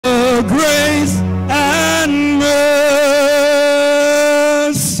your grace and mercy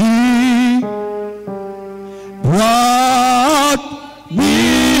brought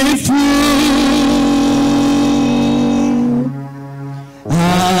me through.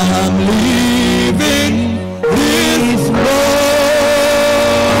 I'm living this moment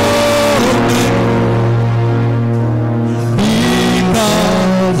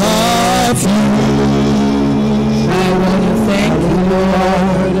because of you. I want to thank you,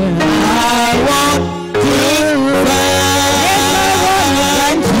 Lord. I want to thank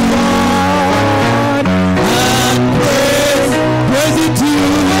you, Lord, and praise you too.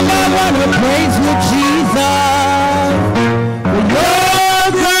 And I want to praise you, Jesus, for your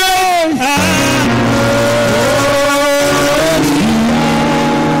grace and mercy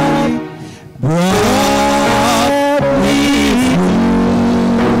brought me through.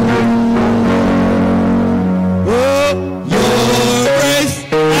 Oh, your grace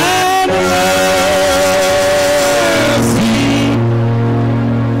and mercy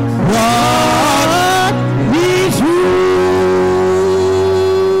brought me through.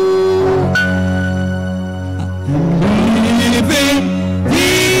 Living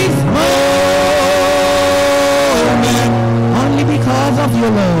this moment only because of you,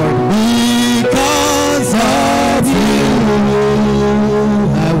 Lord. Because of you,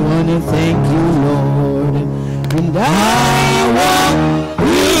 I want to thank you, Lord, and I want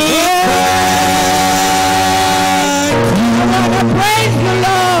you to thank you. I want to praise you,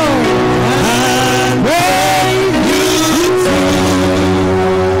 Lord, and praise you too.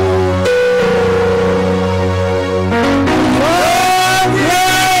 Your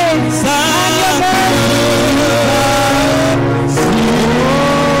grace and your mercy brought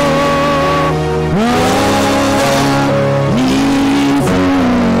me through.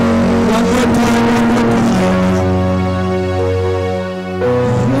 One more time, one more time.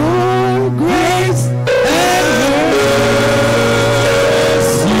 Your grace and mercy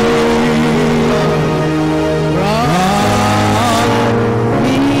brought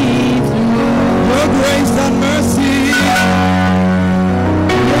me through. Your grace and mercy.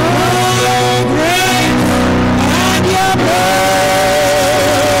 Your grace and your mercy,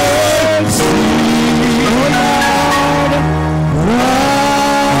 oh Lord, brought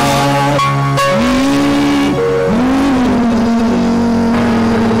me through.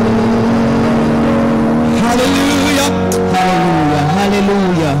 Hallelujah.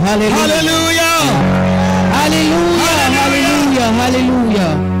 Hallelujah. Hallelujah. Hallelujah. Hallelujah. Hallelujah.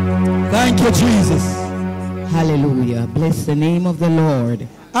 Hallelujah. Thank you, Jesus. Hallelujah. Bless the name of the Lord.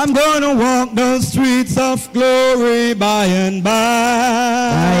 I'm going to walk those streets of glory by and by.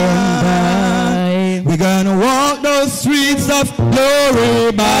 By and by. We're going to walk those streets of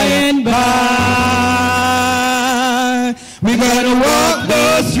glory by and by. We're going to walk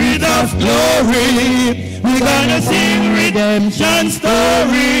those streets of glory. We're going to sing redemption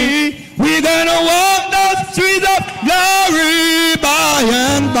story. We're going to walk those streets of glory by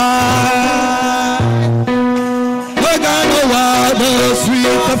and by. We're gonna walk the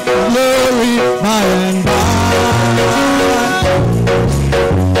streets of glory by and by.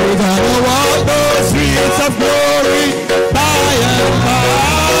 We're gonna walk the streets of glory by and by.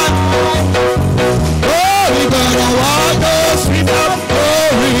 Oh, we're gonna walk the streets of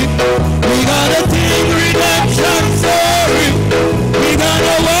glory. We're gonna sing redemption story. We're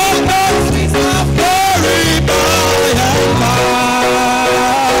gonna walk the streets of glory by and by.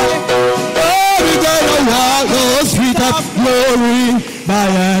 Oh, we're gonna walk the streets of glory by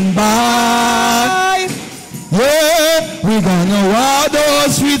and by. Yeah, we're gonna walk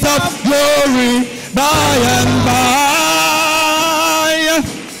those streets of glory by and by.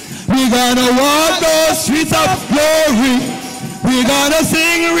 We're gonna walk those streets of glory. We're gonna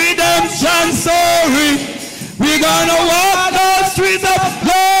sing redemption story. We're gonna walk those streets of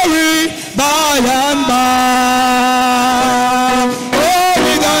glory by and by. Oh,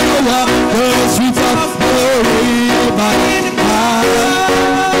 we're gonna walk those streets of glory by and by.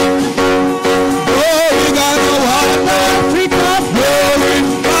 Oh, we're gonna walk those streets of glory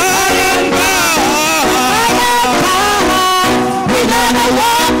by and by. We're gonna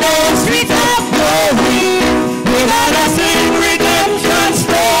walk those streets of glory. We're gonna sing redemption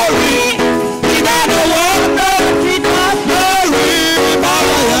story. We're gonna walk those streets of glory by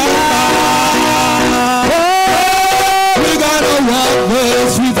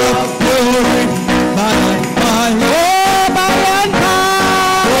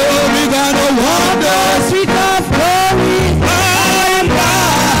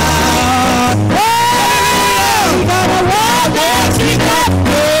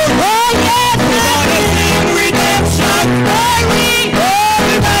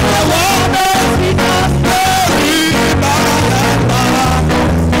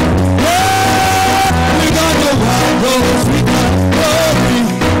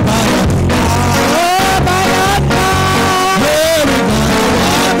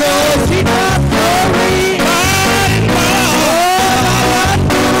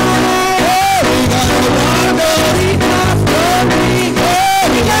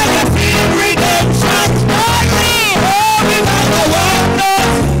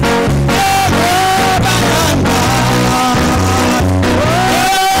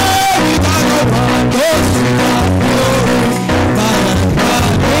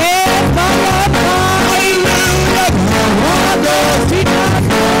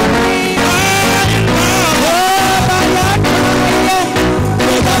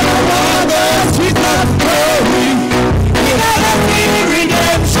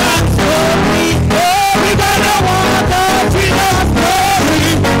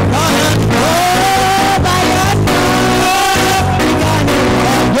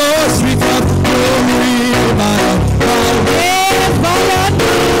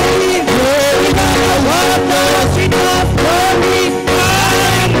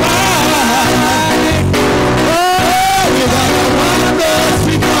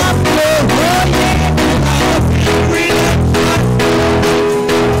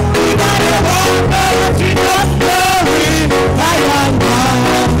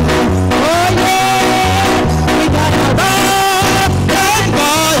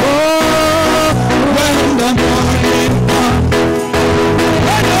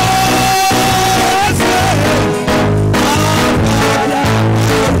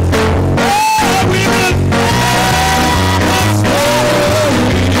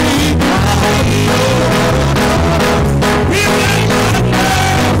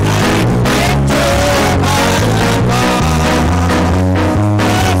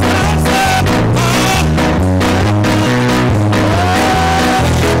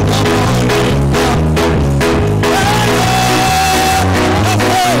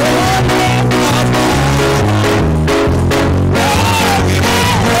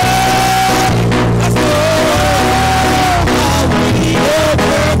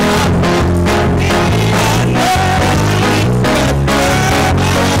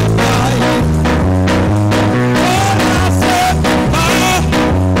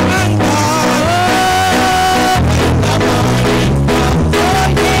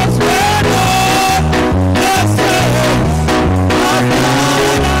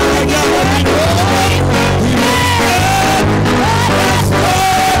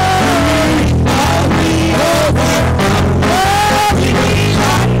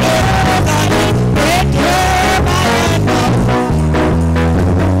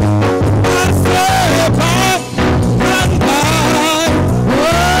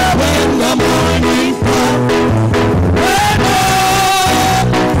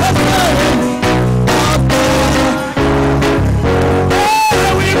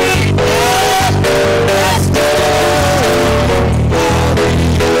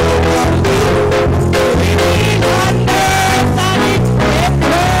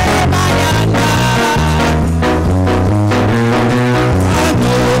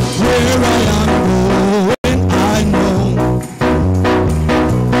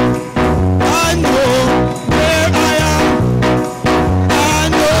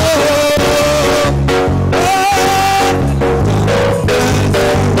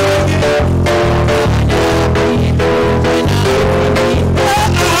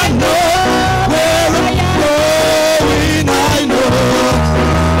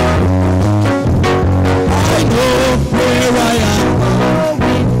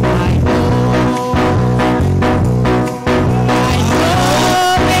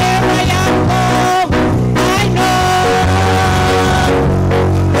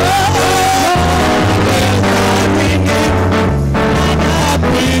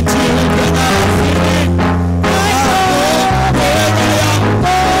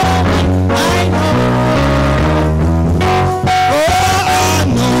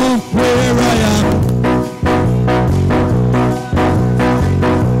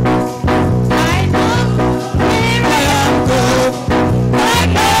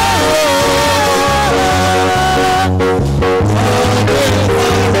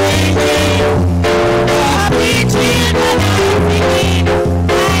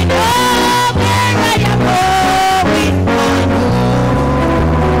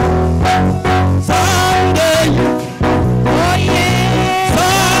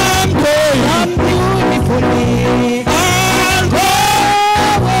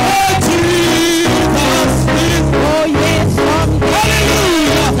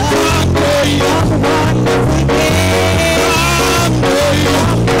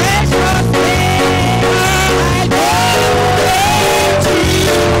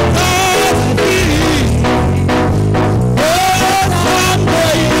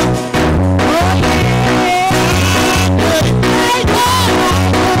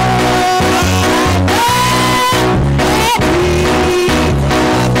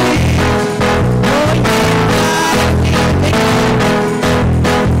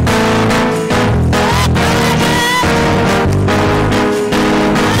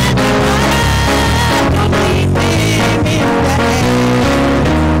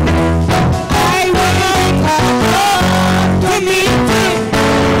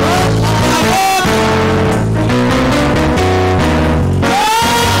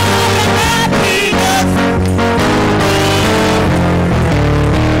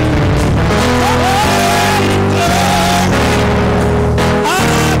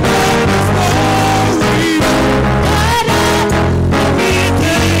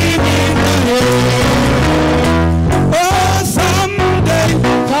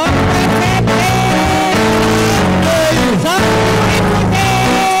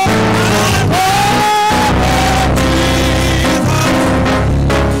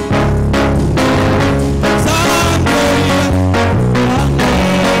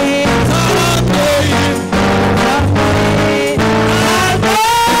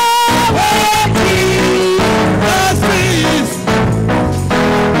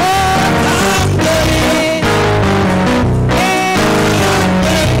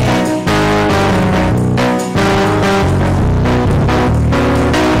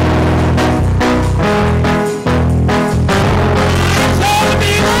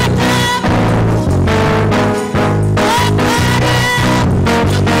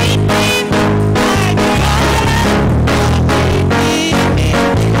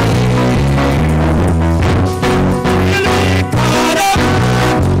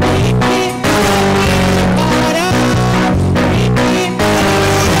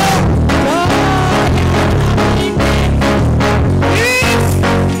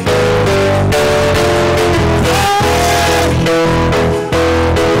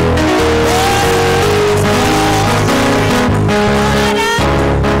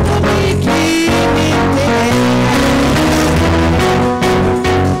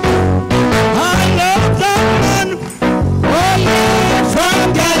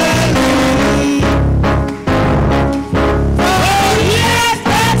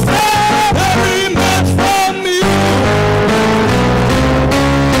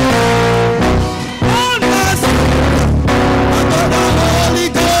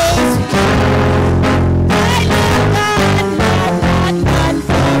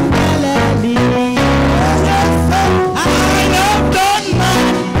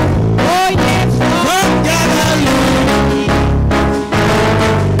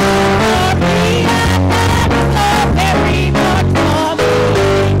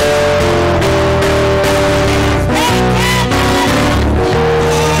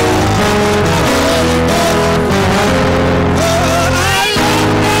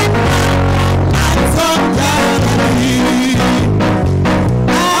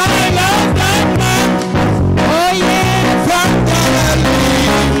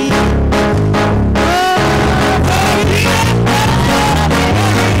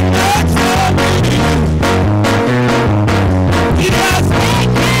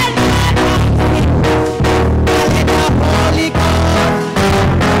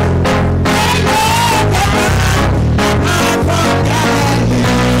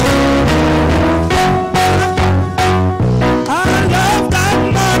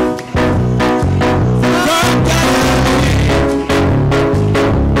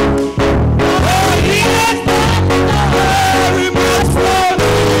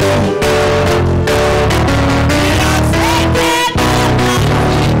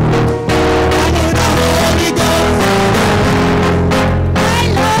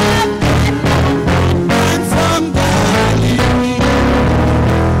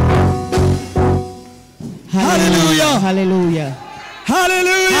Hallelujah.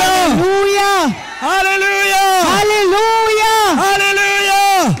 Hallelujah. Hallelujah. Hallelujah. Hallelujah.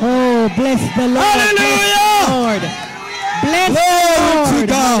 Hallelujah. Oh, bless the Lord. Hallelujah. Bless the Lord. Bless Glory the Lord. to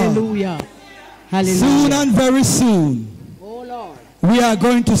God. Hallelujah. Hallelujah. Soon and very soon, Oh Lord. we are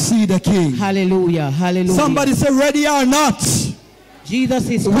going to see the King. Hallelujah. Hallelujah. Somebody say, ready or not, Jesus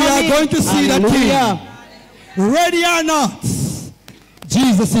is we coming. are going to see the King. Ready or not,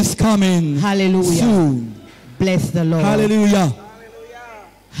 Jesus is coming. Hallelujah. Soon. Bless the Lord. Hallelujah.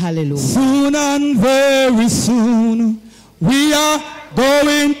 Hallelujah. Soon and very soon, we are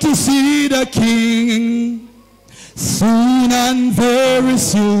going to see the King. Soon and very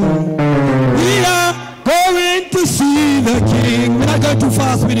soon, we are going to see the King. We're not going too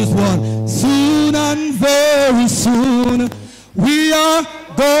fast with this one. Soon and very soon, we are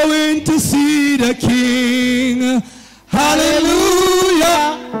going to see the King.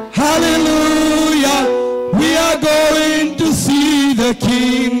 Hallelujah, hallelujah. We are going to see the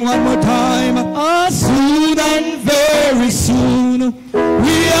King. One more time. Soon and very soon,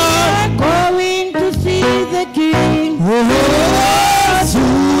 we are going to see the King. oh,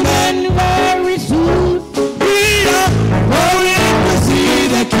 soon and Very soon. we are going to see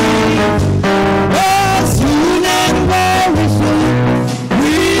the King. Oh, soon and Very soon.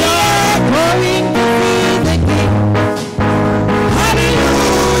 we are Going to see the King.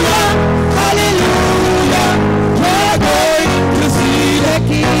 hallelujah, hallelujah. We're going to see the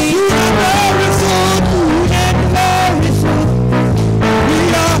King. Soon and very soon, Very soon. we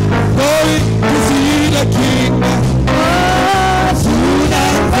are going to see the King. Soon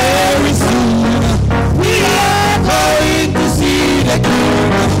and very soon, we are going to see the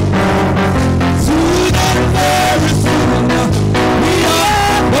King. Soon and very soon, we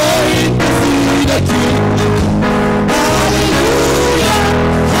are going to see the King. Hallelujah,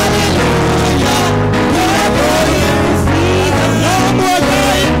 hallelujah. We are going to see the no more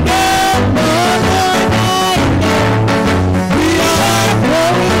dying dead, no more dying dead. We are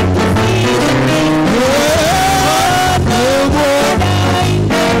going to see the King. No more dying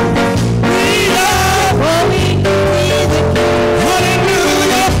dead. We are Going to see the King.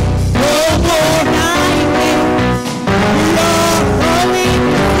 hallelujah. No more Dying dead. we are Going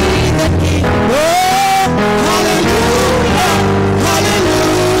to see the King. oh, hallelujah,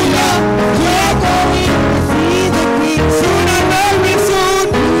 hallelujah. We are going To see the King. soon and very soon.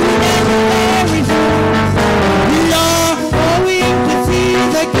 Very soon. We are Going to see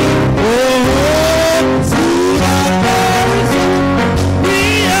the King. oh, soon and very soon. We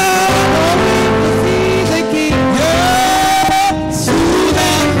are Going to see the King. yeah, soon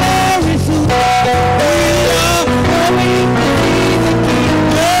and Very soon. we are Going to see the King.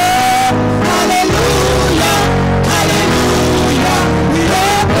 yeah, hallelujah, hallelujah. We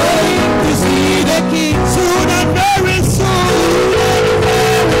are going to see the King soon and very soon.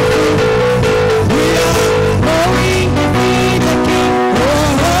 We are Going to see the King. oh,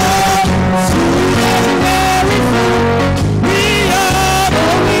 soon and very soon. We are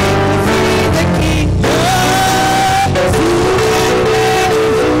Going to see the King. yeah, soon and very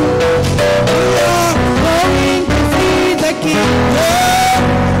soon. We are Going to see the King. yeah,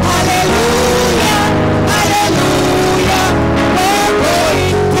 hallelujah, hallelujah. We're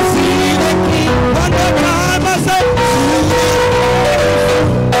going to see the King. One more time, I say,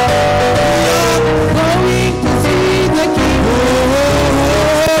 Going to see the King.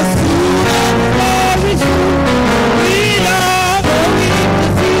 soon and very soon. We are Going to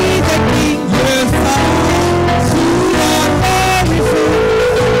see the King. yes, soon and very soon.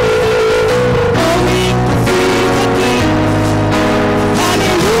 Going to see the King.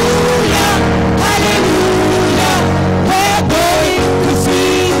 Hallelujah, hallelujah. We're going to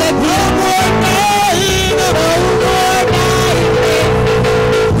see the no more dying, no more dying.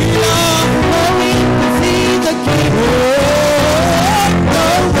 We are Going to see the King. no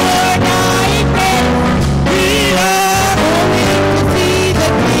more dying. We are Going to see the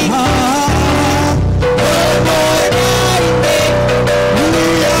King. no more dying. We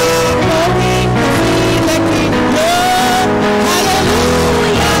are Going to see the King.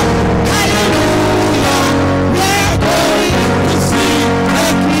 hallelujah, hallelujah. We're going to see the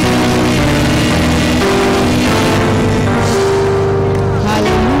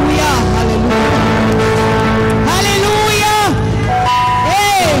Hallelujah. Hallelujah. Hallelujah.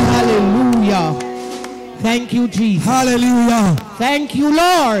 Hey, hallelujah. Thank you, Jesus. hallelujah. Thank you,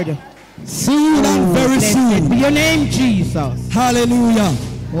 Lord. Soon and very Blessed soon. be your name, Jesus. Hallelujah.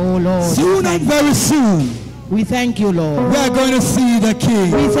 Oh, Lord. Soon and very soon, We thank you, Lord. we are going to see the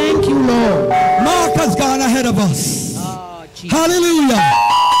King. We thank you, Lord. Mark has gone ahead of us. Oh, Jesus. Hallelujah.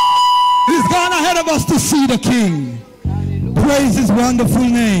 He's gone ahead of us to see the King. Praise his wonderful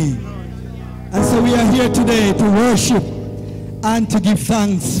name. And so we are here today to worship and to give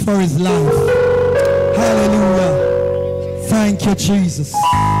thanks for his life. Hallelujah. Thank you, Jesus.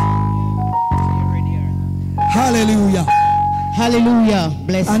 Hallelujah. Hallelujah.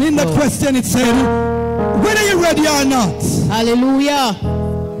 Bless And in the God. question it said, whether you're ready or not, Hallelujah.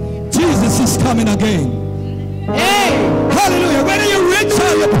 Jesus is coming again. Hey. Hallelujah. Whether you're rich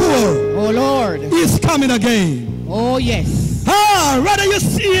or you're poor, Oh Lord. he's coming again. Oh yes. Whether you're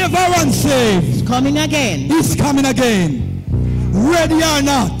saved or unsaved, He's coming again. he's coming again. Ready or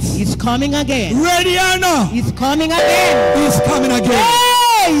not, He's coming again. ready or not, He's coming again. he's coming again.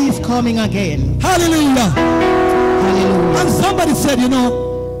 Hey, he's coming again. Hallelujah. Hallelujah. And somebody said, you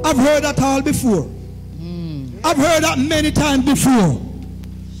know, I've heard that all before. I've heard that many times before.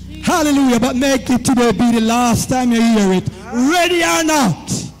 Hallelujah. But make it today be the last time you hear it. Ready or not,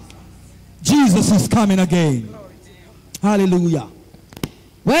 Jesus is coming again. Hallelujah.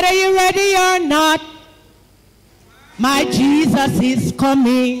 Whether you're ready or not, my Jesus is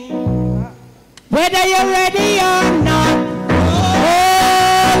coming. Whether you're ready or not,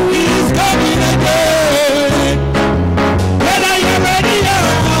 oh, he's coming again. Whether you're ready or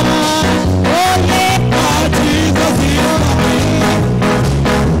not, oh yeah, my Jesus is coming.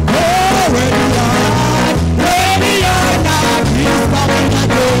 Oh, ready or not, he's coming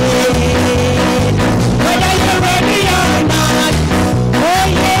again. Whether you're ready or not, oh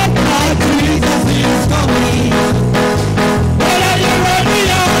yeah, my Jesus is coming. Whether you're ready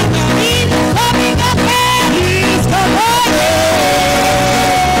or not, he's coming again. He's coming again.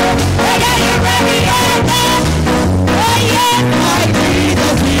 Whether you're ready or not, oh yeah, my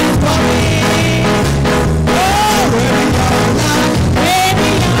Jesus is coming. Oh, ready or not, he's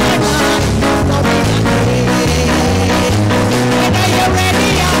coming again. Whether you're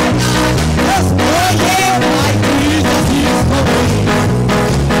ready or not, oh yeah, my Jesus is coming.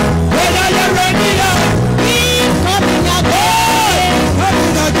 Whether you're ready or not, he's coming again.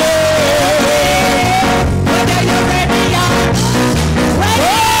 Coming again. Whether you're ready or not,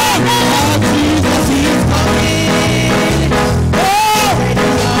 my Jesus is coming. Oh, ready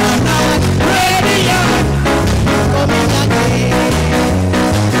or not, coming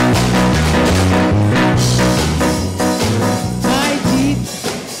again. My Jesus.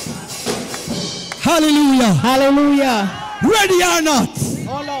 Hallelujah. Hallelujah. Ready or not,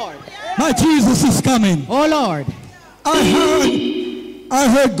 Oh Lord. my Jesus is coming. Oh Lord. I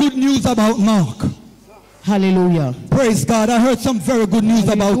heard good news about Mark. Hallelujah. Praise God. I heard some very good news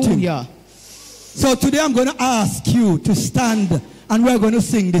about him. Hallelujah. So today I'm going to ask you to stand and we're going to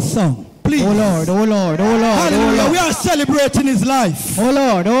sing this song. Please. Oh Lord, oh Lord, oh Lord, Hallelujah. oh We Lord. are celebrating his life. Oh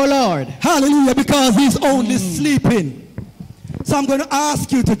Lord, oh Lord. Hallelujah. Because he's only sleeping. So I'm going to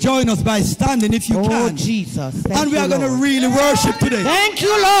ask you to join us by standing if you Oh can. Jesus. Thank And we you, are going to Lord. really worship today. Thank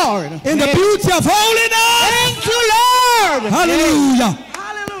you, Lord. In the beauty of holiness. Thank you, Lord. Hallelujah.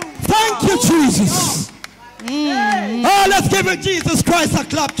 Thank you, Jesus. Oh, let's give it Jesus Christ a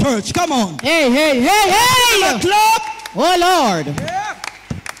clap, church. Come on. Hey, hey, hey, A hey. clap. Oh Lord.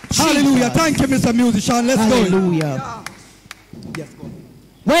 Hallelujah. Jesus. Thank you, Mr. Musician. Let's go. Hallelujah. Yes, go.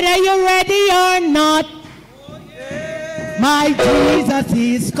 Whether you're ready or not, my Jesus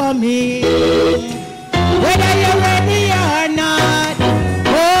is coming. Whether you're ready or not,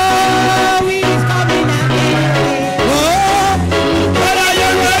 oh, he's coming again. Oh, whether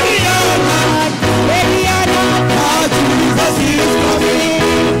you're ready or not, Ready or not, our Jesus is coming.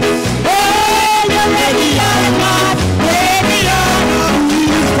 oh, you're ready or not, Ready or not,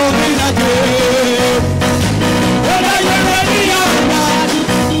 he's coming again. Whether you're ready or not,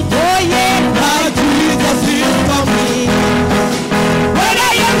 oh yeah, our Jesus is coming.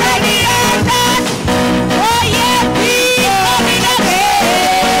 whether you're ready or not, oh yeah,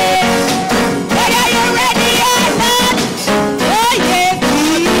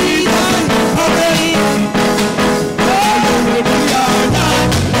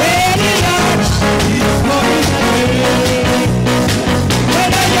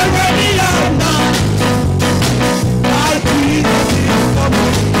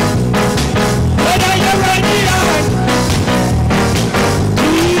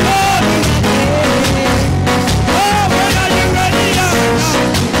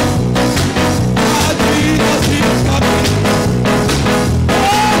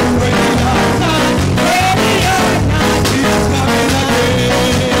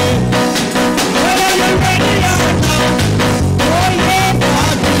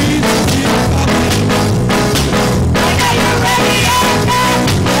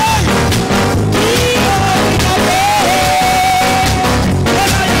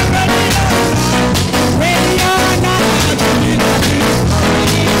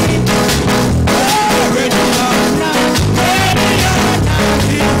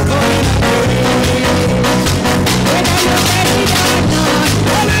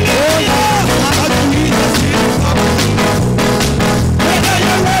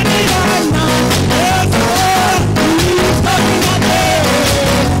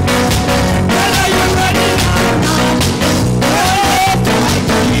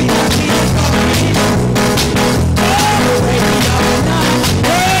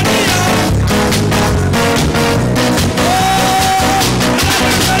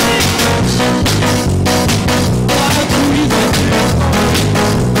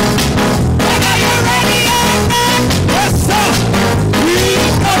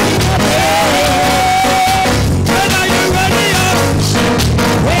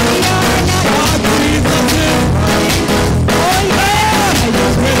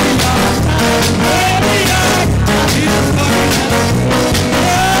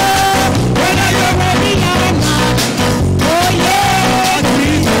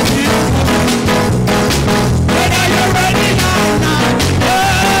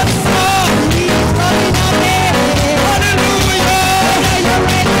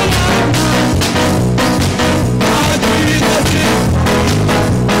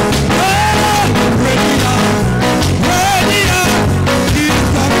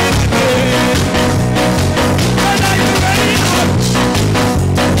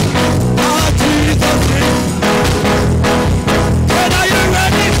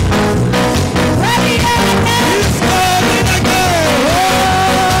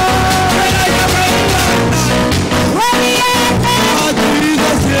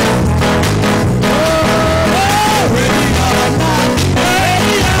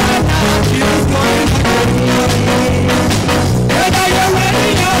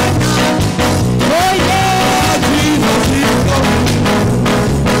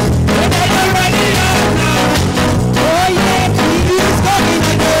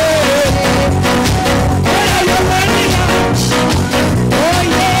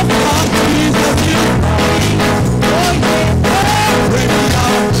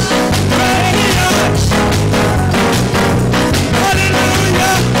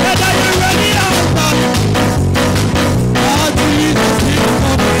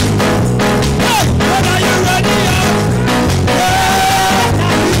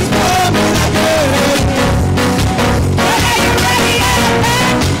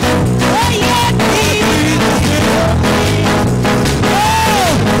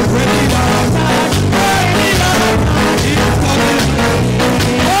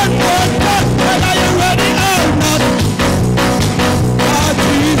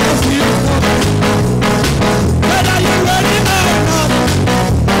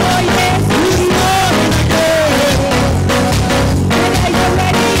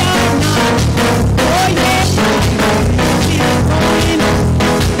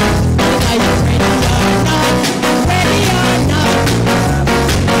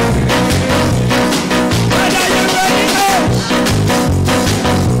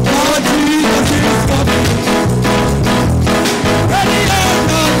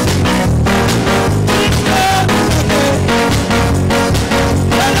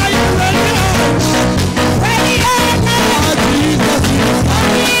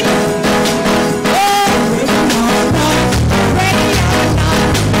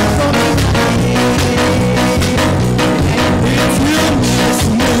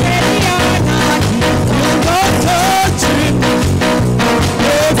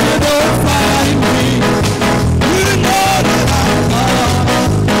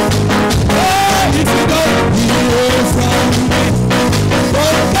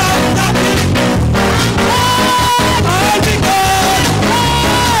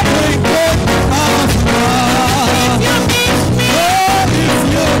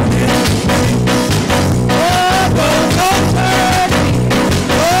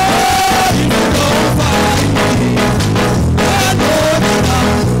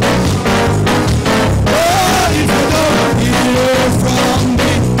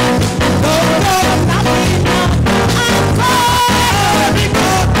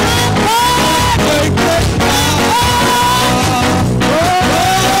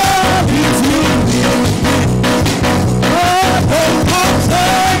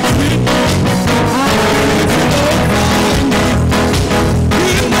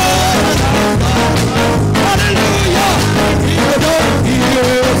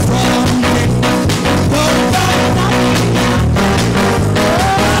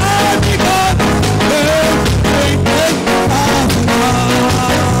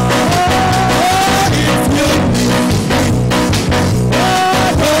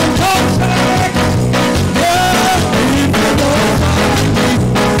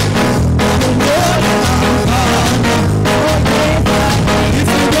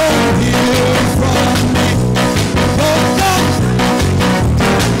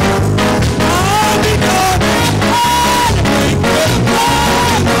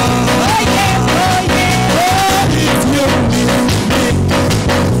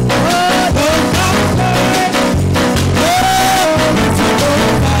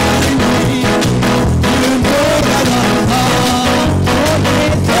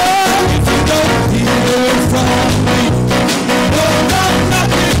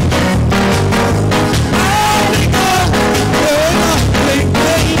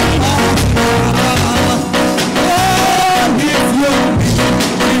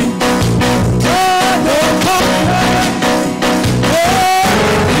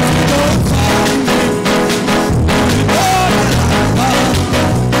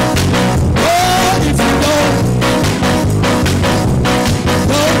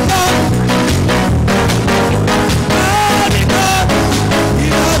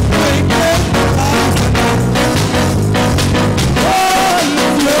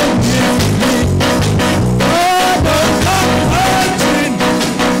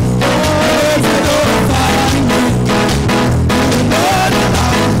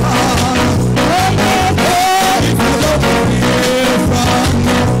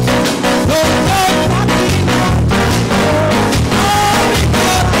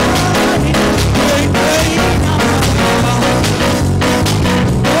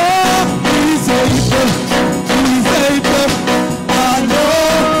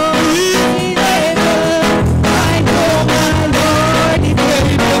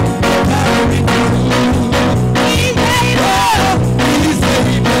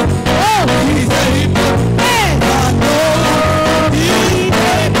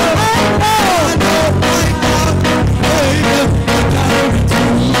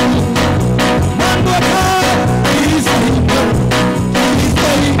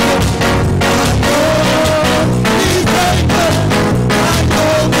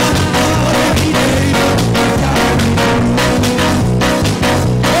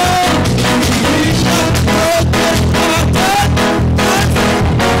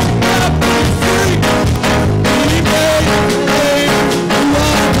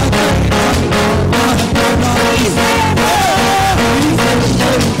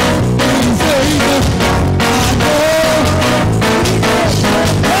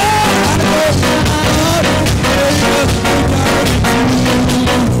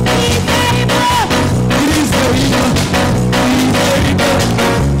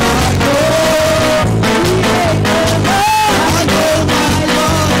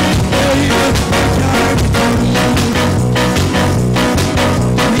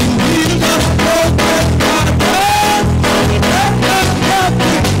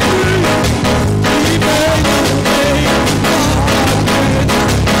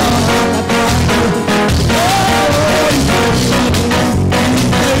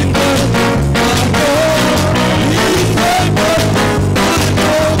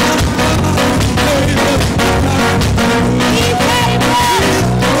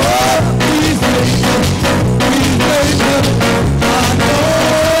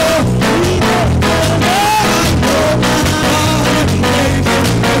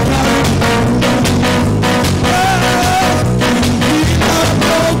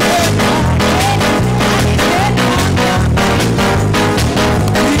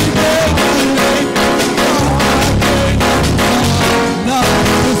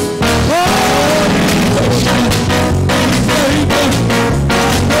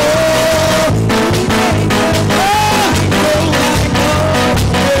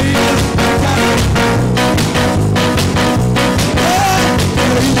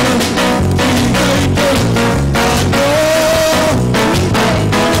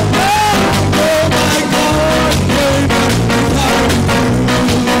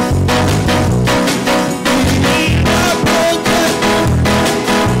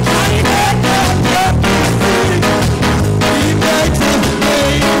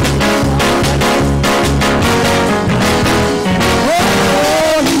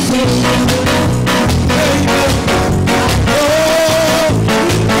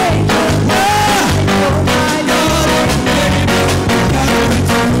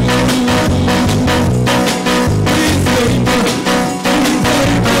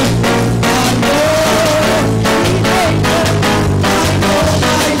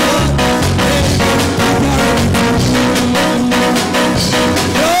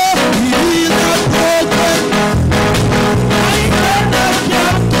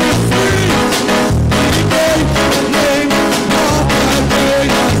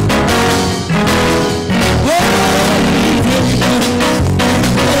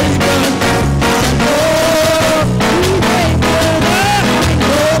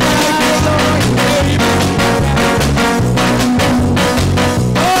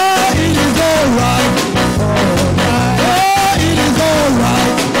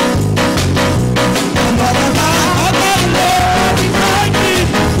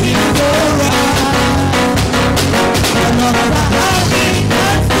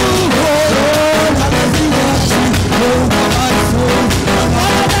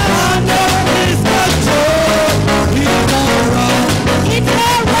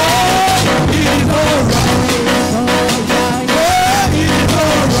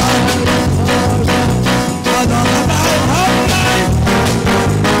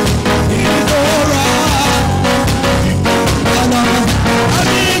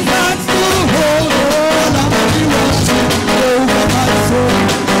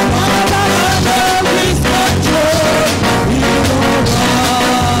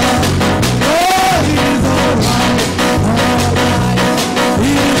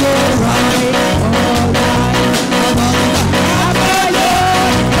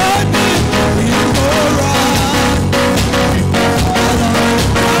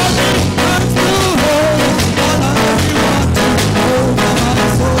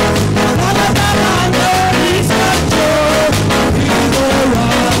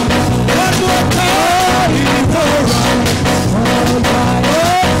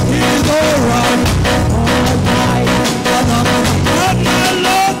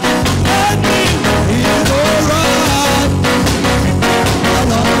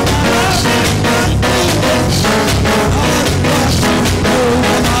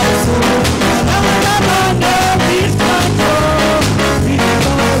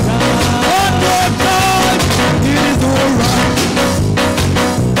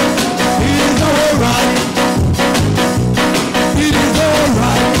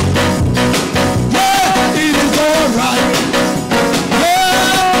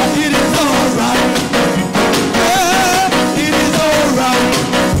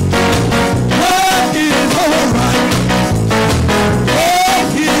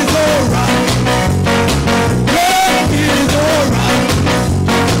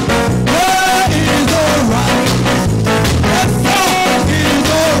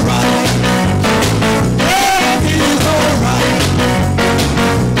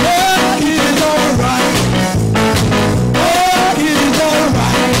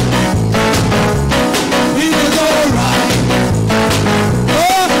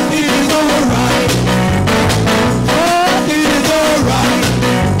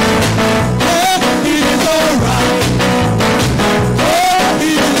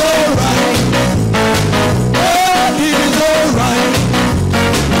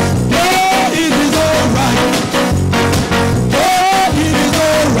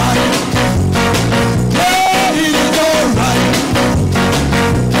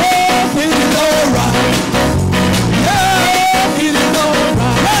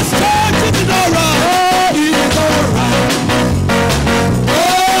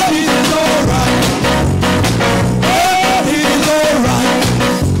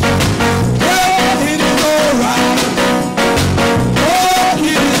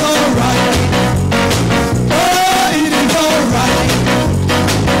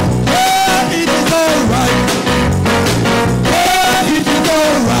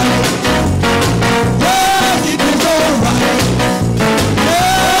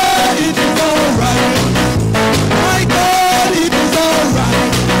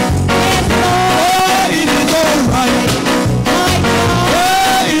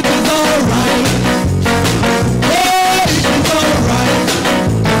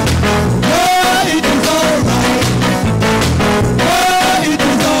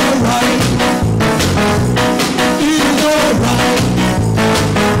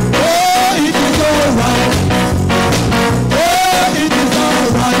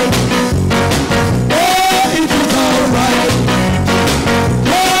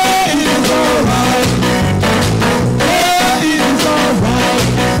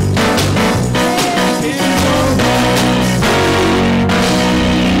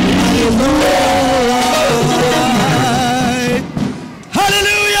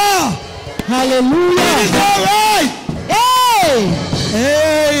 Hallelujah. It is all right. Hey.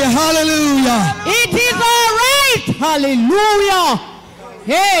 Hey, hallelujah. It is all right. Hallelujah.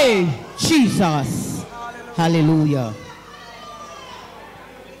 Hey, Jesus. Hallelujah.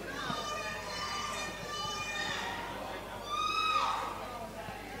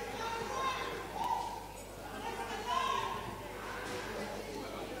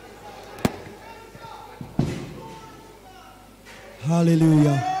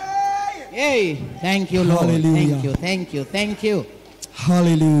 Hallelujah. Hey, thank you, Lord. Hallelujah. Thank you, thank you, thank you.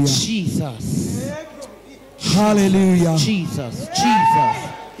 Hallelujah. Jesus. Hallelujah. Jesus. Jesus.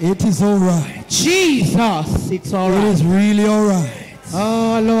 It is all right. Jesus. It's all It right. is really all right.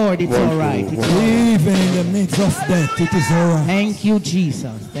 Oh, Lord, it's all right. It's all right. Even in the midst of death, it is all right. Thank you,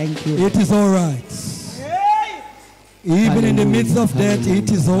 Jesus. Thank you. It is all right. Even in the midst of death,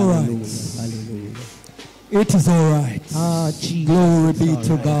 it is all right. Hallelujah. It is all right. Ah, Jesus. Glory be It's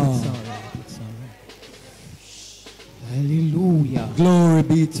to all right. God. It's all right. It's all right. Hallelujah. Glory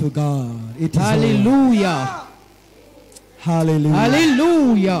be to God. It is all right. Hallelujah. Hallelujah.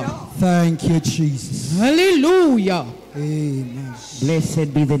 Hallelujah. Thank you, Jesus. Hallelujah. Amen.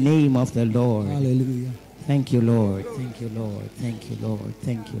 Blessed be the name of the Lord. Hallelujah. Thank you, Lord. Thank you, Lord. Thank you, Lord.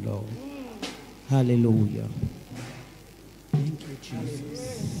 Thank you, Lord. Hallelujah. Thank you,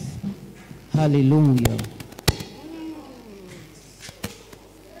 Jesus. Hallelujah.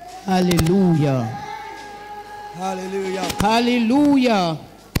 Hallelujah. Hallelujah. Hallelujah.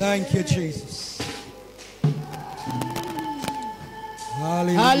 Thank you, Jesus.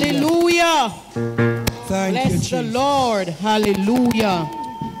 Hallelujah. Hallelujah. Thank you, Bless the Jesus. Lord. Hallelujah.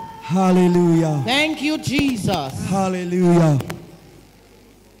 Hallelujah. Thank you, Jesus. Hallelujah.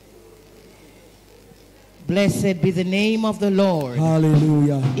 Blessed be the name of the Lord.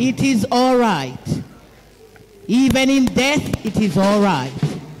 Hallelujah. It is all right. Even in death, it is all right.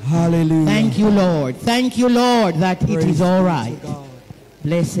 Hallelujah. Thank you, Lord. Thank you, Lord, that Praise it is all be to right. God.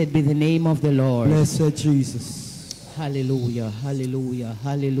 Blessed be the name of the Lord. Blessed Jesus. Hallelujah, hallelujah,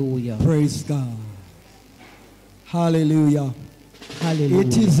 hallelujah. Praise God. Hallelujah. Hallelujah.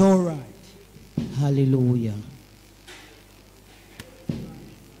 It is all right. Hallelujah.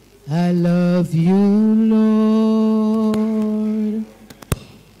 I love you, Lord,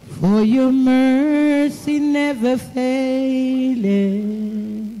 for your mercy never faileth.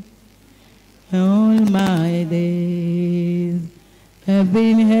 All my days have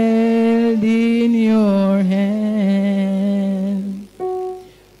been held in your hand.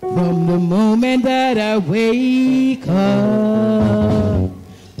 From the moment that I wake up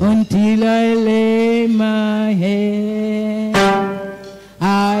until I lay my head,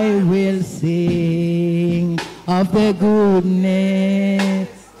 I will sing of the goodness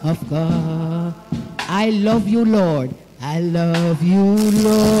of God. I love you, Lord. I love you,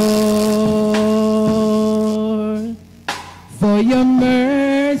 Lord, for your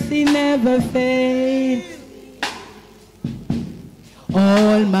mercy never fails.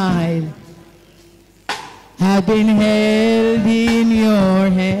 All my have been held in your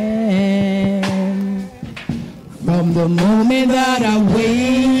hand. From the moment that I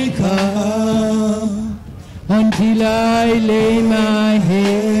wake up until I lay my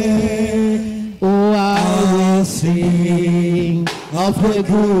head, oh, I will sing of the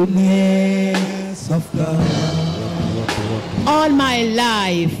goodness of God. All my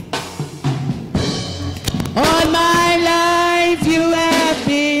life you have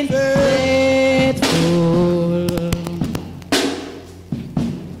been faithful.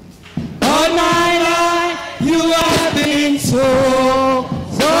 All my life you have been so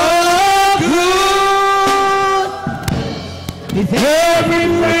good. With every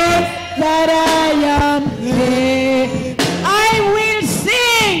breath that I am here, I will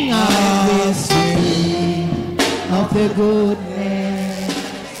sing of the goodness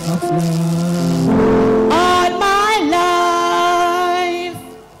of love. All my life.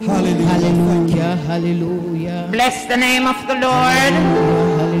 Hallelujah. Hallelujah. Hallelujah. Bless the name of the Lord.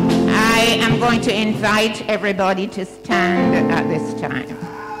 Hallelujah. I am going to invite everybody to stand at this time.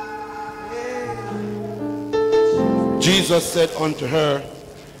 Jesus said unto her,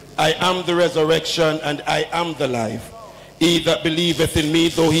 I am the resurrection and I am the life. He that believeth in me,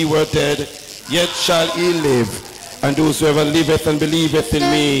 though he were dead, yet shall he live. And whosoever liveth and believeth in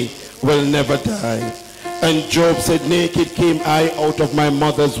me will never die. And Job said, naked came I out of my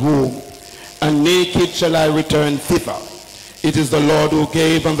mother's womb, and naked shall I return thither. It is the Lord who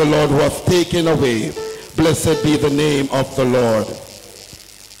gave and the Lord who hath taken away. Blessed be the name of the Lord.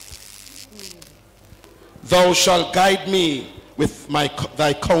 Thou shalt guide me with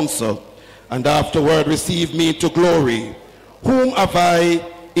thy counsel, and afterward receive me to glory. Whom have I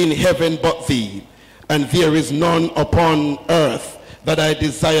in heaven but thee, and there is none upon earth that I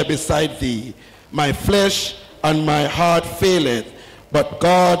desire beside thee. My flesh and my heart faileth, but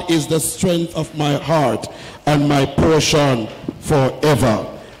God is the strength of my heart and my portion forever.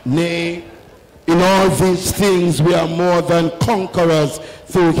 Nay, in all these things we are more than conquerors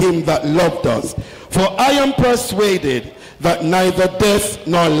through him that loved us. For I am persuaded that neither death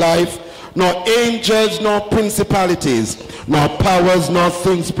nor life, nor angels nor principalities, nor powers, nor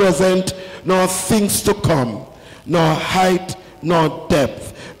things present, nor things to come, nor height, nor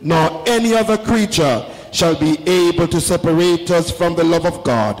depth, nor any other creature shall be able to separate us from the love of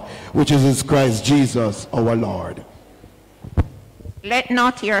God, which is in Christ Jesus our Lord. Let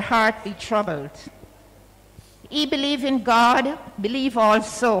not your heart be troubled. Ye believe in God, believe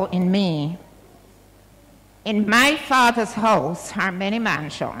also in me. In my Father's house are many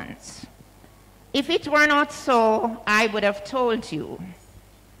mansions. If it were not so, I would have told you.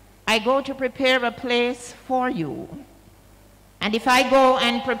 I go to prepare a place for you. And if I go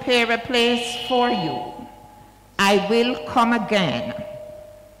and prepare a place for you, I will come again,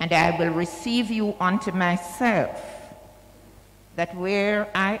 and I will receive you unto myself, that where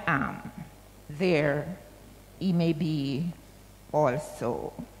I am, there ye may be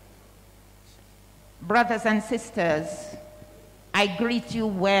also. Brothers and sisters, I greet you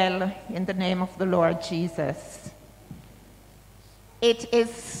well in the name of the Lord Jesus. It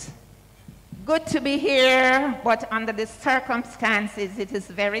is good to be here, but under the circumstances, it is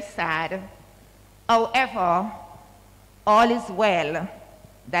very sad. However, all is well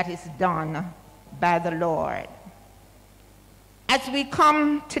that is done by the Lord. As we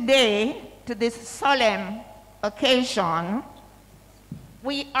come today to this solemn occasion,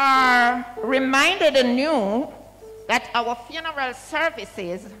 we are reminded anew that our funeral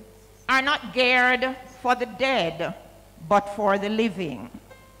services are not geared for the dead, but for the living.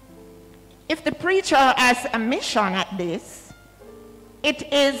 If the preacher has a mission at this,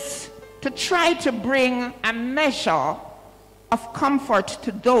 it is to try to bring a measure of comfort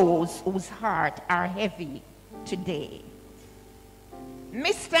to those whose hearts are heavy today.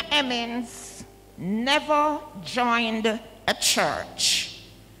 Mr. Hemmings never joined a church,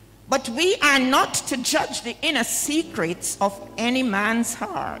 but we are not to judge the inner secrets of any man's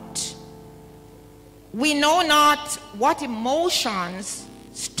heart. We know not what emotions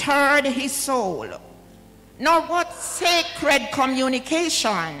stirred his soul, nor what sacred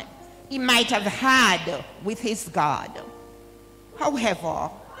communication he might have had with his God. However,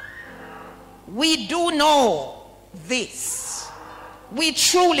 we do know this. We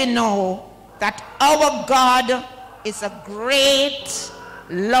truly know that our God is a great,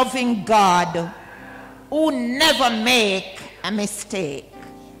 loving God who never makes a mistake.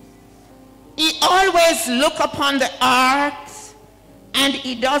 He always looks upon the heart, and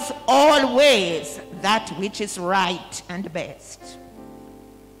he does always that which is right and best.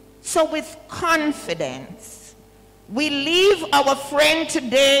 So with confidence, we leave our friend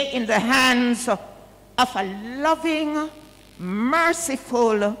today in the hands of a loving,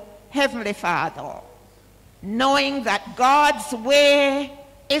 merciful Heavenly Father, knowing that God's way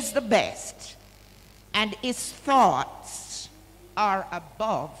is the best and his thoughts are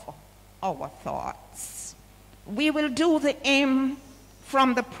above our thoughts. We will do the hymn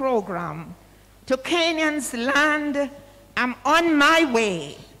from the program, "To Canaan's land, I'm on my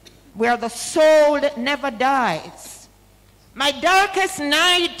way, where the soul never dies. My darkest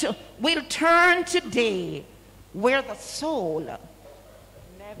night will turn to day, where the soul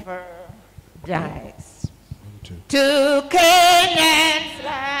never dies." To Canaan's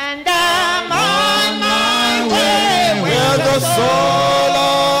land, I'm on my way, Where the soul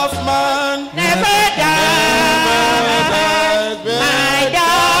of man never dies. My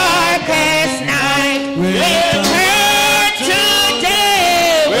darkest night will turn to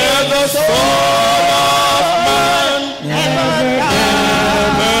day, where the soul of man never dies.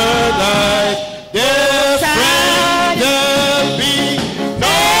 never dies. Their friend there'll be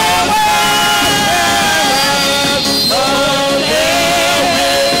no one, so there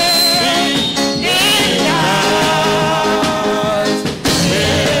will be in us.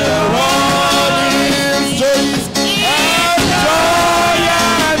 Where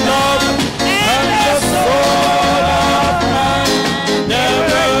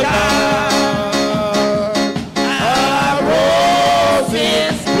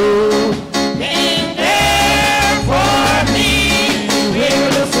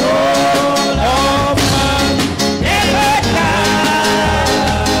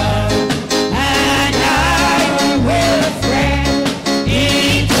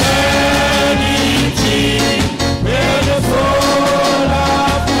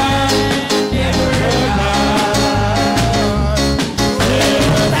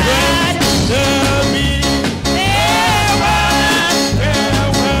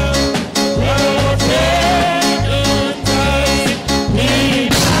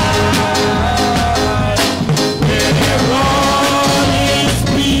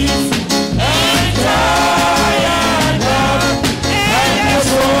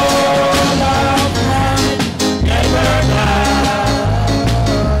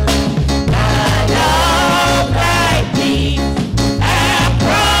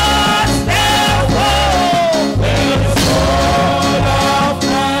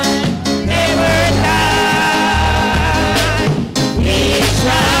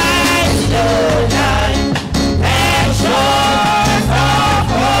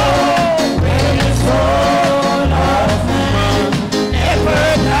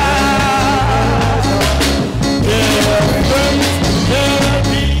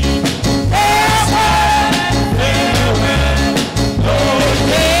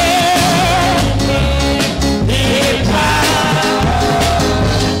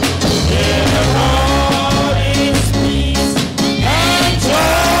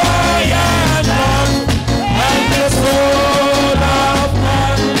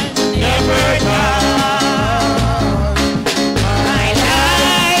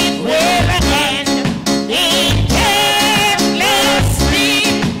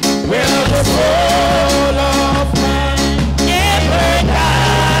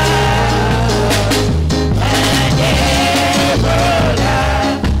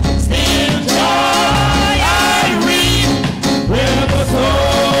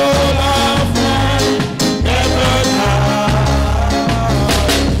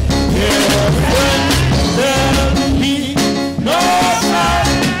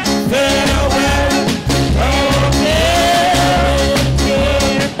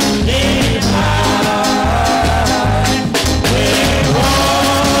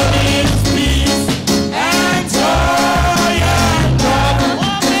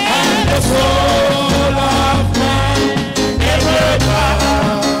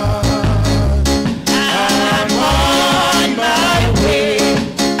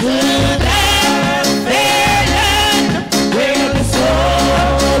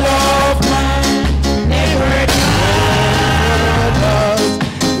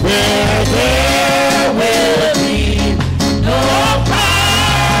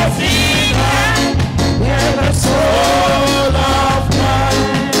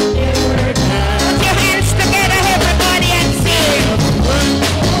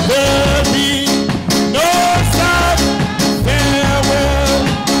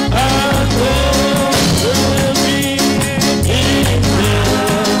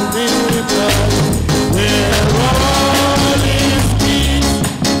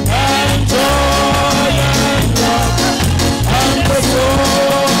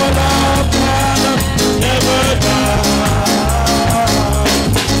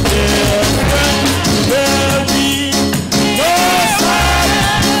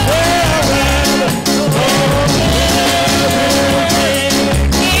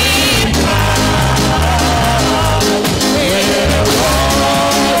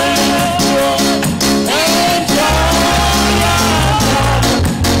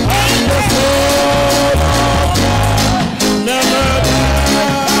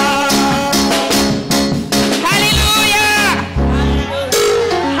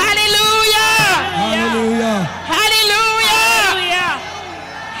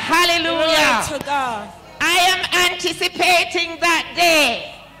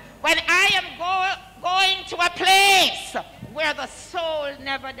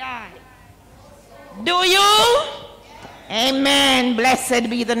die? Do you? Amen. Blessed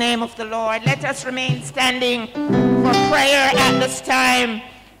be the name of the Lord. Let us remain standing for prayer at this time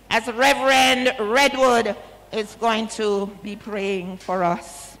as Reverend Redwood is going to be praying for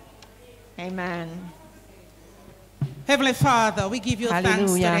us. Amen. Heavenly Father, we give you thanks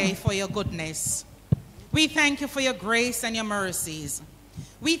Hallelujah. today for your goodness. We thank you for your grace and your mercies.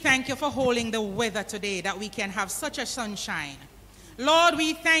 We thank you for holding the weather today that we can have such a sunshine. Lord,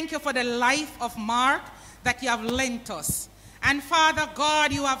 we thank you for the life of Mark that you have lent us. And Father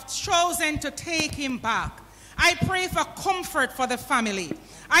God, you have chosen to take him back. I pray for comfort for the family.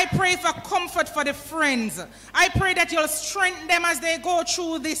 I pray for comfort for the friends. I pray that you'll strengthen them as they go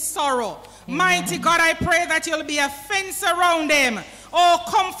through this sorrow. Amen. Mighty God, I pray that you'll be a fence around them. Oh,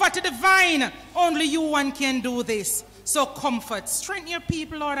 comfort divine. Only you one can do this. So comfort, strengthen your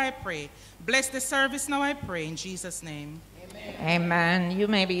people, Lord, I pray. Bless the service now, I pray, in Jesus' name. Amen. Amen. You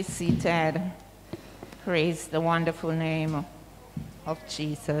may be seated. Praise the wonderful name of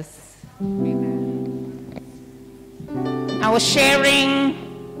Jesus. Amen. Now, sharing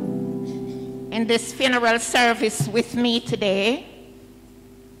in this funeral service with me today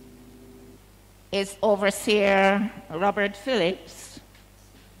is Overseer Robert Phillips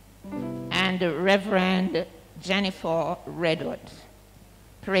and Reverend Jennifer Redwood.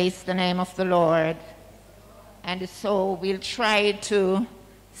 Praise the name of the Lord. And so we'll try to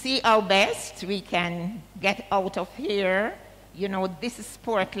see how best we can get out of here. You know, this is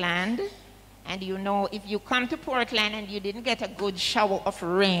Portland. And you know, if you come to Portland and you didn't get a good shower of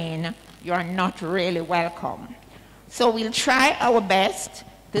rain, you're not really welcome. So we'll try our best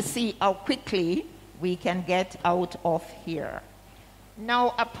to see how quickly we can get out of here.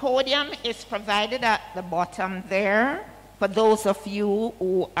 Now, a podium is provided at the bottom there for those of you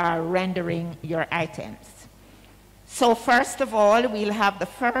who are rendering your items. So first of all, we'll have the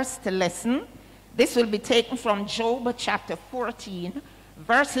first lesson. This will be taken from Job chapter 14,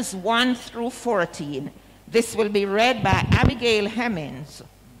 verses 1 through 14. This will be read by Abigail Hemmings'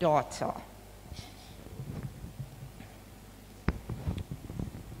 daughter.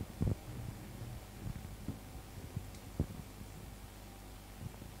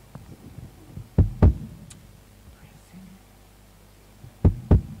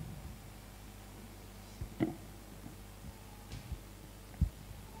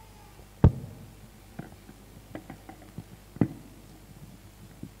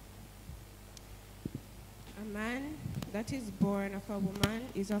 A man that is born of a woman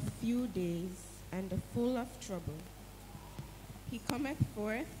is of few days and full of trouble. He cometh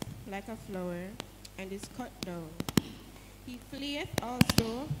forth like a flower and is cut down. He fleeth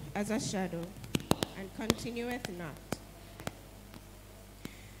also as a shadow and continueth not.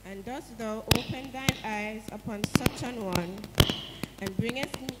 And dost thou open thine eyes upon such an one, and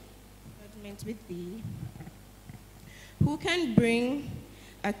bringest judgment with thee? Who can bring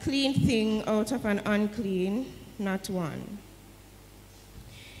a clean thing out of an unclean? Not one.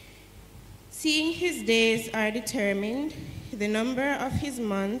 Seeing his days are determined, the number of his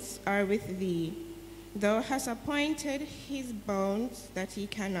months are with thee. Thou hast appointed his bounds that he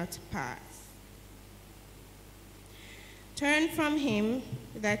cannot pass. Turn from him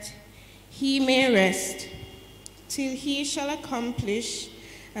that he may rest, till he shall accomplish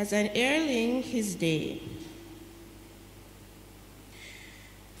as an yearling his day.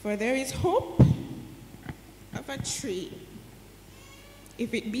 For there is hope of a tree,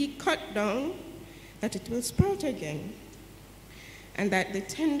 if it be cut down, that it will sprout again, and that the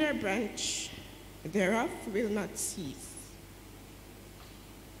tender branch thereof will not cease.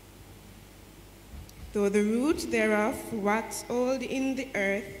 Though the root thereof wax old in the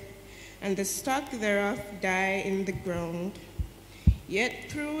earth, and the stock thereof die in the ground,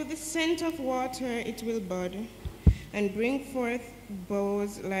 yet through the scent of water it will bud, and bring forth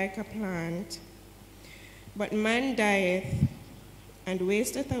boughs like a plant. But man dieth, and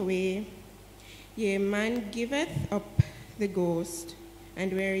wasteth away. Yea, man giveth up the ghost,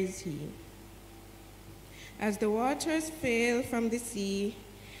 and where is he? As the waters fail from the sea,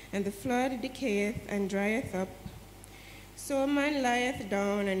 and the flood decayeth and drieth up, so man lieth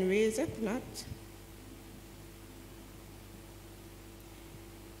down and raiseth not,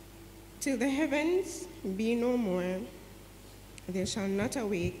 till the heavens be no more. They shall not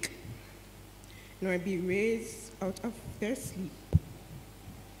awake, nor be raised out of their sleep.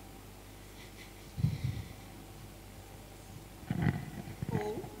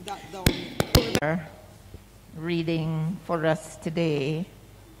 Reading for us today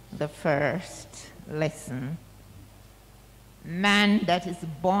the first lesson. Man that is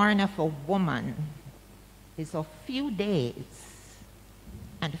born of a woman is of few days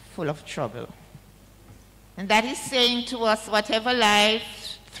and full of trouble. And that is saying to us, whatever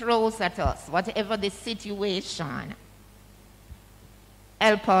life throws at us, whatever the situation,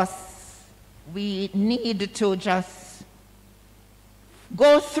 help us. We need to just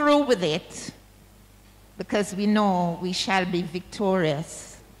go through with it, because we know we shall be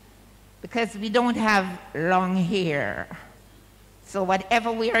victorious, because we don't have long hair. So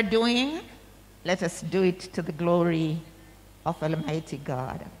whatever we are doing, let us do it to the glory of Almighty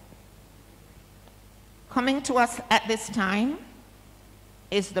God. Coming to us at this time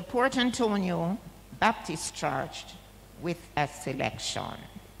is the Port Antonio Baptist Church with a selection.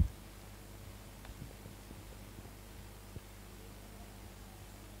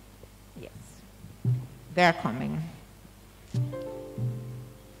 Yes, they're coming.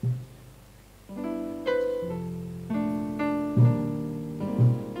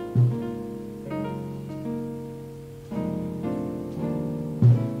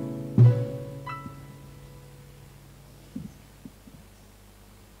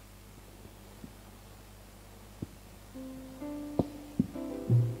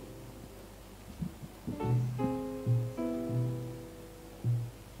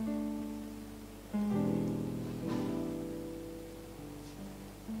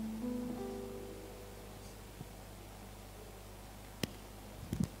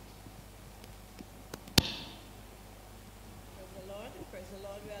 Praise the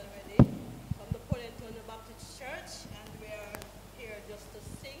Lord, we are ready from the Port Antonio Baptist Church, and we are here just to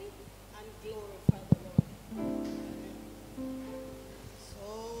sing and glorify the Lord. So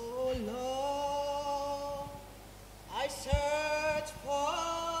long I search for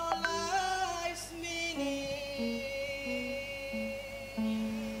life's meaning,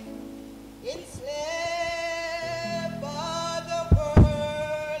 enslaved by the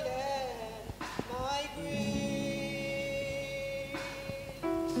world and my greed.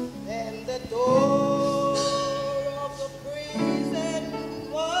 Then the door of the prison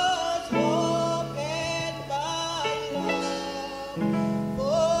was opened by love.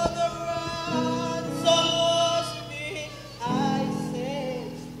 For the ransom was paid, I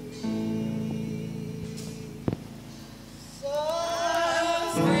set free. So I'm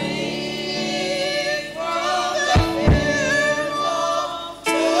free from the fears of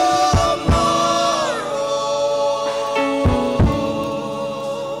tomorrow.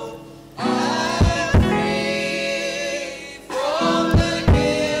 I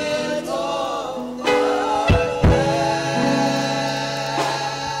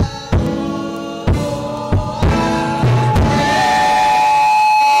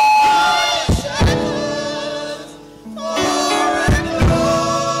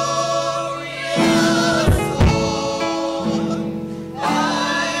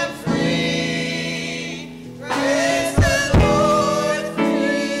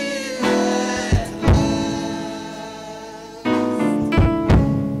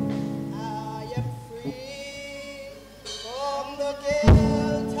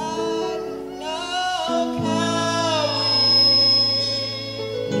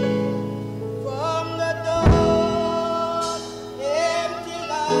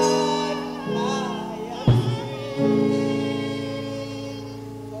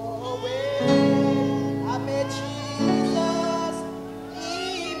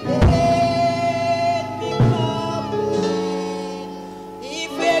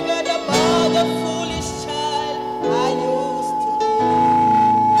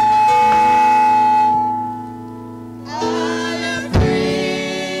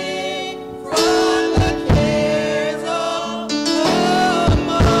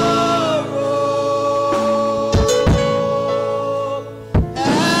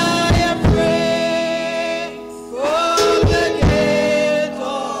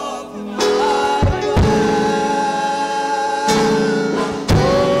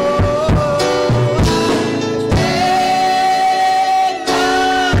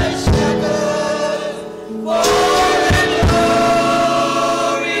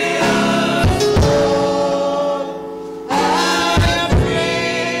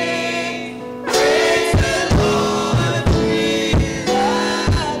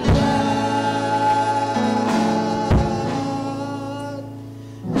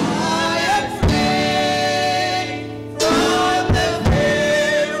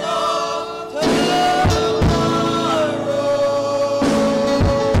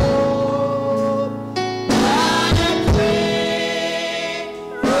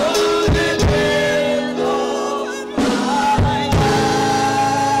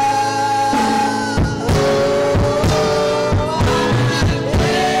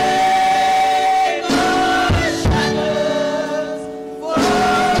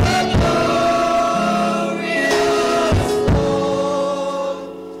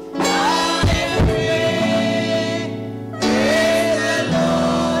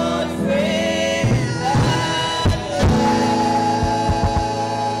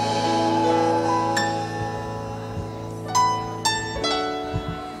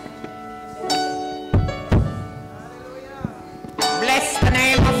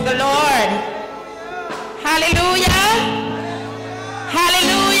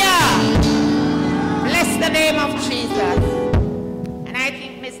name of Jesus. And I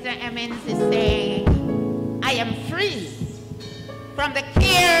think Mr. Hemmings is saying, I am free from the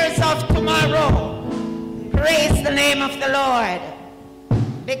cares of tomorrow. Praise the name of the Lord.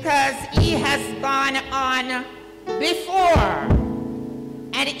 Because he has gone on before.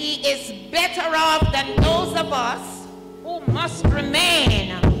 And he is better off than those of us who must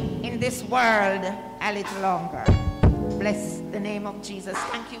remain in this world a little longer. Bless the name of Jesus.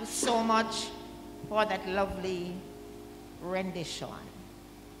 Thank you so much for that lovely rendition.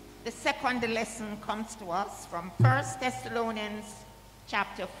 The second lesson comes to us from 1 Thessalonians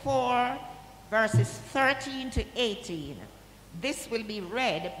chapter 4, verses 13 to 18. This will be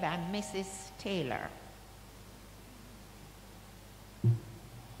read by Mrs. Taylor.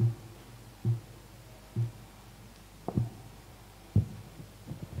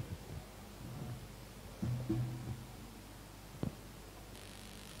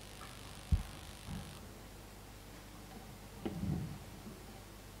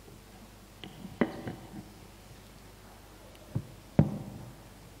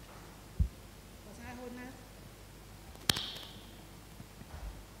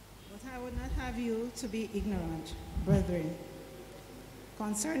 I would not have you to be ignorant, brethren,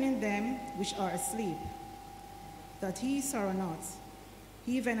 concerning them which are asleep, that ye sorrow not,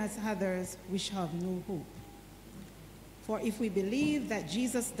 even as others which have no hope. For if we believe that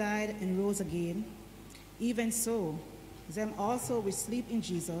Jesus died and rose again, even so, them also which sleep in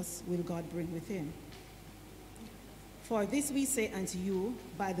Jesus will God bring with him. For this we say unto you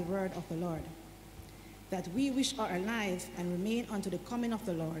by the word of the Lord, that we which are alive and remain unto the coming of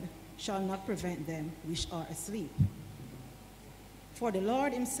the Lord shall not prevent them which are asleep. For the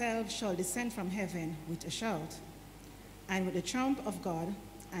Lord himself shall descend from heaven with a shout, and with the trump of God,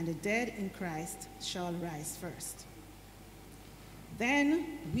 and the dead in Christ shall rise first.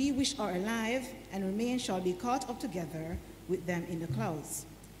 Then we which are alive and remain shall be caught up together with them in the clouds,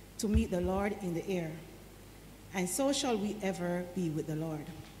 to meet the Lord in the air. And so shall we ever be with the Lord.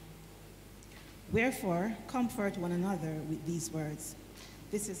 Wherefore, comfort one another with these words.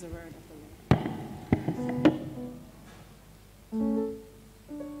 This is the word of the Lord.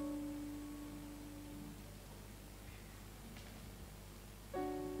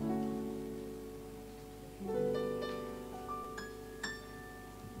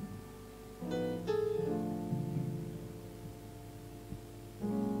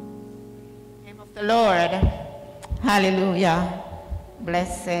 Name of the Lord. Hallelujah.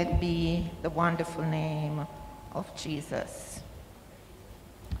 Blessed be the wonderful name of Jesus.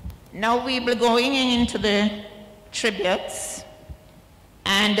 Now we will be going into the tributes,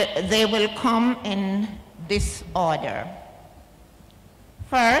 and they will come in this order.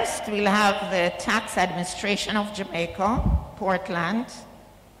 First, we'll have the Tax Administration of Jamaica, Portland,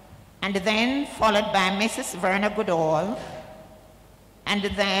 and then followed by Mrs. Verna Goodall, and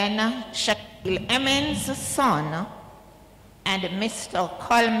then Shaquille Hemmings' son, and Mr.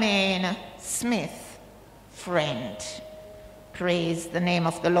 Coleman Smith, friend. Praise the name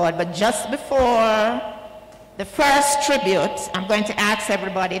of the Lord. But just before the first tribute, I'm going to ask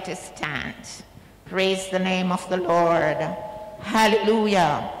everybody to stand. Praise the name of the Lord.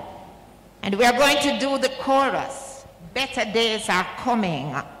 Hallelujah. And we are going to do the chorus. Better days are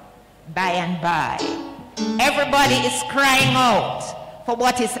coming by and by. Everybody is crying out for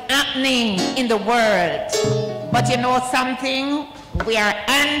what is happening in the world. But you know something? We are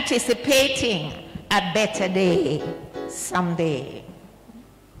anticipating a better day someday.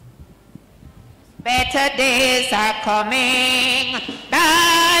 Better days are coming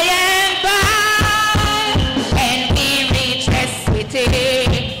by and by, when we reach the city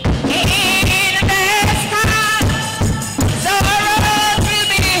in the sky. Sorrow will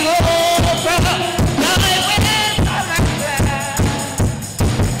be over, joy will come again.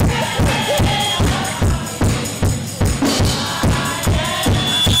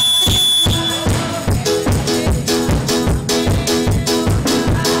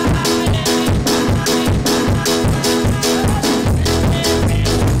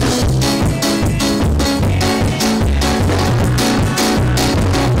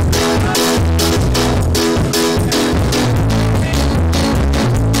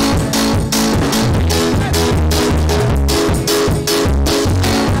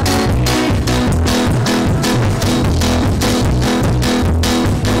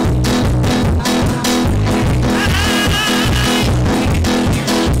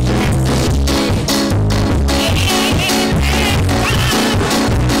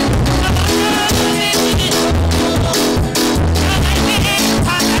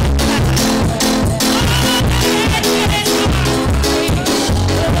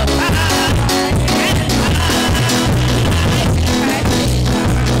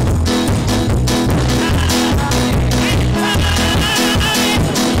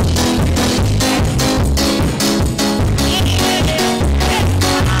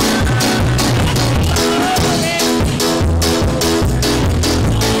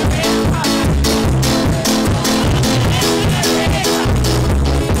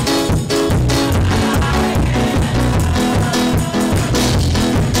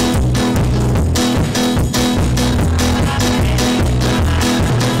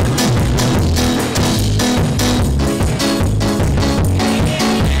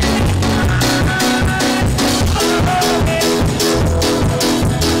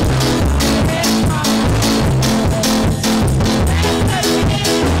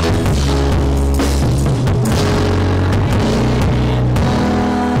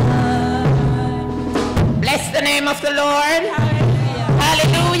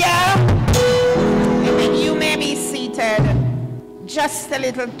 just a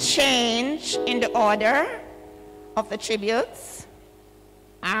little change in the order of the tributes.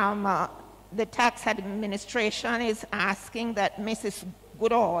 The tax administration is asking that Mrs.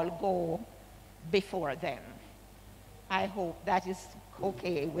 Goodall go before them. I hope that is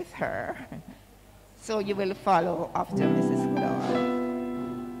okay with her. So you will follow after Mrs. Goodall.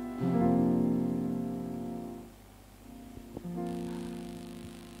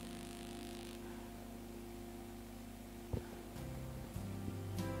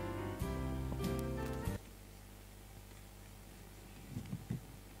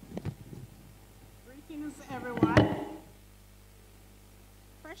 Greetings, everyone.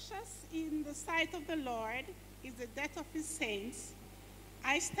 Precious in the sight of the Lord is the death of his saints.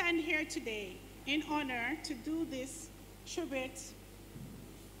 I stand here today in honor to do this tribute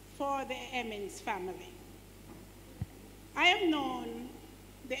for the Hemmings family. I have known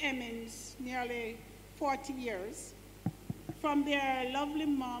the Hemmings nearly 40 years, from their lovely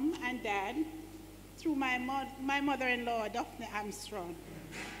mom and dad through my mother-in-law, Daphne Armstrong.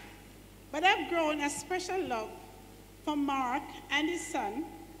 But I've grown a special love for Mark and his son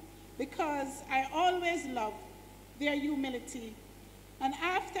because I always loved their humility. And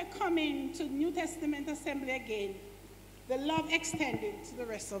after coming to New Testament Assembly again, the love extended to the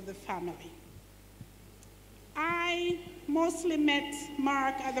rest of the family. I mostly met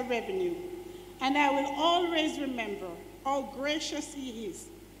Mark at the Revenue, and I will always remember how gracious he is.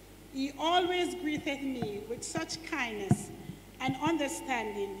 He always greeted me with such kindness and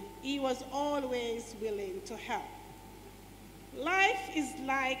understanding. He was always willing to help. Life is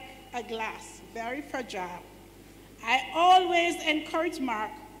like a glass, very fragile. I always encourage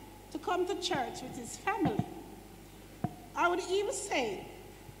Mark to come to church with his family. I would even say,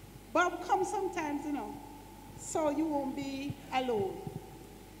 Bob, come sometimes, so you won't be alone.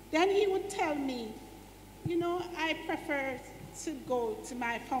 Then he would tell me, I prefer to go to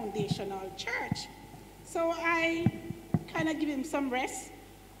my foundational church. So I kind of give him some rest.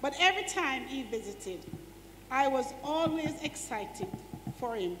 But every time he visited, I was always excited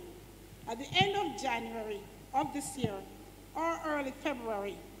for him. At the end of January of this year, or early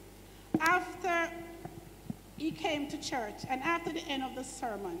February, after he came to church and after the end of the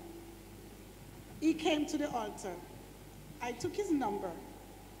sermon, he came to the altar. I took his number,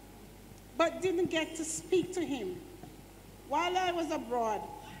 but didn't get to speak to him. While I was abroad,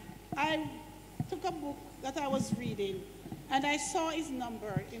 I took a book that I was reading, and I saw his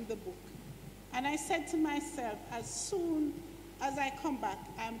number in the book. And I said to myself, as soon as I come back,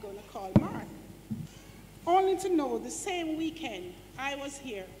 I'm going to call Mark. Only to know the same weekend I was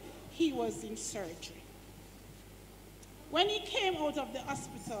here, he was in surgery. When he came out of the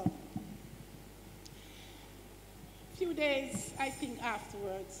hospital, a few days, I think,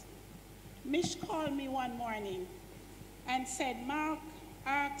 afterwards, Mish called me one morning and said, Mark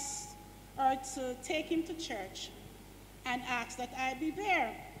asked her to take him to church and asked that I be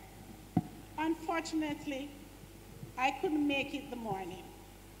there. Unfortunately, I couldn't make it the morning.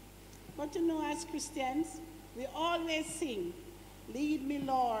 But as Christians, we always sing, lead me,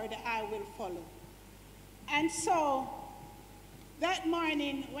 Lord, I will follow. And so, that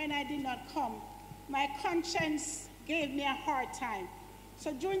morning when I did not come, my conscience gave me a hard time.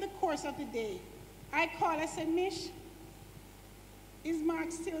 So during the course of the day, I called, I said, Mish, is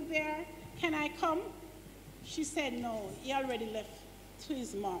Mark still there? Can I come? She said, no, he already left to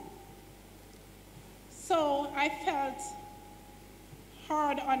his mom. So I felt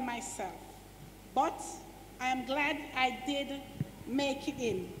hard on myself. But I am glad I did make it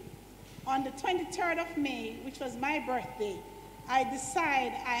in. On the 23rd of May, which was my birthday, I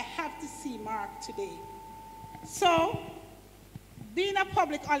decided I have to see Mark today. So, being a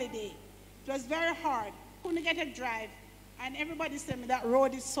public holiday, it was very hard. Couldn't get a drive, and everybody said me that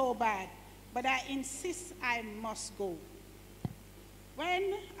road is so bad. But I insist I must go.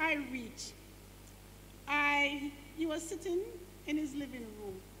 When I reached, he was sitting in his living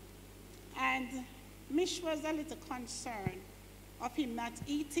room, and Mish was a little concerned of him not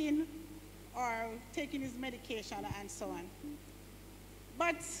eating or taking his medication and so on.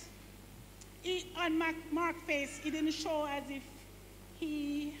 But on Mark's face, it didn't show as if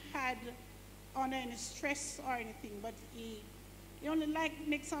he had under any stress or anything, but he only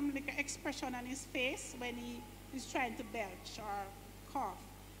make some expression on his face when he is trying to belch or cough.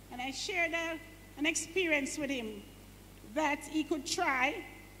 And I shared an experience with him that he could try,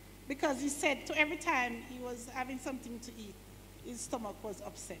 because he said to every time he was having something to eat, his stomach was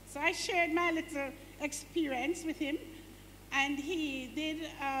upset. So I shared my little experience with him, and he did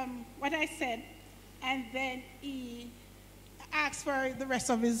what I said, and then he asked for the rest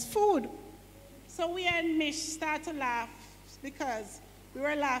of his food. So we and Mish started to laugh because we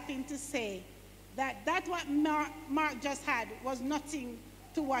were laughing to say that what Mark just had was nothing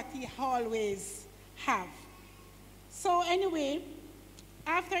to what he always have. So anyway,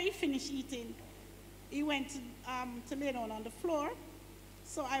 after he finished eating, he went to lay down on the floor.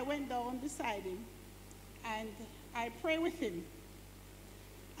 So I went down beside him and I prayed with him.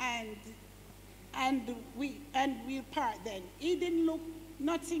 And we part then. He didn't look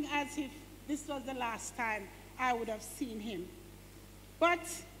nothing as if this was the last time I would have seen him. But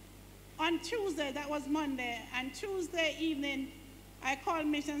on Tuesday, that was Monday, and Tuesday evening, I called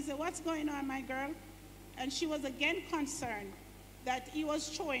Mish and said, "What's going on, my girl?" And she was again concerned that he was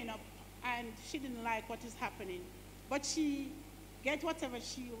showing up and she didn't like what is happening. But she get whatever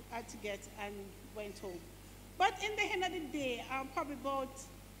she had to get and went home. But in the end of the day, probably about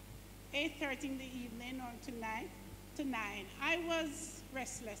 8:30 in the evening or to 9, I was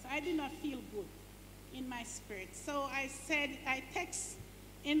restless. I did not feel good in my spirit. So I text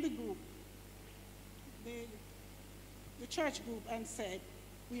in the group, the church group, and said,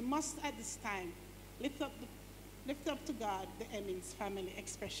 we must at this time lift up to God the Hemmings family,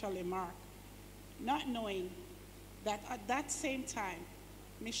 especially Mark, not knowing that at that same time,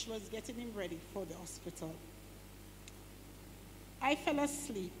 Mish was getting him ready for the hospital. I fell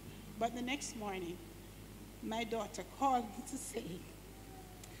asleep, but the next morning, my daughter called me to say,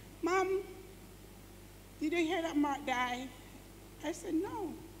 "Mom, did you hear that Mark died?" I said,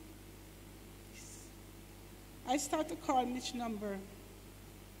 "No." I started to call Mitch's number.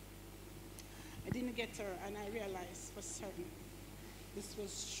 I didn't get her, and I realized for certain this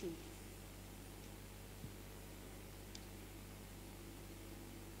was true.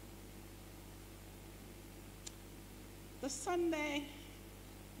 The Sunday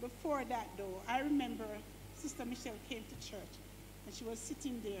before that, though, I remember Sister Michelle came to church, and she was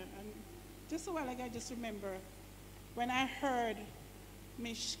sitting there, and just a while ago, I just remember when I heard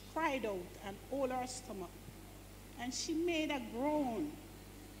Mish cried out and hold her stomach, and she made a groan.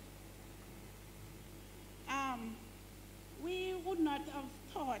 We would not have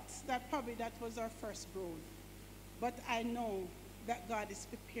thought that probably that was our first groan, but I know that God is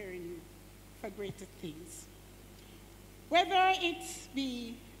preparing you for greater things. Whether it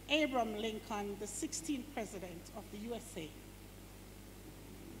be Abraham Lincoln, the 16th president of the USA,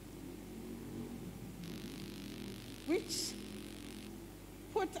 which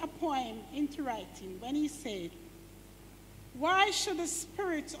put a poem into writing when he said, "Why should the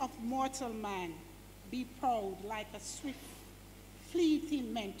spirit of mortal man be proud like a swift,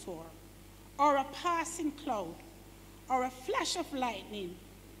 fleeting mentor, or a passing cloud, or a flash of lightning,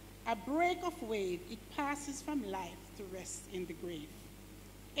 a break of wave, it passes from life to rest in the grave."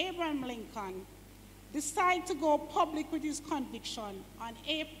 Abraham Lincoln decided to go public with his conviction on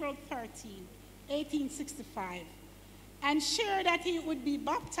April 13, 1865, and shared that he would be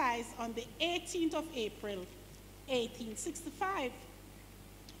baptized on the 18th of April, 1865,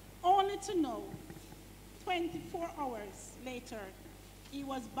 only to know 24 hours later he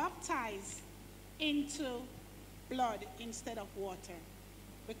was baptized into blood instead of water,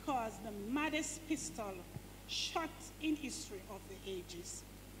 because the maddest pistol shot in history of the ages.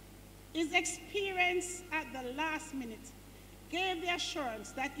 His experience at the last minute gave the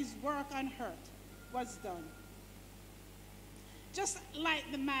assurance that his work on earth was done. Just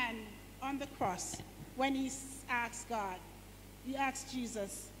like the man on the cross, when he asked God, he asked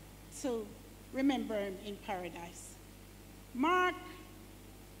Jesus to remember him in paradise. Mark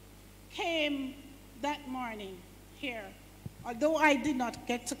came that morning here, although I did not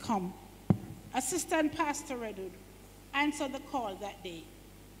get to come. Assistant Pastor Redwood answered the call that day,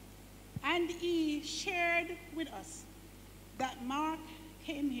 and he shared with us that Mark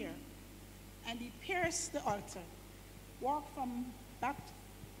came here and he pierced the altar, walked from back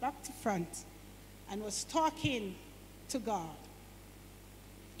to front, and was talking to God.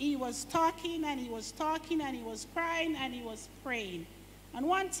 He was talking and he was talking and he was crying and he was praying. And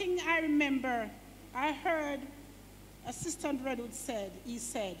one thing I remember, I heard Assistant Redwood he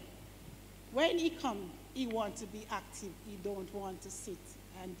said, when he come, he wants to be active. He don't want to sit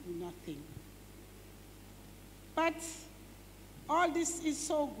and do nothing. But all this is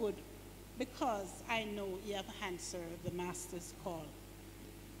so good because I know he have answered the Master's call.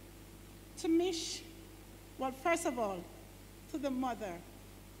 To Mish, well, first of all, to the mother,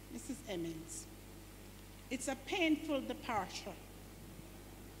 Mrs. Hemmings, it's a painful departure.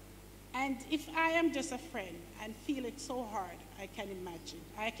 And if I am just a friend and feel it so hard, I can imagine.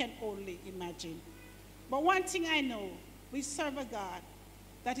 I can only imagine. But one thing I know, we serve a God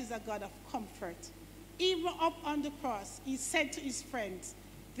that is a God of comfort. Even up on the cross, he said to his friends,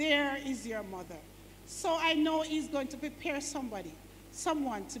 "There is your mother." So I know he's going to prepare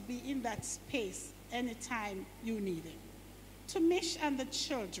someone to be in that space anytime you need him. To Mish and the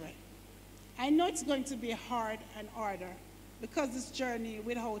children, I know it's going to be hard and harder because this journey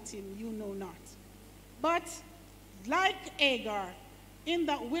without him, you know not. But like Agar, in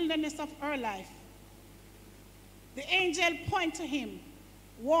the wilderness of her life, the angel pointed to him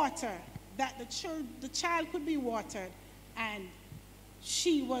water, that the child could be watered, and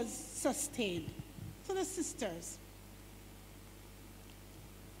she was sustained. To the sisters,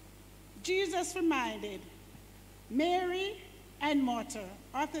 Jesus reminded Mary and Martha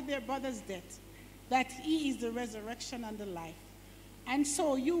after their brother's death that he is the resurrection and the life. And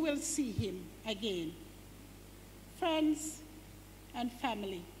so you will see him again. Friends and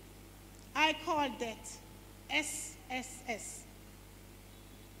family, I call death SSS.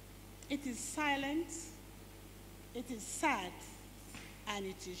 It is silent, it is sad, and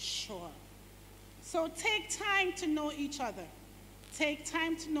it is sure. So take time to know each other. Take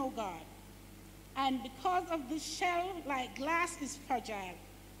time to know God. And because of the shell, like glass, is fragile,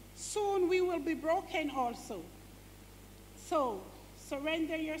 soon we will be broken also. So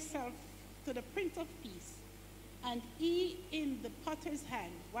surrender yourself to the Prince of Peace, and he in the potter's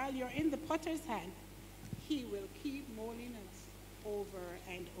hand, while you're in the potter's hand, he will keep molding us over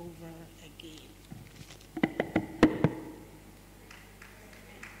and over again.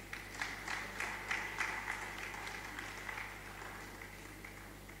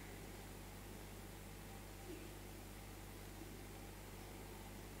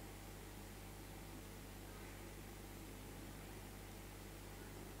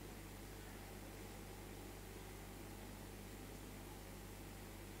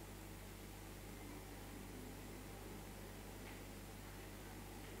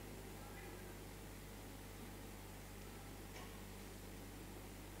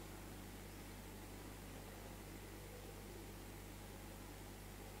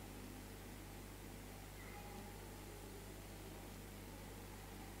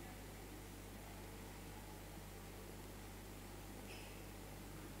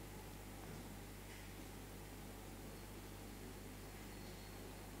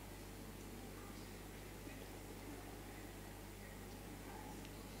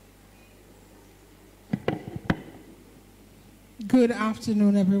 Good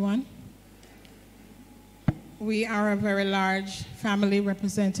afternoon, everyone. We are a very large family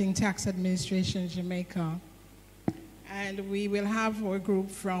representing Tax Administration Jamaica, and we will have our group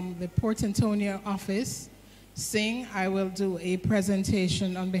from the Port Antonio office sing. I will do a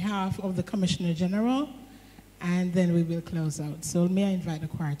presentation on behalf of the Commissioner General, and then we will close out. So may I invite the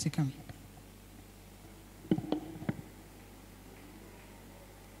choir to come.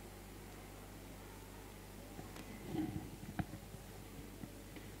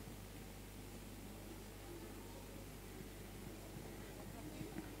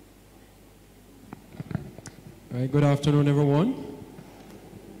 All right, good afternoon, everyone.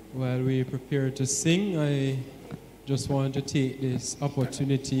 While we prepare to sing, I just want to take this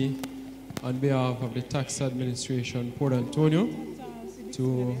opportunity on behalf of the Tax Administration Port Antonio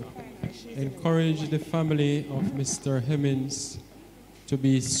to encourage the family of Mr. Hemmings to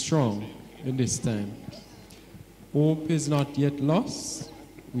be strong in this time. Hope is not yet lost.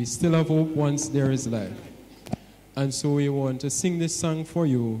 We still have hope once there is life. And so we want to sing this song for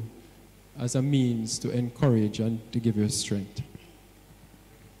you as a means to encourage and to give you strength.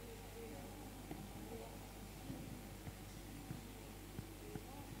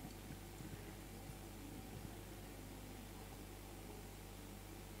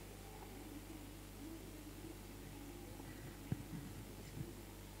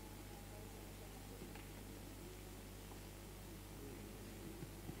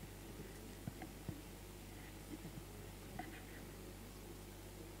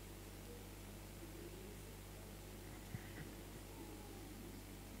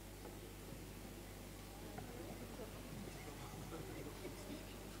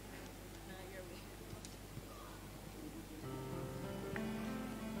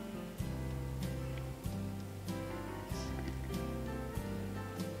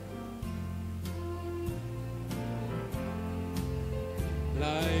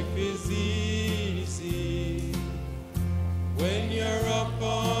 Life is easy when you're up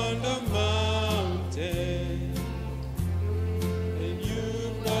on the mountain and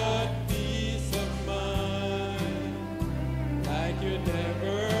you've got peace of mind like you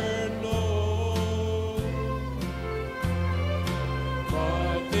never know.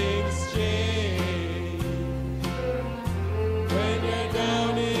 But things change when you're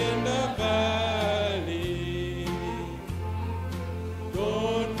down in the valley.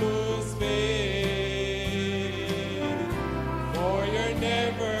 Don't lose faith.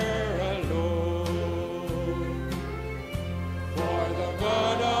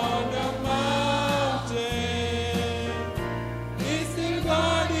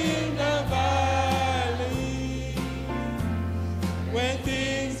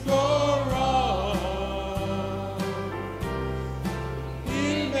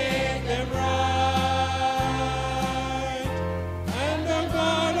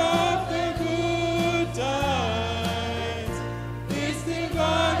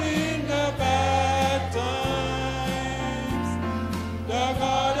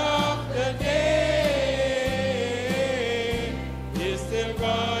 still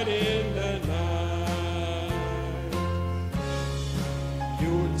God in the night.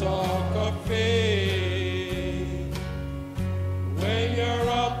 You talk of faith when you're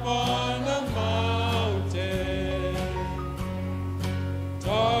up on the mountain.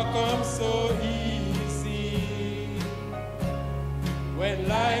 Talk comes so easy when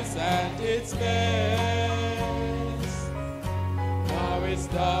life's at its best. Now it's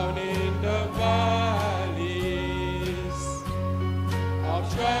down in the valleys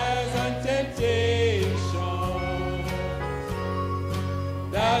of trials and temptations.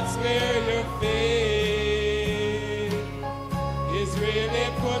 That's where your faith is really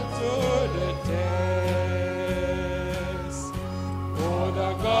put to the test. Oh,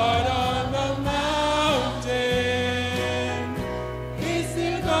 the God on the mountain is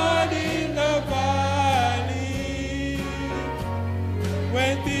still God in the valley.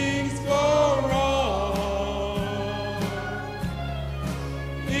 When things go wrong,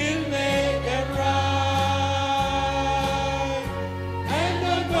 He'll make them right. And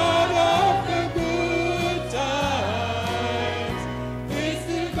the God of the good times is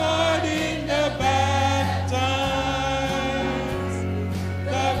still God in the bad times.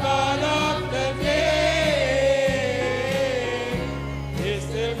 The God of the day is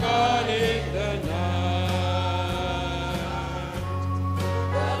still God in the night.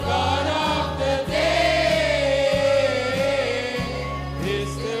 The God of the day is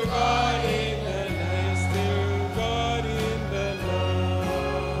still God in the night, still God in the night.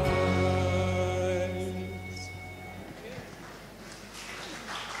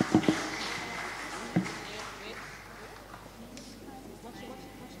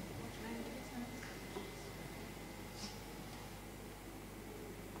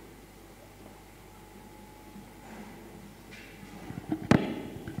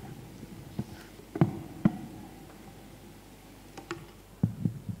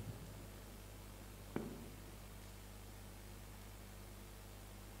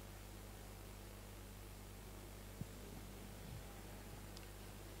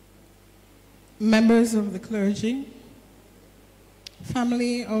 Members of the clergy,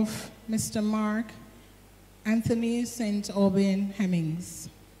 family of Mr. Mark Anthony St. Aubin Hemmings,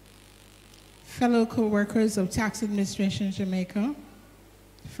 fellow co-workers of Tax Administration Jamaica,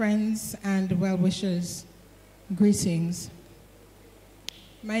 friends and well-wishers, greetings.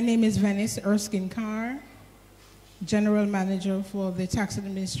 My name is Venice Erskine Carr, General Manager for the Tax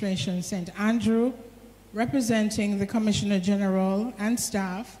Administration St. Andrew, representing the Commissioner General and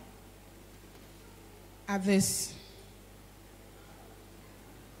staff at this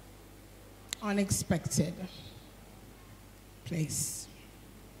unexpected place.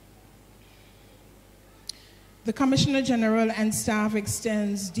 The Commissioner General and staff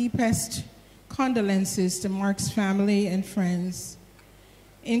extends deepest condolences to Mark's family and friends,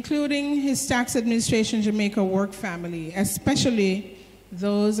 including his Tax Administration Jamaica work family, especially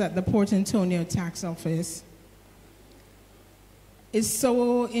those at the Port Antonio Tax Office. It's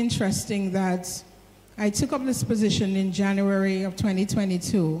so interesting that I took up this position in January of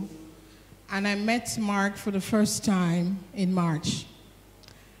 2022, and I met Mark for the first time in March.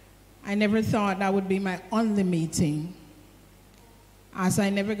 I never thought that would be my only meeting, as I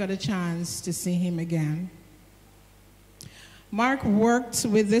never got a chance to see him again. Mark worked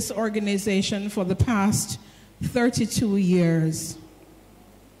with this organization for the past 32 years.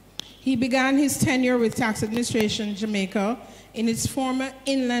 He began his tenure with Tax Administration Jamaica in its former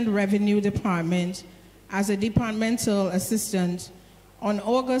Inland Revenue Department as a departmental assistant on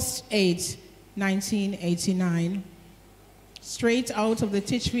August 8, 1989, straight out of the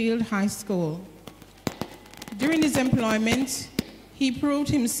Titchfield High School. During his employment, he proved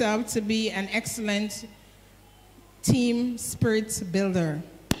himself to be an excellent team spirit builder,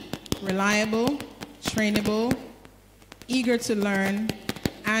 reliable, trainable, eager to learn,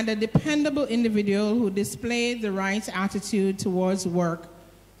 and a dependable individual who displayed the right attitude towards work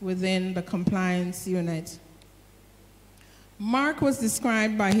within the compliance unit. Mark was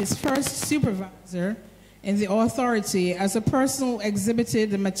described by his first supervisor in the authority as a person who exhibited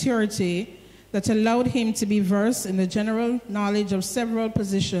the maturity that allowed him to be versed in the general knowledge of several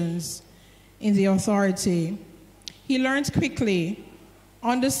positions in the authority. He learned quickly,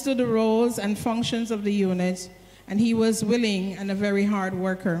 understood the roles and functions of the unit, and he was willing and a very hard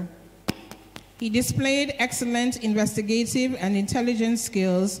worker. He displayed excellent investigative and intelligence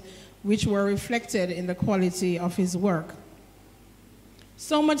skills, which were reflected in the quality of his work.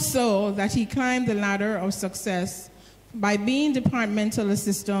 So much so that he climbed the ladder of success by being departmental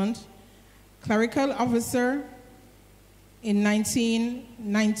assistant, clerical officer in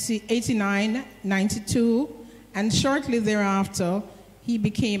 1989, 92, and shortly thereafter, he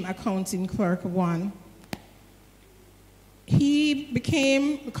became accounting clerk 1. He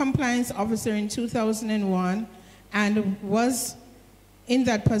became a compliance officer in 2001 and was in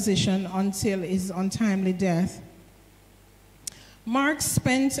that position until his untimely death. Mark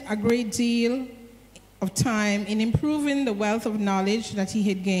spent a great deal of time in improving the wealth of knowledge that he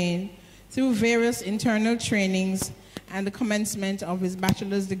had gained through various internal trainings and the commencement of his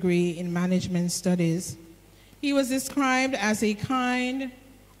bachelor's degree in management studies. He was described as a kind,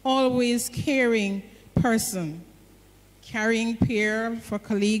 always caring person, carrying care for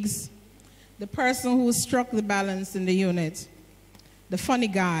colleagues, the person who struck the balance in the unit, the funny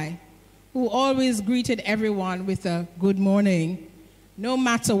guy who always greeted everyone with a good morning, no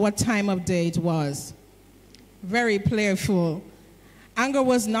matter what time of day it was. Very playful. Anger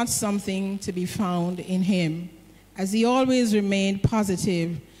was not something to be found in him, as he always remained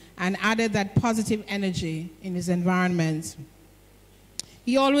positive and added that positive energy in his environment.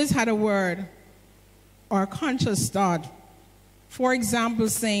 He always had a word or a conscious thought. For example,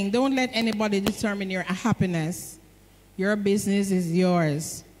 saying, don't let anybody determine your happiness. Your business is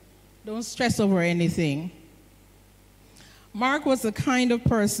yours. Don't stress over anything. Mark was the kind of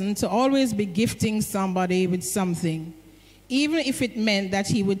person to always be gifting somebody with something, even if it meant that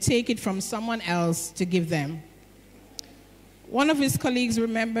he would take it from someone else to give them. One of his colleagues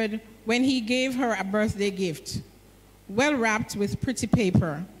remembered when he gave her a birthday gift, well wrapped with pretty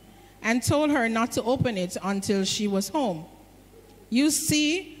paper, and told her not to open it until she was home. You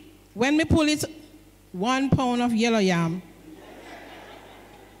see, when we pull it, 1 pound of yellow yam.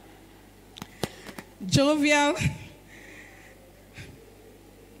 Jovial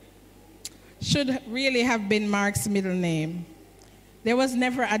should really have been Mark's middle name. There was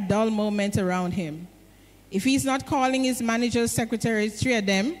never a dull moment around him. If he's not calling his manager's secretary 3 of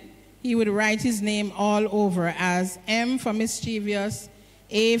them, he would write his name all over as M for mischievous,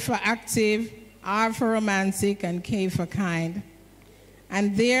 A for active, R for romantic, and K for kind.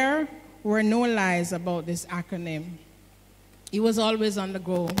 And there were no lies about this acronym. He was always on the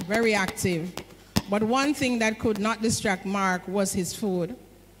go, very active. But one thing that could not distract Mark was his food,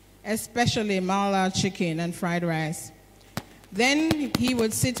 especially mala chicken and fried rice. Then he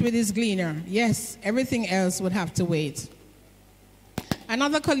would sit with his gleaner. Yes, everything else would have to wait.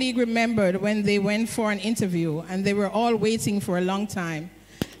 Another colleague remembered when they went for an interview and they were all waiting for a long time,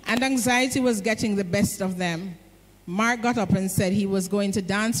 and anxiety was getting the best of them. Mark got up and said he was going to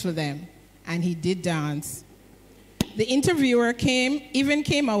dance for them, and he did dance. The interviewer even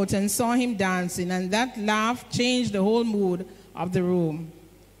came out and saw him dancing, and that laugh changed the whole mood of the room.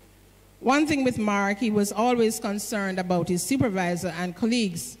 One thing with Mark, he was always concerned about his supervisor and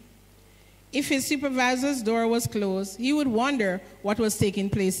colleagues. If his supervisor's door was closed, he would wonder what was taking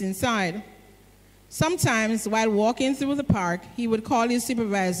place inside. Sometimes, while walking through the park, he would call his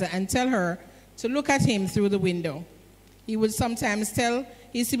supervisor and tell her to look at him through the window. He would sometimes tell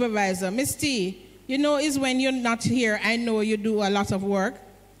his supervisor, Miss T, you know, it's when you're not here, I know you do a lot of work.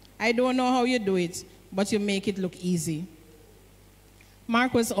 I don't know how you do it, but you make it look easy.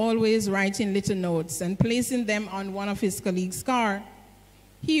 Mark was always writing little notes and placing them on one of his colleagues' car.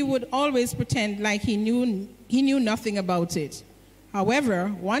 He would always pretend like he knew nothing about it. However,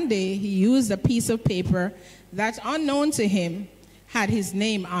 one day he used a piece of paper that, unknown to him, had his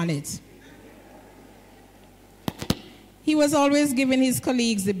name on it. He was always giving his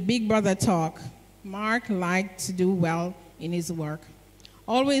colleagues the big brother talk. Mark liked to do well in his work,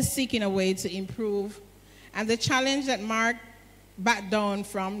 always seeking a way to improve, and the challenge that Mark backed down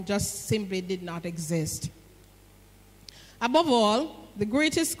from just simply did not exist. Above all, the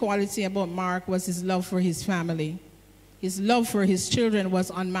greatest quality about Mark was his love for his family. His love for his children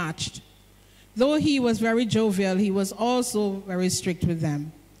was unmatched. Though he was very jovial, he was also very strict with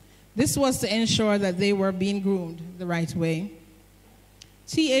them. This was to ensure that they were being groomed the right way.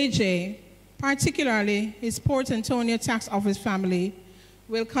 TAJ, particularly his Port Antonio tax office family,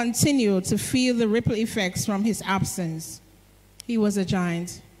 will continue to feel the ripple effects from his absence. He was a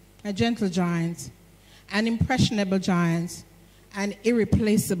giant, a gentle giant, an impressionable giant, an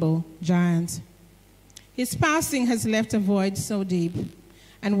irreplaceable giant. His passing has left a void so deep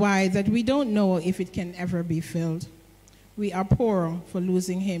and wide that we don't know if it can ever be filled. We are poor for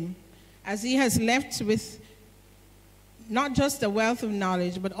losing him, as he has left with not just the wealth of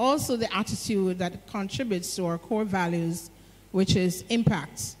knowledge, but also the attitude that contributes to our core values, which is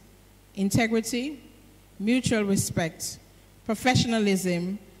impact, integrity, mutual respect,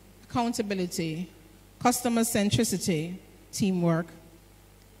 professionalism, accountability, customer centricity, teamwork.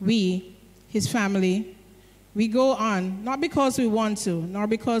 We, his family, we go on, not because we want to, nor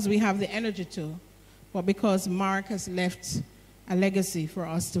because we have the energy to, but because Mark has left a legacy for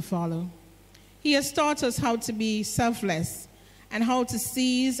us to follow. He has taught us how to be selfless and how to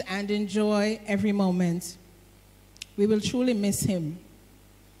seize and enjoy every moment. We will truly miss him.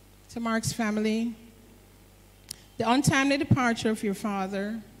 To Mark's family, the untimely departure of your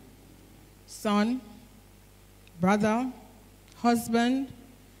father, son, brother, husband,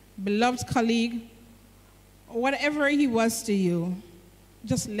 beloved colleague, whatever he was to you,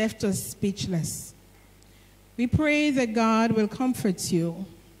 just left us speechless. We pray that God will comfort you.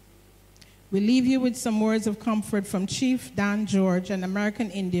 We leave you with some words of comfort from Chief Dan George, an American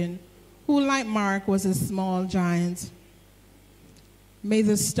Indian who, like Mark, was a small giant. May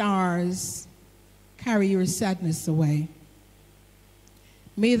the stars carry your sadness away.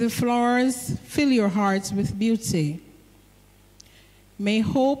 May the flowers fill your hearts with beauty. May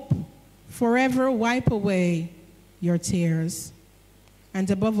hope forever wipe away your tears. And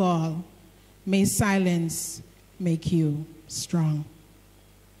above all, may silence make you strong.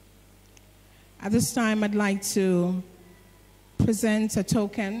 At this time, I'd like to present a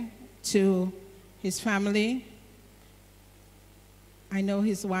token to his family. I know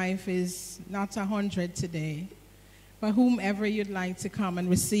his wife is not 100 today, but whomever you'd like to come and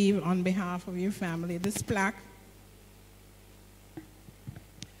receive on behalf of your family, this plaque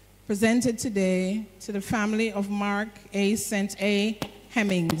presented today to the family of Mark A. St. A.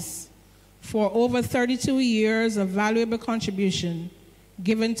 Hemmings for over 32 years of valuable contribution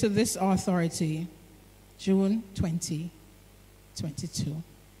given to this authority, June 2022.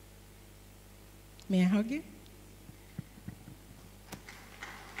 May I hug you?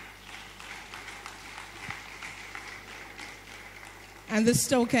 And this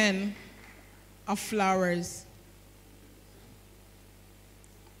token of flowers.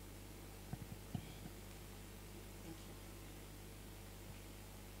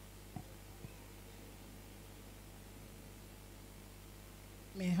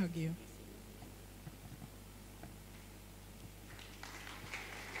 May I hug you?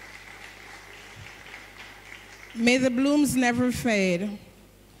 May the blooms never fade,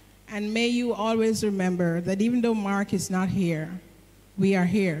 and may you always remember that even though Mark is not here, we are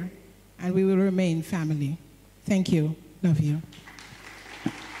here, and we will remain family. Thank you. Love you.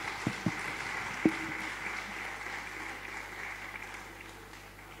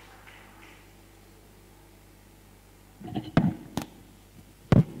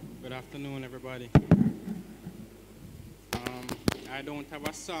 Good afternoon, everybody. I don't have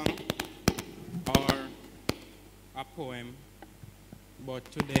a song or a poem, but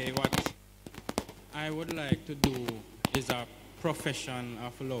today what I would like to do is a profession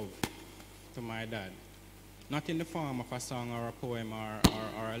of love to my dad. Not in the form of a song or a poem or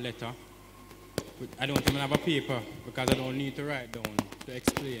a letter. I don't even have a paper because I don't need to write down to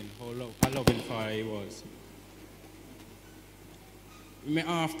explain how loving father he was. I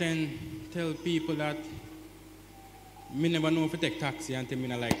often tell people that I never know if I take taxi until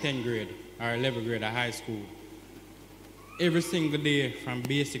I'm like 10th grade or 11th grade at high school. Every single day from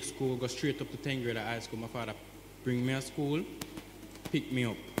basic school, go straight up to 10th grade at high school, my father bring me to school, pick me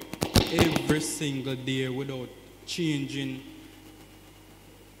up. Every single day without changing,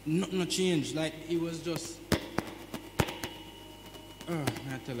 nothing changed. Like it was just,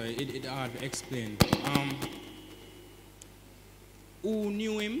 I tell you, it's hard to explain. Who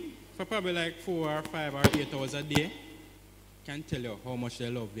knew him for probably like 4 or 5 or 8 hours a day can tell you how much they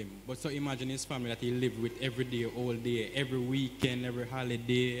loved him. But so imagine his family that he lived with every day, all day, every weekend, every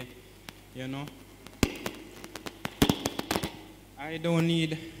holiday, you know. I don't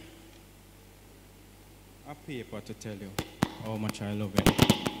need a paper to tell you how much I love him.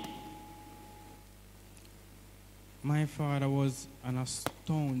 My father was an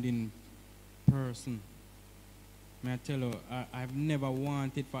astounding person. May I tell you, I've never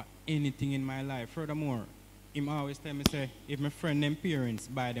wanted for anything in my life. Furthermore, him always tell me, say, if my friend them parents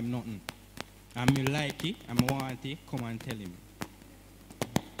buy them nothing, and me like it, and me want it, come and tell him.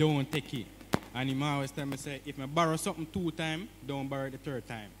 Don't take it. And him always tell me, say, if I borrow something 2 times, don't borrow the 3rd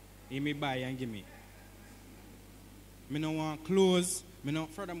time. He may buy and give me. Me no want clothes.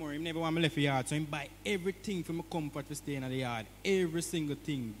 Furthermore, he never want me left the yard, so he buy everything for my comfort to stay in the yard. Every single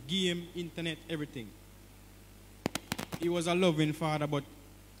thing. Game, internet, everything. He was a loving father, but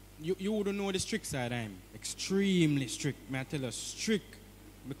you wouldn't know the strict side of him. Extremely strict. May I tell you, strict.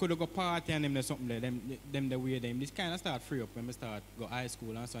 We could go party and them there something there, them the way them. This kind of start free up when we start go high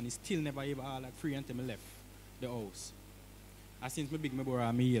school and so on. He still never ever all like free until I left the house. And since me big me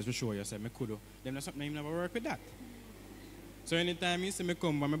borrow me years to show you, say me could do. Them there's something he never work with that. So anytime you see me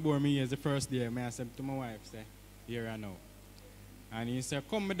come and me borrow me years the first day, I say to my wife, say, here I know. And he said,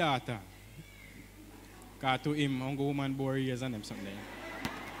 come my daughter. Because to him, I'm woman bore years and them something.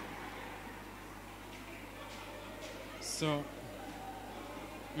 So,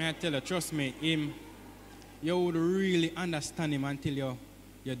 may I tell you, trust me, him, you would really understand him until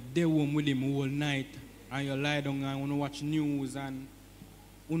you're there home with him all night and you lie down and you watch news and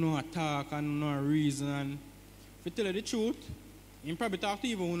you know talk and you know reason. And if you tell you the truth, he probably talk to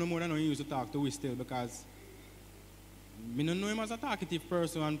even more than he used to talk to we still, because I don't know him as a talkative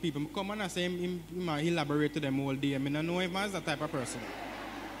person and people come and I say him elaborate to them all day. I don't know him as that type of person.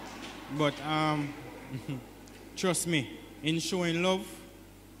 But trust me, in showing love,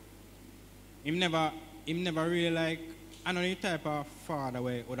 him never really like, I know the type of father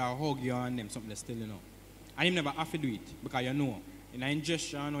where would hug you and them something still, you know. And him never have to do it because you know. In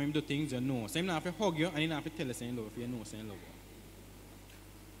gesture, you know him do things, you know. So him not have to hug you and he not have to tell you saying love if you know saying love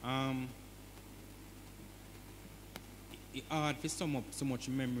you. It's hard to sum up so much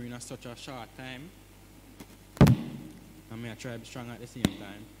memory in such a short time. And I try to be strong at the same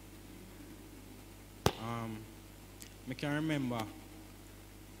time. I can remember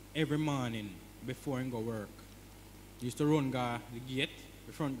every morning before I go work, he used to run the gate,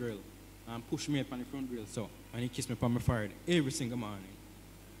 the front grill, and push me up on the front grill, so, and he kissed me upon my forehead every single morning.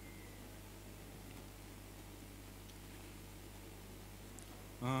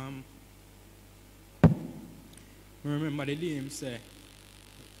 I remember the day him say,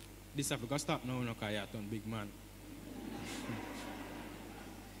 this have to stop now because you're a big man.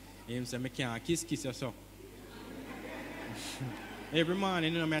 Him say, I can't kiss you so. Every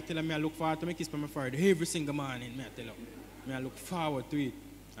morning, you know, I tell him I look forward to my kiss from my forehead. Every single morning, I tell him. I look forward to it.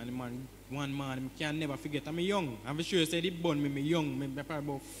 And the man, one man, I can never forget. I'm young. I'm sure he said he born me young. I'm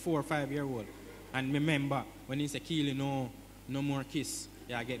probably about 4 or 5 years old. And remember, when he said, Keely, no more kiss.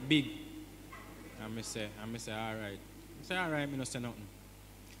 Yeah, I get big. And I say, all right. I say, all right, I don't say nothing.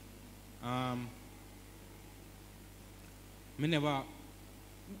 Me never,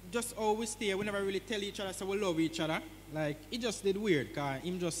 just always stay. We never really tell each other, so we love each other. Like, it just did weird, because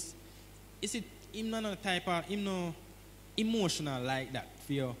him not a type of, him no emotional like that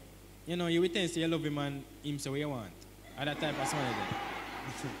for you. You know, you will tend to say you love him and him say what you want. At that type of something.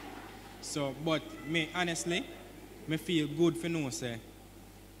 So, but me, honestly, me feel good for no say,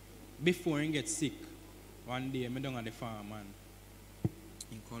 before he get sick, one day, me down at the farm and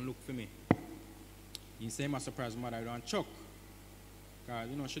he come look for me. He say, I'm surprised my mother don't chuck. Because,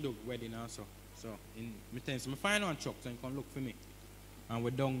 you know, she do wedding also. So, me tell him, I find one truck, so he come look for me. And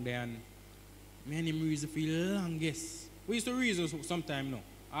we're down there, and me and him reason for the longest. We used to reason sometime now.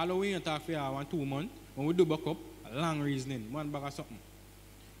 Although we don't talk for 1 2 months, when we do back up, a long reasoning, one bag or something.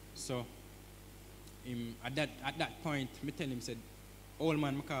 So, at that point, me tell him, said, old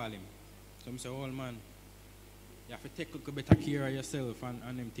man, I call him. So I say, old man, you have to take a better care of yourself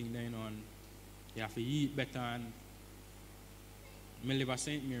and them things there, you know, and you have to eat better. And I live at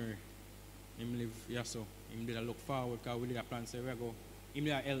St. Mary. Him live here, so him did look forward because we did a plan, say we go. Him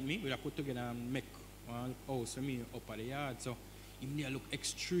did help me, we did put together and make one house for me up at the yard. So him did look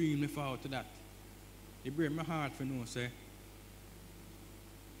extremely forward to that. It breaks my heart for no say.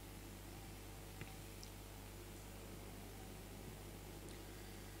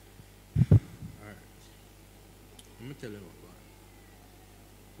 Alright. Let me tell you what.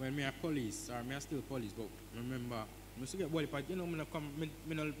 When me a police, or me a still police, but remember, I used to get body part, you know,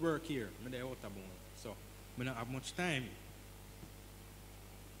 I don't work here, I'm there out of bound, so I don't have much time.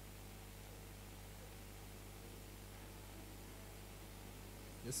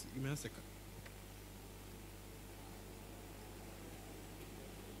 Just give me a second.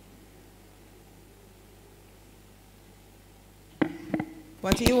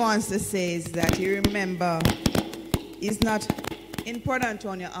 What he wants to say is that he remember he's not in Port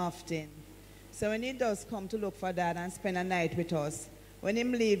Antonio often. So when he does come to look for Dad and spend a night with us, when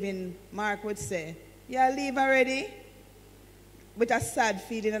him leaving, Mark would say, "Yeah, leave already?" With a sad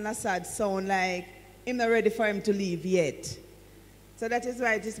feeling and a sad sound, like him not ready for him to leave yet. So that is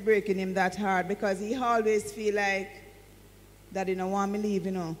why it is breaking him that hard, because he always feel like, Daddy don't want me to leave,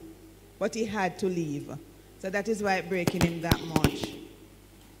 you know. But he had to leave. So that is why it's breaking him that much.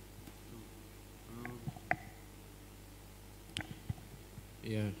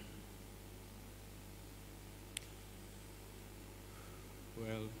 Yeah.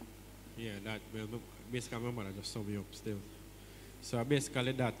 Well, yeah, basically my mother just sum me up still. So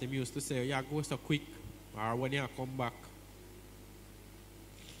basically that, him used to say, yeah, go so quick, or when you come back.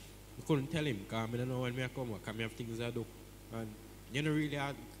 I couldn't tell him, because I don't know when I come back, because I have things I do. And you know really,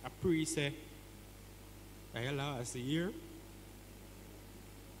 I pre-say, I last a year.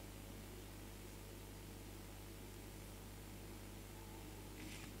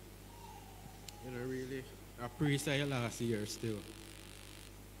 You know really, a priest last year still.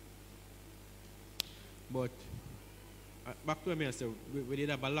 But back to me, I said, we did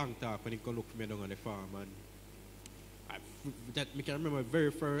have a long talk when he come look for me down on the farm. And I can remember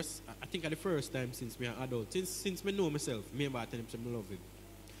very first, I think at the first time since we are adult, since I know myself, me about telling him I love him.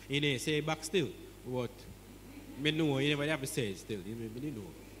 He didn't say it back still, but I know he never have to say it still. He didn't know.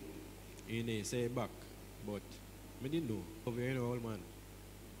 He didn't say it back, but I didn't know. Over here, old man.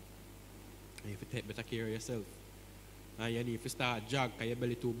 You have to take better care of yourself. And you need to start jog because your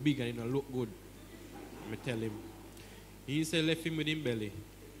belly too big and it don't look good. I tell him. He said left him with him belly.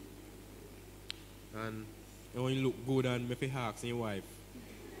 And when you look good and if you ask your wife.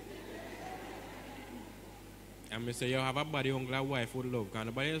 And I say you have a body hungry wife would love because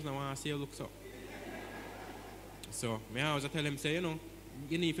nobody else don't want to see you look so. So I always tell him, say,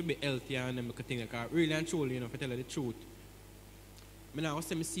 you need to be healthy and them things like really and truly, if I tell you the truth. I now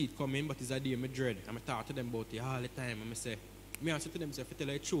see me see it coming, but it's a day I dread. I talk to them about it all the time. I say to them, say, if I tell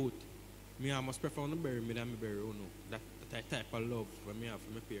you the truth, I must prefer to bury me than me bury you. That type of love that I have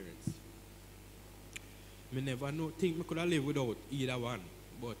for my parents. I never think I could have lived without either one,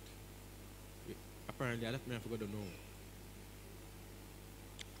 but apparently that's me I forgot to know.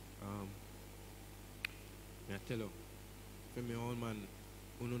 I tell you, for me old man,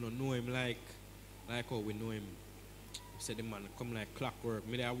 who don't know him like how we know him. Say the man come like clockwork.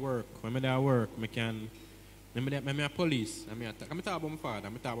 Me there at work. When me there at work, me can. Me a police. I talk about my father.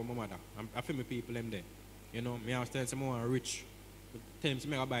 I talk about my mother. I feel my people them there. Me always tell them I'm rich. Tell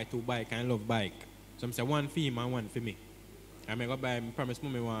them I buy 2 bikes and I love bike. So I say 1 for him and 1 for me. I go buy. I promise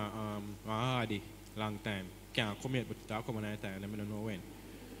me one Hardy long time. Can't come yet, but I'll come another time. I don't know when.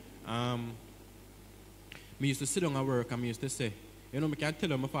 Me used to sit down at work and me used to say, me can't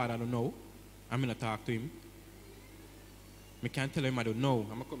tell him my father I don't know. I'm gonna talk to him. I can't tell him I don't know.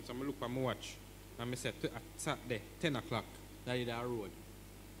 I'm going to come, so I look at my watch. And I say, at Saturday, 10 o'clock, that is our road.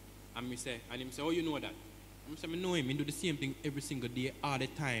 And I say, oh, you know that? I say, I know him. He do the same thing every single day, all the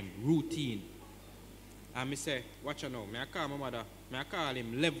time, routine. And I say, watch out now. I call my mother. I call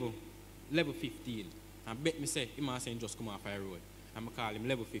him level 15. And bet me say, he must say, just come off the road. And I call him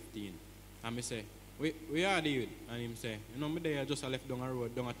level 15. And I say, where are they? And he say, me there, I just left down the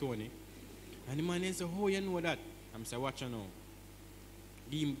road, down at Tony. And the man say, oh, you know that? I'm saying, watch now.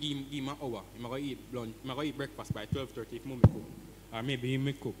 Give him an hour. I'm going to eat lunch. I'm going to eat breakfast by 12:30 if Mummy cook. Or maybe he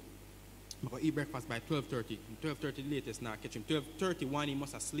may cook. I'm going to eat breakfast by 12:30. 12:30 latest now catch him. 12:31 he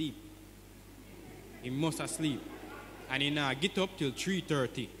must asleep. He must asleep. And he now get up till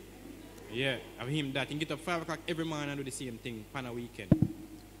 3:30. Yeah, of him that. He get up 5 o'clock every morning and do the same thing on a weekend.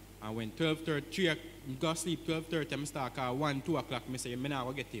 And when 12:30, I go sleep 12:30, I start call 1, 2 o'clock, I say, I'm not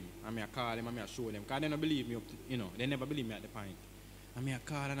going to get him. And I call him and I show them. Because they don't believe me, they never believe me at the point. And I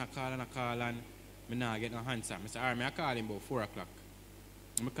call and I not get no answer. I say, all right, I call him about 4 o'clock.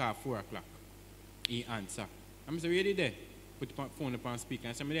 I call 4 o'clock. He answer. I say, where there? Put the phone up on speaker.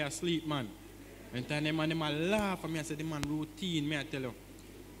 I say, I'm there asleep, man. And then them laugh at me. I say, the man routine, I tell you.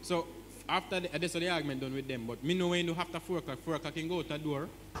 So, after that's the argument done with them, but me know when you after 4 o'clock, he can go to the door.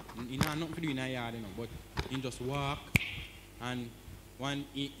 He not nothing to do in the yard, but he just walk and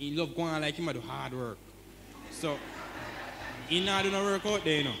he love going like him to do hard work. So he not do no work out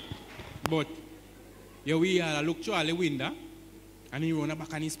there, But we all look through all the window and he run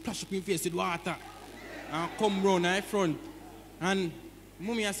back and he splash up his face with water and come round in front. And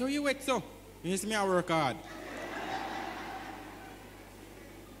Mummy, I say, oh, you wet so? You see me I work hard.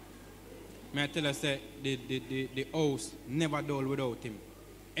 May I tell you, say, the house never dull without him.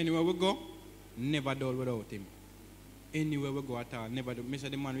 Anywhere we go, never dull without him. Anywhere we go at all, never dull.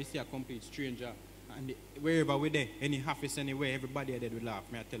 Mr. The man, we see a complete stranger. And wherever we're there, any office anywhere, everybody there will laugh.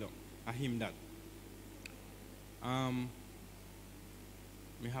 May I tell you, I him that.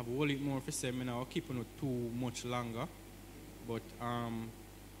 We have a whole lot more to say. I will keep on too much longer. But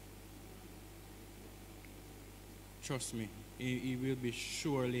trust me, he will be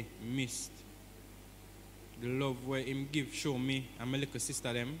surely missed. The love where him give show me and my little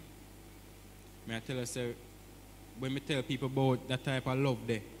sister them. May I tell you, say, when I tell people about that type of love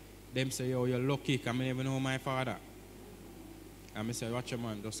there, them say, yo, you're lucky because I never know my father. And I say, watch your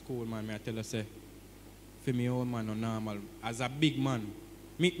man, just cool man. May I tell you, say, for me old man, no normal. As a big man,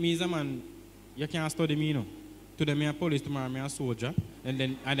 me as a man, you can't study me, Today I'm a police, tomorrow I'm a soldier. And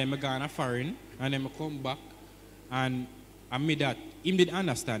then I go on a foreign, and then I come back. And me that, him did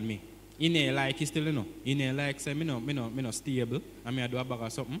understand me. He never like he still, He never like say, me no stable, and me I do a bag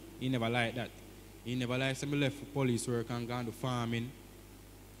of something. He never like that. He never like say, me left for police work and gone to farming.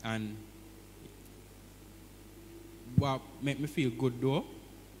 And what make me feel good though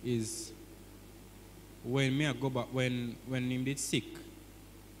is when me I go back, when him did sick,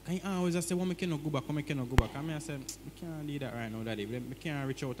 can you always say, well, I cannot go back, I cannot go back. I say, I can't do that right now, Daddy. I can't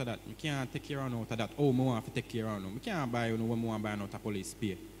reach out to that. I can't take care of that. Oh, I want to take care of I can't buy when I want to buy out a police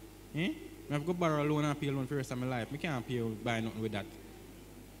pay. I have to go borrow a loan and pay a loan for the rest of my life. I can't pay buy nothing with that.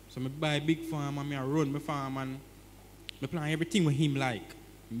 So I buy a big farm and I run my farm and I plan everything with him like.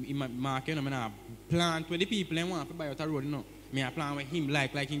 In my market, I plant with the people I want to buy out a road. No. I plan with him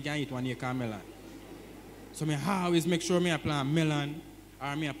like he can eat 1 acre melon. So I always make sure I plant melon or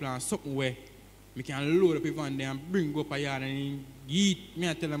I plant something where I can load up a van there and bring up a yard and eat.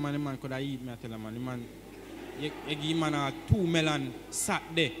 I tell the man could I eat. I tell the man, you give man 2 melon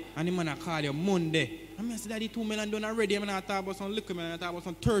Saturday and the man call you Monday. I say that the 2 melon done already. I talk about some liquor melon, I talk about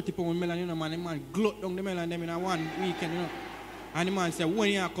some 30 pound melon, you know, man. The man glut down the melon them in 1 weekend, you know. And the man say, when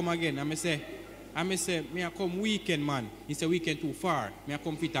you come again? I say, me I come weekend, man. He say, weekend too far. Me I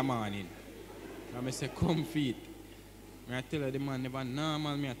come fit a morning. I say, come fit. Me I tell her the man never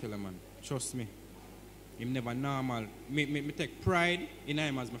normal, me I tell her, man. Trust me. Him never normal. Me take pride in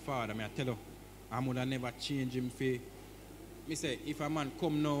him as my father. Me I tell her, I would have never change him for. Me say, if a man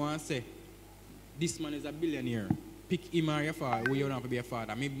come now and say, this man is a billionaire, pick him or your father, who you want to be a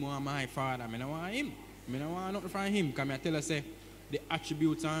father. Me want my father, I don't want him. I don't want nothing from him. Because I tell her, say, the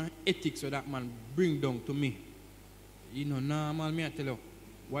attributes and ethics that man bring down to me. You know, normal, me I tell you.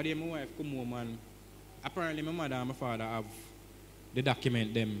 What day my wife come home and apparently my mother and my father have the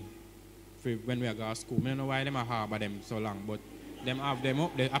document them for when we go to school. I don't know why them harbor them so long, but them have them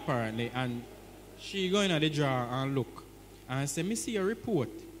up there apparently. And she go in the drawer and look and say, me see your report.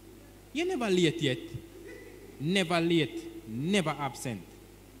 You never late yet. Never late. Never absent.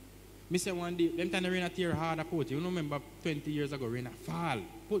 Me say one day, them time the rain a tear hard about you. You remember 20 years ago, rain a fall.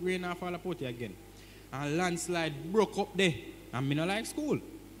 Put rain a fall about you again. And landslide broke up there. And me not like school.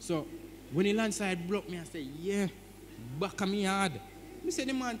 So when the landslide broke me, I say, yeah, back of me hard. Me say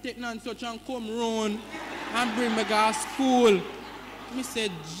the man take none such and come round and bring me to school. Me say,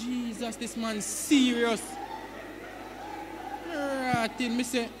 Jesus, this man serious. Me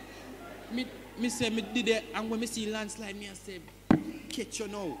say, me did it, and when me see landslide, me I say, catch you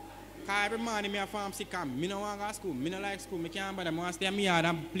now. Because every morning, I farm sick, and I don't want to go to school. I don't like school. I can't bother. I want to stay in my yard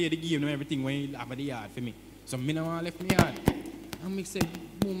and play the game and everything when you have the yard for me. So I don't want to leave my yard. And I say,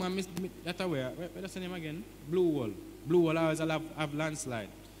 boom, and that's where, what's the name again? Blue Wall. Blue Wall always have landslide.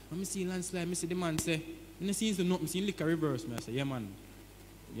 And I see landslide, I see the man say, I see him not, I see liquor reverse. I say, yeah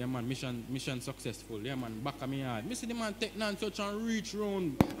man, mission successful. Yeah man, back of my yard. I see the man take non-touch and reach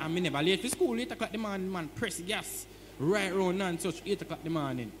round. And I never late for school. 8 o'clock the man press gas. Right round non-touch, 8 o'clock the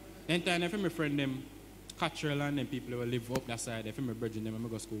morning. Then time if my friend them, Cattrell and them people who live up that side, if my brethren them, I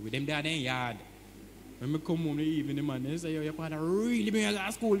go to school with them, they are in yard. When I come home in the evening, the man, they say, yo, your father really bring me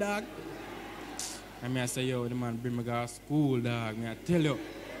to school, dog. And I say, yo, the man bring me to school, dog. I tell you.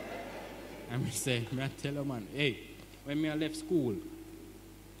 And I tell you, man, hey, when I left school,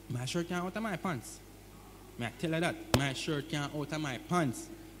 my shirt can't out of my pants. I tell her that. My shirt can't out of my pants.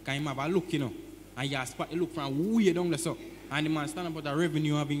 Because I have a look, you know. And you spot the look from way down there, so. And the man stand up with the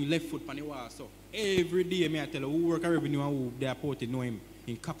revenue having left foot on the wall, so. Every day, I tell her who work a revenue and who they are put know him.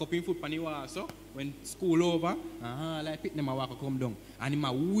 He cock up his foot on the wall, so. When school over, like pick them a walk come down. And he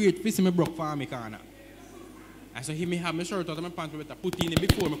might wait for see me broke for me corner. And so he may have my shirt out of my pants, but put in it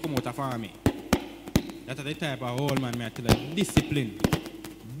before I come out of farm. That's the type of old man, I tell her, discipline.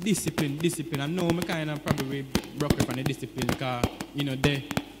 Discipline. I know I kind of probably broke up on the discipline because, you know, they,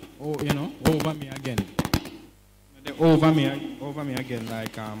 over me again. They over me again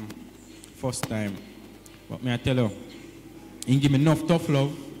like first time. But me I tell you, he give me enough tough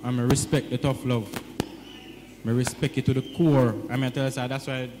love and I respect the tough love. I respect it to the core. I mean, I tell you, that's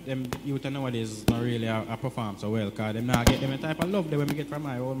why them youth nowadays not really perform so well because them not get them type of love that when we get from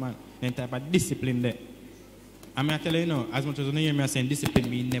my old man, them type of discipline there. I mean, I tell you, as much as you hear me saying discipline,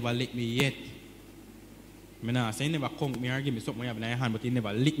 me never lick me yet. I nah say he never conk me or give me something I have in my hand, but he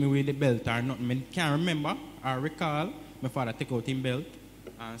never lick me with the belt or nothing. I can't remember or recall my father take out his belt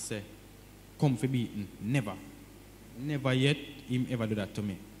and say, come for beating. Never. Never yet him ever do that to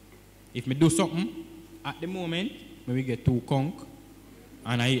me. If me do something, at the moment, we get 2 conk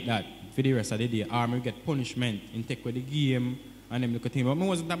and I eat that for the rest of the day. Or me get punishment and take with the game and them look at him. But I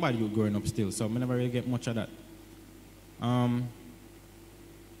wasn't that bad youth growing up still, so I never really get much of that. I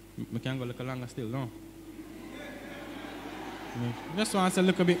can go a little longer still, no? Just want to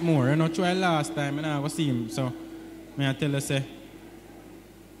look a bit more. You know, try last time and I was see him. So, I tell you, say,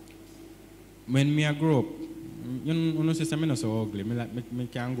 when me I grow up, you know, say, I'm not so ugly. Me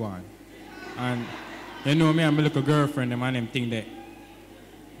can't go on. And, you know, me and my little girlfriend, them and them thing that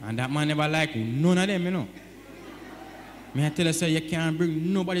And that man never like none of them, you know. Me I tell you, say you can't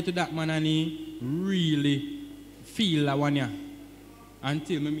bring nobody to that man and he really feel that one, yeah.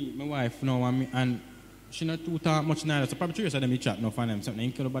 Until me meet my wife now and she not too talk much neither. So probably 3 years of them he chat no for them, something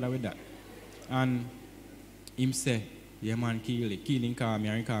ain't bother with that. And him say, yeah man, Keely. Keely call me,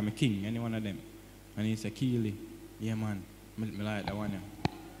 and call me King, any one of them. And he say, Keely, yeah man, me like that one, yeah.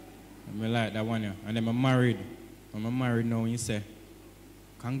 Me like that one, yeah. And then I'm married. When I'm married now, he say,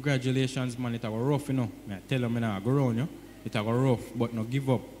 congratulations man, it a go rough, you know. I tell him I go round, you know. It a go rough, but no give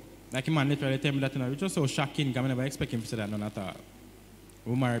up. Like a man literally tell me that, you know, it's just so shocking, because I never expect him to say that none at all.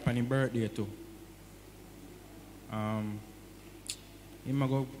 We married on his birthday too. He might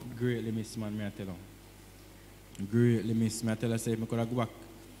go greatly miss man, me I tell him. Greatly miss me. I tell her, say, I could have go back.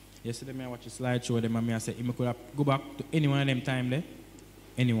 Yesterday, I watched a slideshow of them and I said, I could have go back to any one of them time there.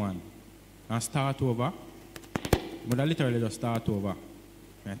 Anyone. And start over. But I literally just start over.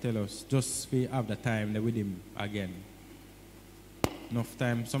 I tell us, just have the time there with him again. Enough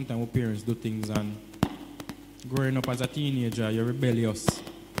time, sometimes our parents do things and growing up as a teenager, you're rebellious.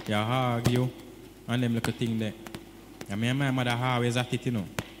 You argue and them little thing there. I mean, my mother always at it, you know.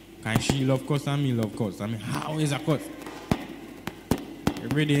 Because she love cuss and me love cuss. I mean, always a cuss.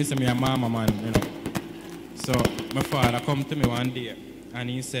 Every day, he say me a mama man, you know. So, my father come to me one day and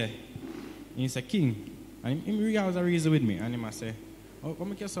he say, King, and he always a reason with me. And he must say, oh, why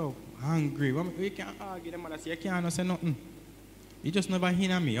make you so hungry? You can't argue, the mother say, you can't say nothing. You just never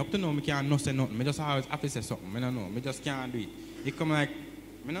hear me. Up to now, I can't say nothing. I just always have to say something. I don't know. I just can't do it. He come like,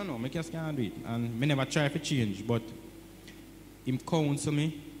 I don't know. I just can't do it. And I never try to change. But him counsel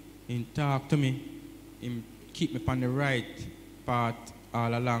me. Him talk to me. Him keep me on the right path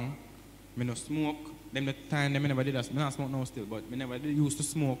all along. I no smoke. Them the time I never did that. I don't smoke now still. But I never used to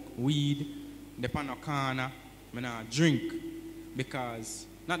smoke weed. Depend on the corner. I not drink. Because,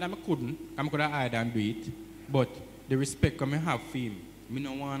 not that I couldn't. I could have hide and do it. But the respect I have for him, I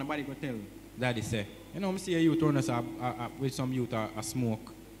don't want nobody to tell Daddy say, you know, I see a youth run us with some youth a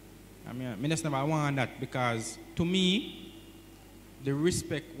smoke. I just never want that because to me, the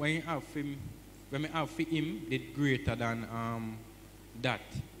respect when you have for him, when I have for him, is greater than that.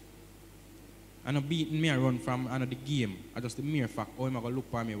 I don't beating me and run from the game. I just the mere fact how him going to look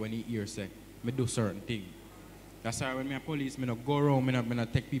for me when he hear say, I do certain things. That's why when me a police, I don't go around, I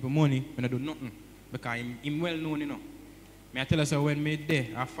don't take people money, I don't do nothing. Because I'm well known, you know. I tell us when me there,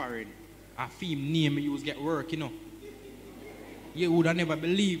 a foreign, a film name me use get work, you know. You would have never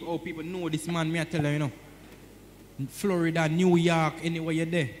believe how people know this man, I tell you, you know. Florida, New York, anywhere you're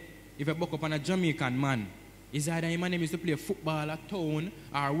there. If you buck up on a Jamaican man, it's either him and him used to play football at town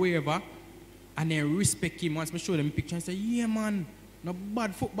or wherever, and they respect him. Once I show them a picture, I say, yeah man, no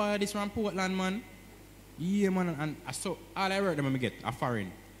bad football this from Portland, man. Yeah man, and so all I work them I get, a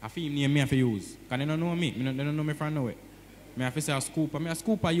foreign. I feel name me have to use. Because they don't know me. They don't know me from nowhere. I have to say a scooper. I'm a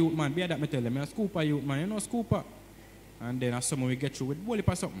scooper youth man. Be that me tell them. I'm a scooper youth man. You know scooper. And then as someone we get through with bully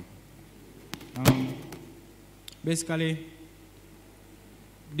or something. Basically,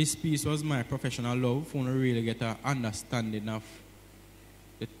 this piece was my professional love. For to really get an understanding of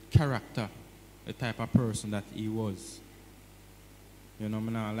the character, the type of person that he was. You know,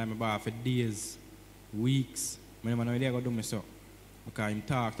 I'm not like me bar for days, weeks. I never know they're going to do me so. Because he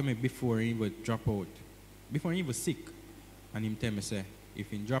talked to me before he would drop out. Before he was sick. And he tell me, say,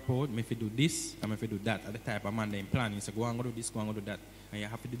 if he drop out, I have to do this, and I have to do that. At the type of man they plan, he said, go and go do this, go and go do that. And you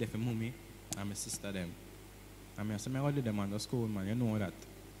have to do that for mommy and my sister them. And I said, I do them on the school, man. You know that.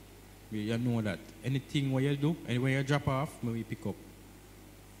 You know that. Anything what you do, anywhere you drop off, I will pick up.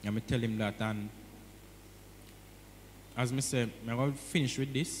 And I tell him that. And as I said, I'm going to finish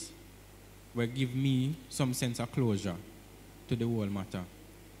with this, will give me some sense of closure to the whole matter.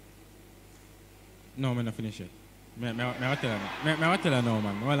 No, I'm not finished yet. I'm going to tell her now,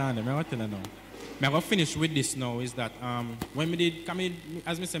 man. Hold on, I'm going to tell her now. I'm going to finish with this now is that when I did,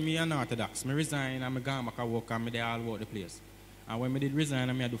 as I said, I'm Orthodox. I resign and I go back to work and I all over the place. And when I did resign,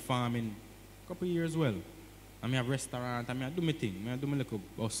 I do farming a couple of years well. And I have restaurant and I do my thing. I do my little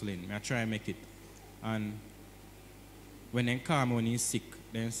hustling. I try and make it. And when they call me when he's sick,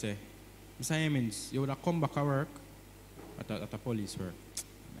 they say, Mr. Hemmings, you would have come back to work at a police work.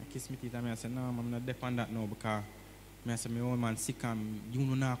 I kiss me teeth and I say, no, I'm not depend that now because I say, my old man sick and you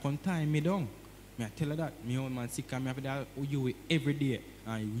know not come time me down. I tell her that, my old man sick and I have to do you every day.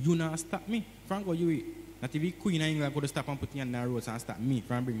 And you not stop me. Franco, you not if you queen of England go to stop and put you on the roads and stop me.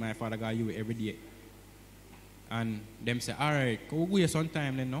 Franco bring my father go you every day. And them say, all right, go here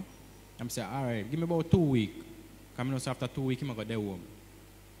sometime then, no? I say, all right, give me about 2 weeks. Because after 2 weeks, I'm going to go there home.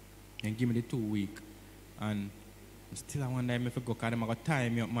 And give me the 2 weeks. And Still I wonder if I go, because them I got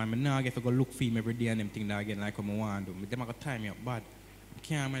time me up, man. I now get to go look for him every day and them thing that again like what I want to do. Them I got time me up bad. I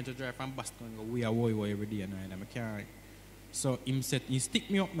can't manage to drive from Boston and go way away every day and I can't. So him said, he stick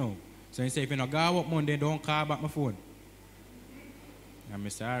me up now. So he said, if you don't go up Monday, don't call back my phone. And I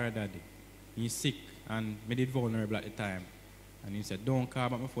said, all right, daddy. He's sick and I did vulnerable at the time. And he said, don't call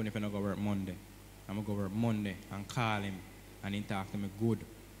back my phone if you don't go work Monday. I'm going to go work Monday and call him and he talk to me good.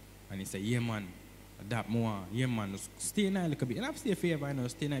 And he said, yeah, man, that more. Yeah, man, just stay night a little bit. And I've stayed favor, I know,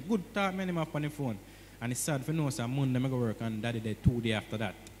 stay night. Good talk, man, him up on the phone. And it's sad for no, so Monday I go work and daddy there 2 days after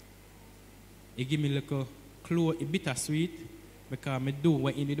that. He give me a little clue, a bittersweet, because I do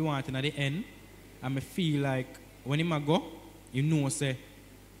what he did want at the end. And I feel like when he go, you know, say,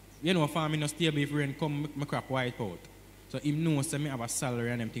 you know, for me, no stable if rain come, my crap white out. So he knows that I have a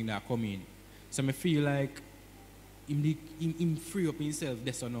salary and everything that come in. So I feel like him free up himself,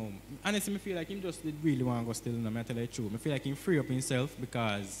 this or no. Honestly, I feel like him just did really want to go still, I tell you the truth. I feel like him free up himself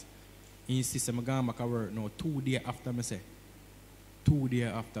because he insists I'm going back to work now 2 days after me say. 2 days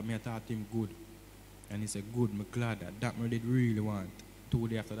after me I thought him good. And he said, good, I'm glad that me did really want. 2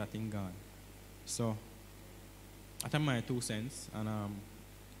 days after that thing gone. So, that's my 2 cents. And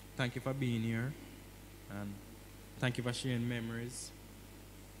thank you for being here. And thank you for sharing memories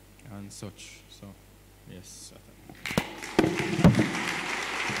and such. So, yes.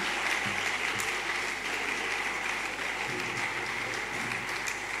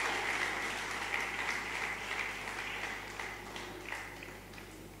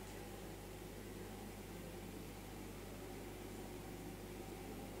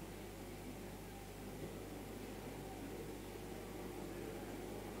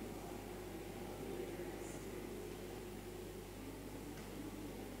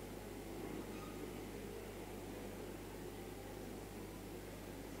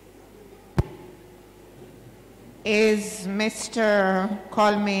 Is Mr.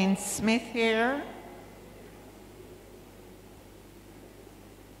 Coleman Smith here?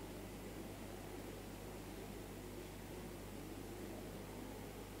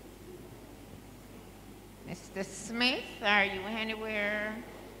 Mr. Smith, are you anywhere?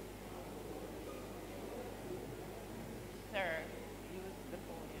 Sir, use the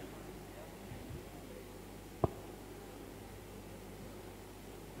podium.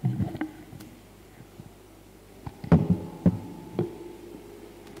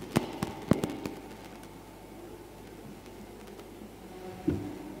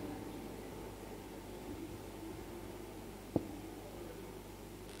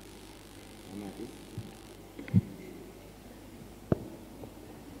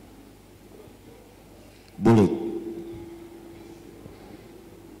 Bullet.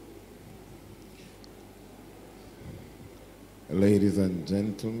 Ladies and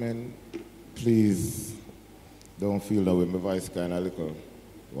gentlemen, please don't feel that way. My voice kind of little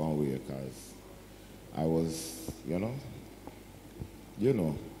one way because I was, you know.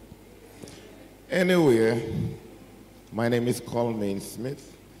 Anyway, my name is Coleman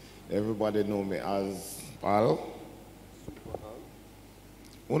Smith. Everybody know me as Pal.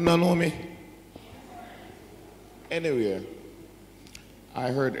 Who don't know me? Anyway, I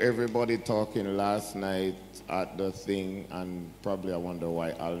heard everybody talking last night at the thing, and probably I wonder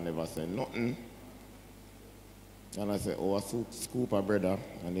why I'll never say nothing. And I said, oh, I scoop a brother,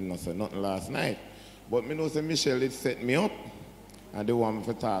 and he not say nothing last night. But me know say Michelle did set me up, and they want me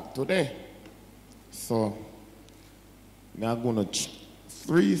to talk today. So, I'm going to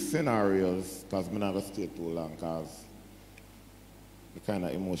 3 scenarios, because I'm not going to stay too long, because I'm kind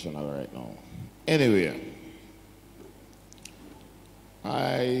of emotional right now. Anyway,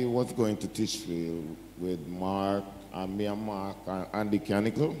 I was going to Titchfield with Mark, and me and Mark and Andy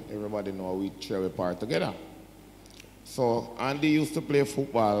Canicle. Everybody know we travel part together. So Andy used to play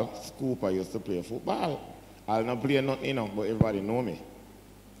football, Scooper used to play football. I'll not play nothing, but everybody know me.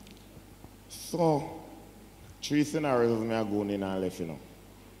 So 3 scenarios me are going in and left,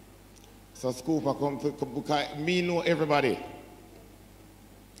 So Scooper come to, because me know everybody.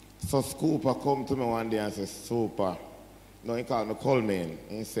 So Scooper come to me one day and say, Super. No, he called me Coleman.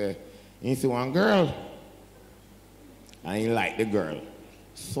 He said, one girl. And he liked the girl.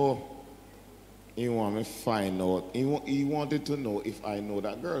 So he wanted me to find out. He wanted to know if I know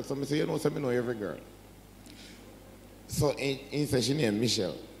that girl. So I said, so I know every girl. So he said, she named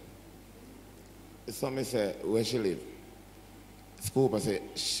Michelle. So I said, where she live? Scooper said,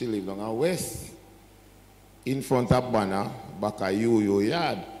 she live on the west. In front of Banner, back at your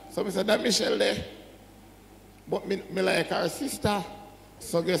yard. So I said, that Michelle there. But me like her sister.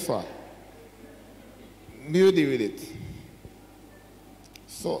 So guess what? Me deal with it.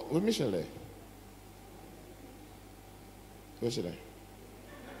 So with Michelle there. Where should I?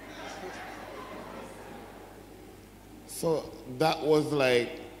 So that was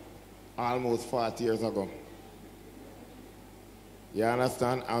like almost 40 years ago. You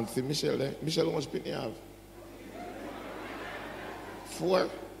understand? And see Michelle there. Michelle, how much pin you have? 4?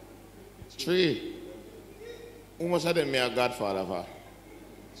 3? How much of them me a godfather for?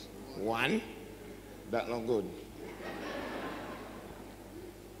 1? That not good.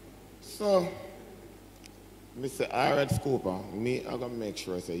 So, me say, all right, Scooper, me I gonna make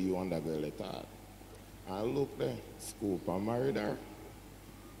sure I say you and that girl at all. And look there, Scooper married her.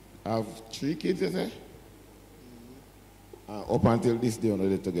 Have 3 kids, you say? Up until this day,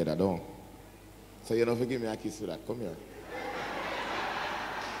 they together, don't. So you don't forgive me a kiss for that. Come here.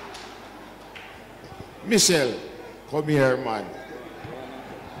 Michelle, come here, man.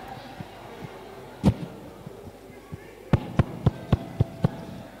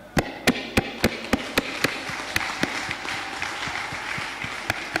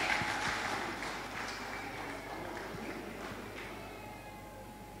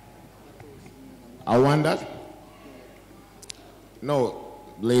 I want that. No,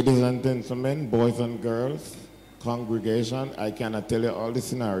 ladies and gentlemen, boys and girls, congregation, I cannot tell you all the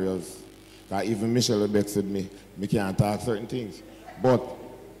scenarios. That even Michelle Bex with me can't talk certain things. But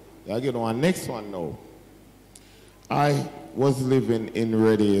I get on next one now. I was living in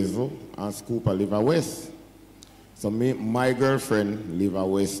Red Hazel and Scooper live out west. So my girlfriend live out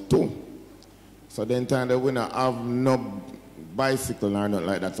west too. So then time that we don't have no bicycle or nothing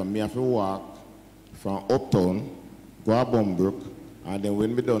like that, so me have to walk from uptown, go to Bumbrook, and then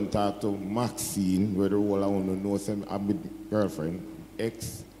when we done talk to Maxine, where the whole I want to know I'm my girlfriend,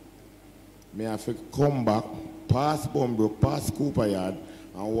 ex, me have to come back, past Bumbrook, past Cooper Yard,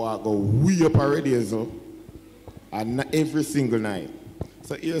 and walk go way up already, so, and every single night.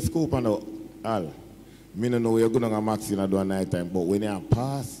 So here's Cooper now, Al, me don't know where you're going to go Maxine and do a night time, but when you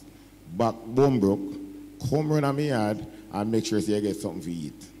pass back Bumbrook, come run on my yard and make sure you get something to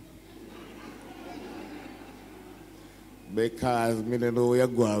eat. Because me don't know where you're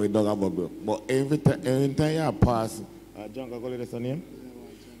going with Dog Bumbrook. But every time you pass, Jungle Gully, that's the name?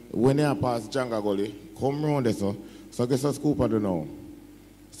 When you pass Jungle Gully, come round there, so guess what Scooper do now?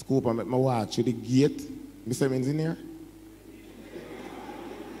 Scooper make me walk through the gate. Mr. Engineer?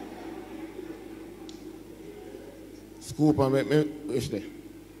 Scooper make me, which day?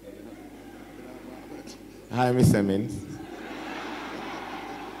 Hi, Mr. Mins.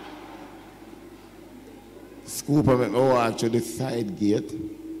 Scooper make me walk through the side gate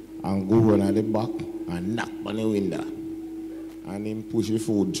and go run at the back and knock on the window. And him push the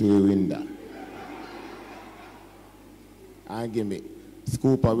food through the window. And give me,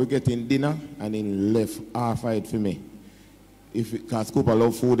 Scooper, we getting dinner and he left half of it for me. Because Scooper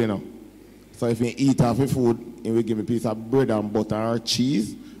love food, you know. So if he eat half the food, he will give me a piece of bread and butter or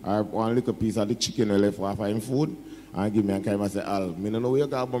cheese, or one little piece of the chicken he left half of him food, and give me a kind of say, Al, I don't know where you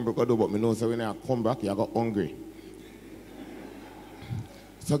got Bumbrook do, but I know so when you come back, you got hungry.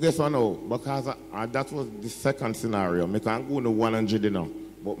 So guess what now? Because that was the second scenario. I can't go to 100 now,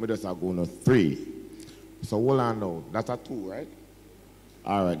 but I just go to 3. So hold on now. That's a 2, right?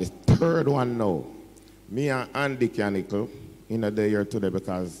 All right, the third one now. Me and Andy Canicle in a day here today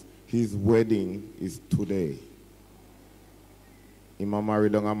because his wedding is today. He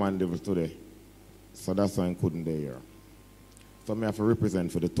married on a Mandeville today. So that's why I couldn't be here. So I have to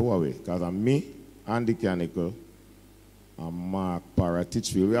represent for the 2 away. Because I'm me, Andy Canicle, and Mark Para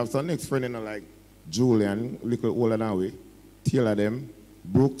Teachfield. We have some next friend in like Julian, little older than we. Taylor them,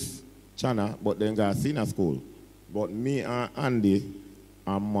 Brooks, Chana, but then got senior school. But me and Andy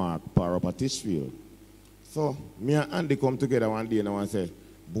and Mark Para Teachfield. So me and Andy come together one day and I say,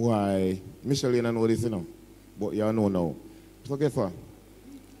 boy, Michelle, you don't know this, you know. But you know now. So guess what?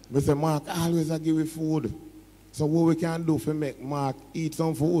 We say, Mark always give you food. So what we can do for make Mark eat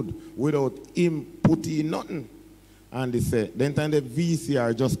some food without him putting nothing. And they say, then time the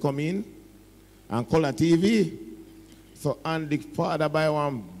VCR just come in and color TV. So Andy father buy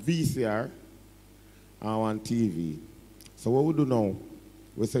one VCR and one TV. So what we do now?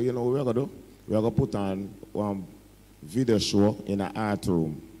 We say, you know what we're going to do? We're going to put on one video show in an art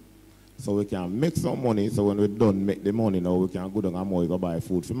room. So we can make some money, so when we're done make the money now, we can go down and more go buy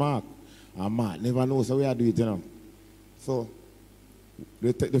food for Mark. And Mark never knows how we are doing it, you know. So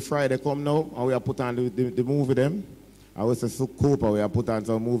the Friday come now, and we are put on the movie them. I was say, Scooper, we are put on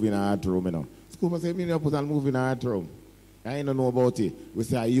some movie in an art room, you know. Scooper say, we are put on movie in an art room. I don't know about it. We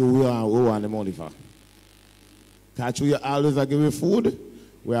say, we want the money for. Because we always give you food,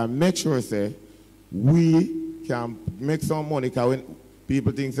 we are make sure, say, we can make some money, because when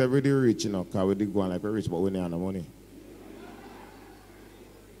people think they're really rich, you know, because we did go on like we're rich, but we don't have no money.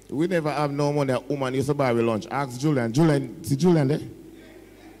 We never have no money. A woman used to buy with lunch. Ask Julian. Julian, see Julian there?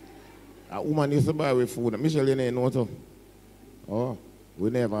 A woman used to buy with food. Michelle, you know too. Oh, we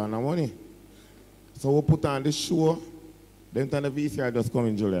never have no money. So we put on the show. Then time the VCR just come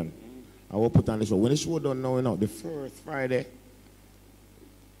in, Julian. And we put on the show. When the show done now, the first Friday,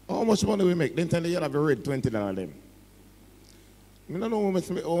 how much money we make? Then time you have a red $20 them. I don't know how much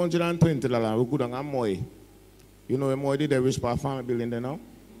 $120. We good on Moy. You know, Moy did a wish for a family building there now.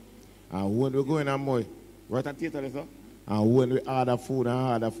 And when we go in Moy, right at theater, sir. And when we order food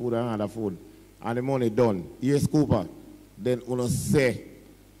and order food and order food, and the money done, yes, Cooper, then we say,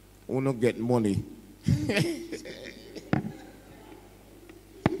 we get money.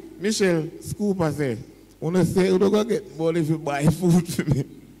 Michelle, Scooper say, we say, we don't get money if you buy food for me.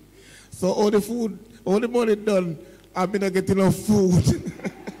 So all the food, all the money done, I've been not getting enough food.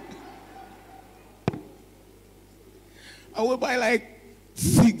 I will buy like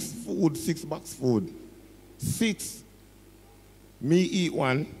 6 box food. 6. Me eat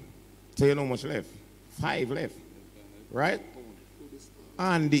 1, so you know how much left? 5 left. Right?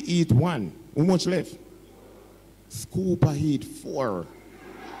 And they eat 1. How much left? Scooper eat 4.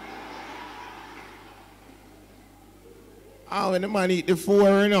 And when the man eat the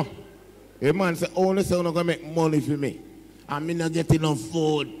 4, you know, the man say, only say I'm not going to make money for me. I'm not getting enough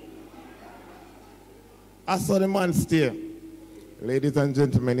food. I saw the man stare. Ladies and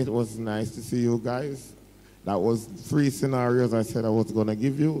gentlemen, it was nice to see you guys. That was 3 scenarios I said I was going to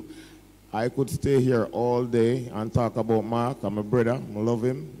give you. I could stay here all day and talk about Mark. I'm a brother. I love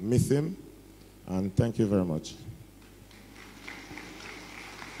him, miss him. And thank you very much.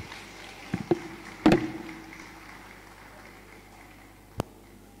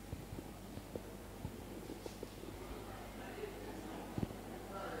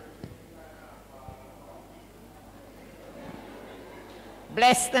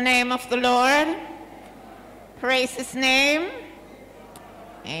 Bless the name of the Lord. Praise his name.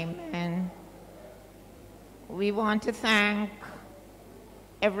 Amen. We want to thank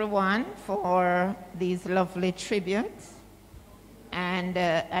everyone for these lovely tributes. And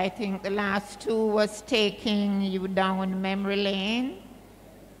I think the last 2 was taking you down memory lane.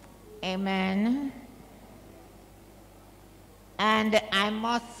 Amen. And I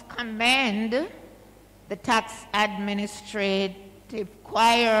must commend the tax administrative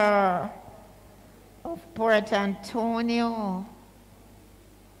choir of Port Antonio.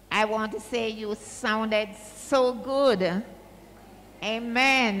 I want to say you sounded so good.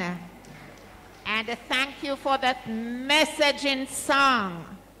 Amen. And thank you for that messaging song,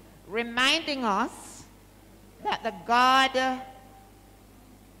 reminding us that the God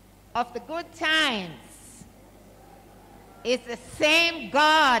of the good times is the same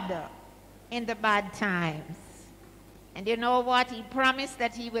God in the bad times. And you know what? He promised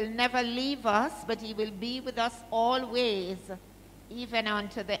that he will never leave us, but he will be with us always, even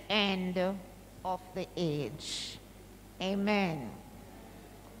unto the end of the age. Amen.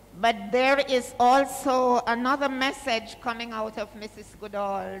 But there is also another message coming out of Mrs.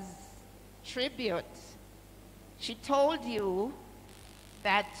 Goodall's tribute. She told you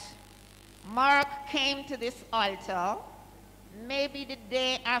that Mark came to this altar maybe the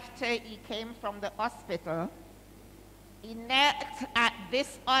day after he came from the hospital. He knelt at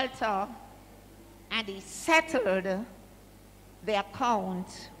this altar and he settled the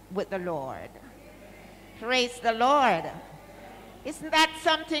account with the Lord. Praise the Lord. Isn't that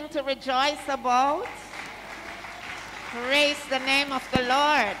something to rejoice about? Praise the name of the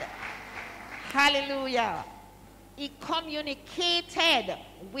Lord. Hallelujah. He communicated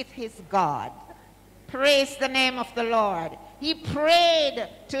with his God. Praise the name of the Lord. He prayed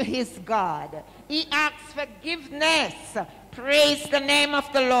to his God. He asked forgiveness. Praise the name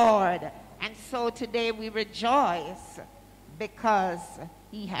of the Lord. And so today we rejoice because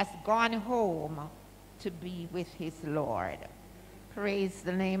he has gone home to be with his Lord. Praise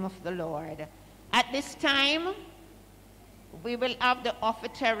the name of the Lord. At this time, we will have the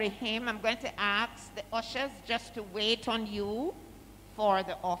offertory hymn. I'm going to ask the ushers just to wait on you for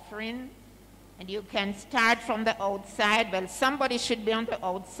the offering. And you can start from the outside. Well, somebody should be on the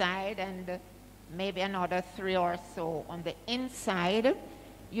outside and maybe another 3 or so on the inside.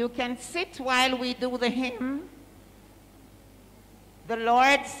 You can sit while we do the hymn. The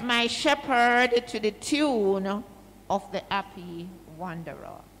Lord's my shepherd, to the tune of the happy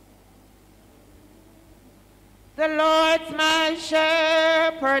wanderer. The Lord's my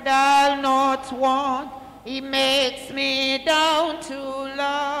shepherd, I'll not want. He makes me down to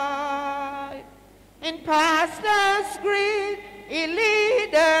lie. In pastures green, he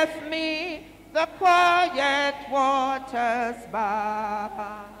leadeth me, the quiet waters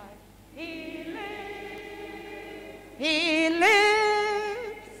by. He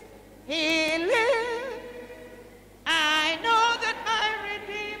lives, he lives. I know that my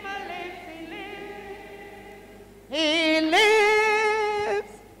Redeemer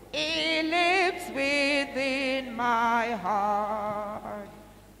lives, he lives within my heart.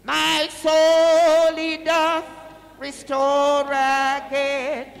 My soul he doth restore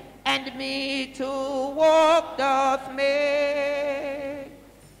again, and me to walk doth make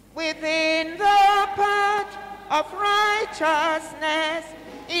within the path of righteousness,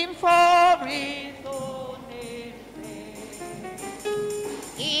 in for his own name's sake.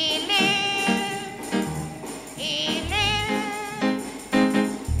 He lives, he lives,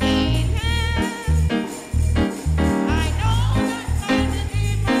 he lives. I know that my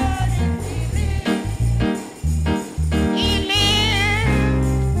Redeemer lives, he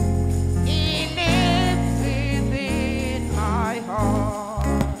lives within my heart.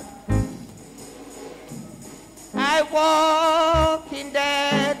 I walk in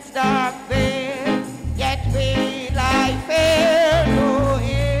death's dark vale, yet will I fear no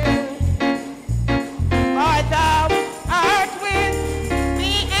ill. For thou art with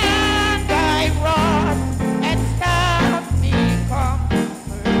me, and thy rod and staff me comfort.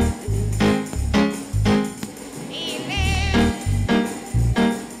 He lives,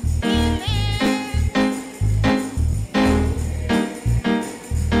 he lives.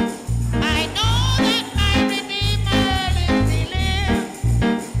 I know that my Redeemer lives, he lives.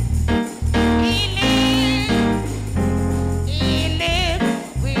 He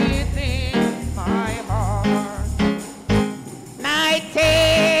lives within my heart. My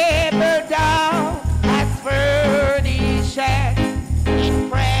table thou hast furnished in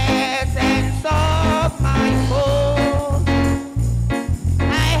presence of my foes.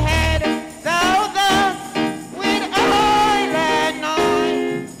 My head thou thus with oil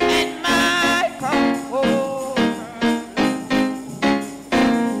anoint, and my comforter.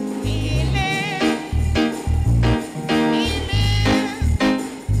 He lives, he lives.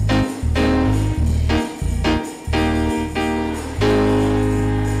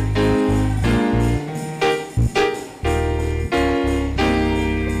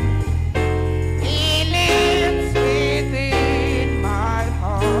 He lives within my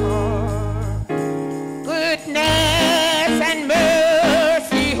heart. Goodness and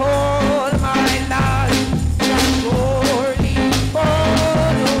mercy hold my life, shall surely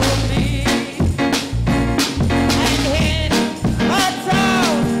follow me. And in a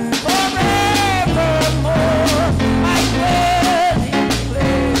town forevermore, my dwelling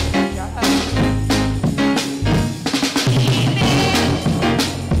place shall be. He lives,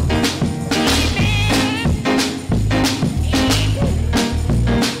 he lives, he lives.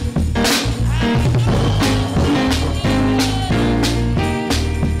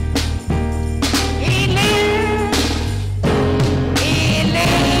 He lives, he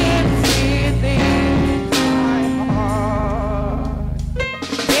lives within my heart.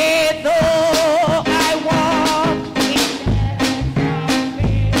 Yea, though I walk in death's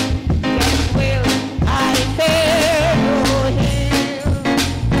vale, yet will I fear no ill.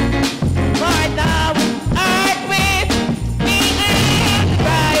 For thou art with me, and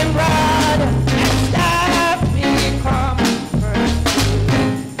thy rod and staff me comfort.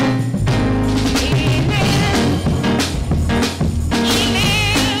 He lives, he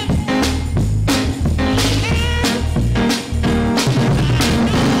lives, he lives.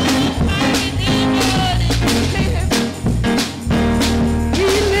 My Redeemer lives, he lives, he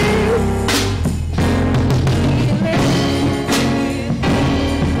lives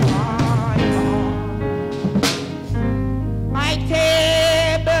within my heart. My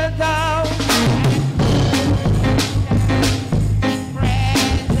table thou in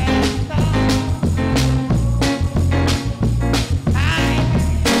presence of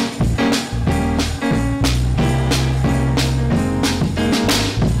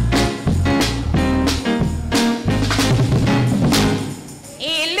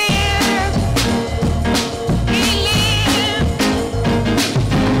he lives, he lives,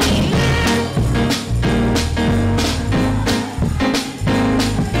 he lives.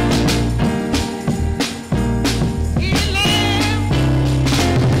 He lives,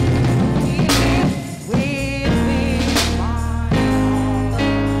 he lives within my heart.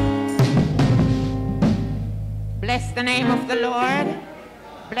 Bless the name of the Lord.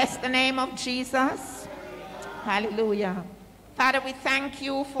 Bless the name of Jesus. Hallelujah. Father, we thank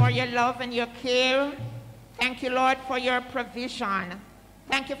you for your love and your care. Thank you, Lord, for your provision.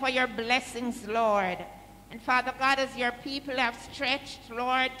 Thank you for your blessings, Lord. And Father God, as your people have stretched,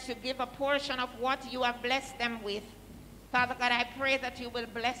 Lord, to give a portion of what you have blessed them with, Father God, I pray that you will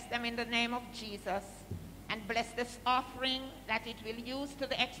bless them in the name of Jesus. and bless this offering, that it will use to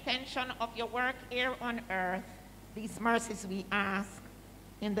the extension of your work here on earth. These mercies we ask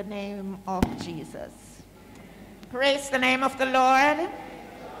in the name of Jesus. Praise the name of the Lord.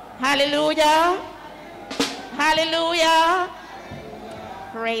 Hallelujah. Hallelujah.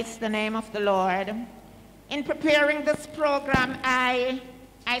 Praise the name of the Lord. In preparing this program, I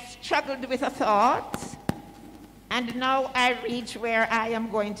struggled with a thought, and now I reach where I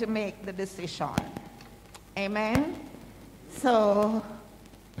am going to make the decision. Amen. So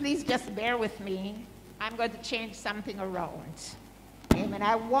please just bear with me. I'm going to change something around. Amen.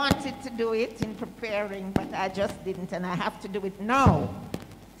 I wanted to do it in preparing, but I just didn't, and I have to do it now.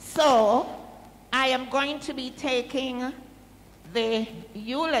 So I am going to be taking the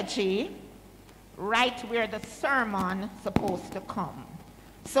eulogy right where the sermon is supposed to come.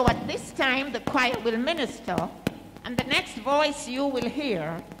 So at this time, the choir will minister, and the next voice you will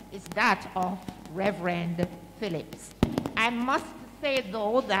hear is that of Reverend Phillips. I must say,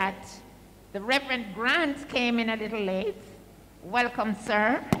 though, that the Reverend Grant came in a little late. Welcome,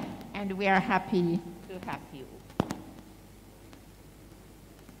 sir, and we are happy to have you.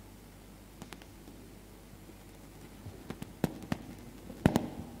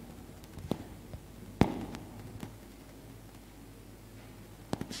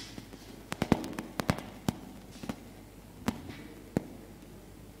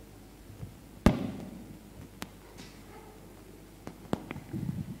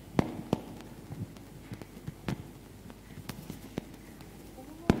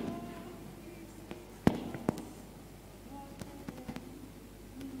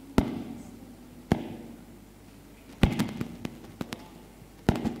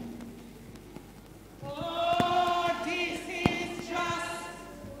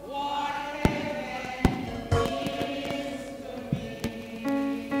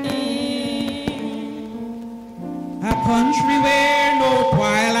 Country where no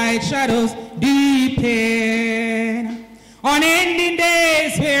twilight shadows deepen, on ending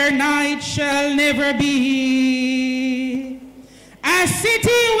days where night shall never be, a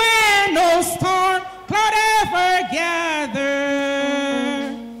city where no storm cloud ever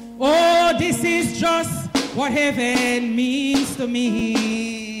gather. Oh, this is just what heaven means to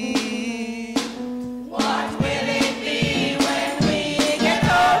me. What will it be when we get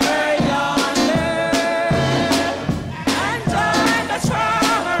over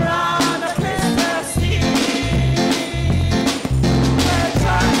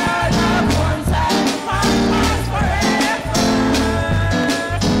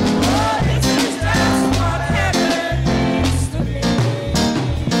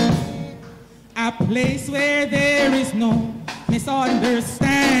place where there is no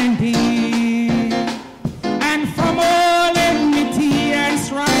misunderstanding, and from all enmity and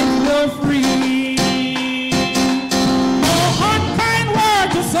strife we're free. No unkind word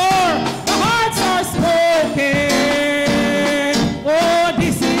to soar, the hearts are spoken. Oh,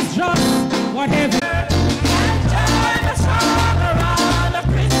 this is just what heaven. What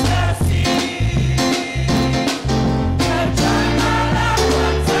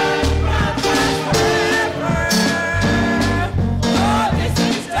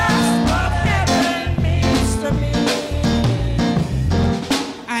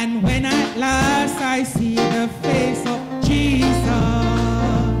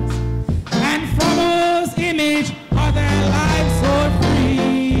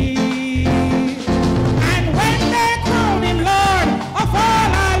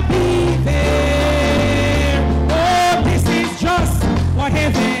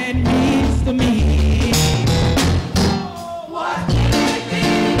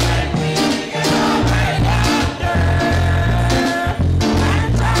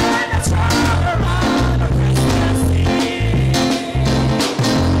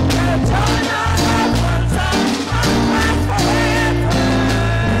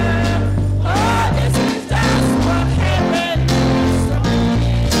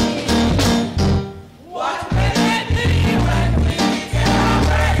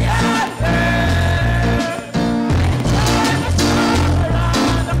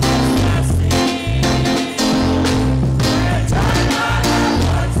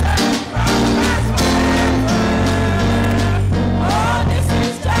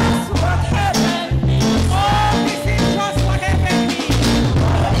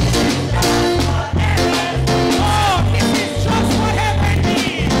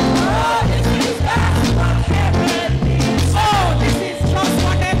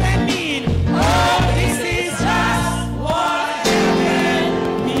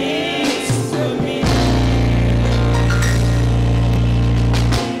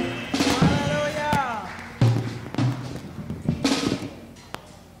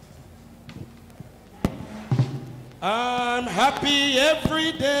I'm happy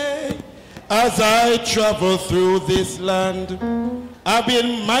every day as I travel through this land. I've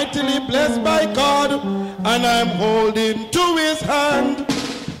been mightily blessed by God, and I'm holding to his hand.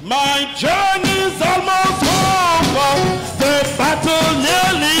 My journey's almost over, the battle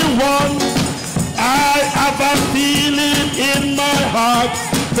nearly won. I have a feeling in my heart,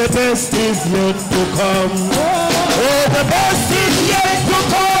 the best is yet to come. Oh, the best is yet to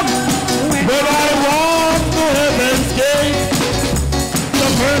come. When I walk to heaven's gate, the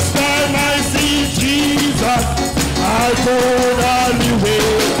first time I see Jesus, I could hardly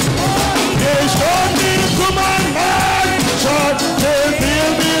wait. They showed me to my mansion, they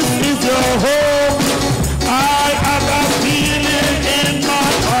build this is your home. I have a feeling in my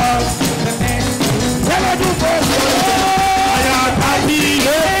heart. What I do first, I am happy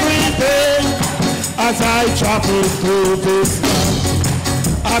every day as I travel through this land.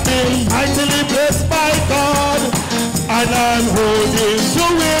 I've been mightily blessed by God, and I'm holding to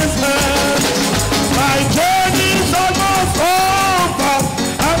his hand. My journey's almost over,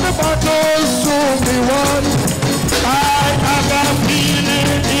 and the battle's soon be won. I have a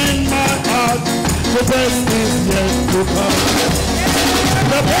feeling in my heart, the best is yet to come.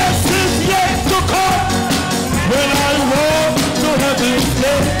 The best is yet to come when I walk to heaven's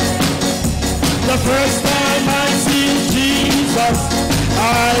gate. The first time I see Jesus,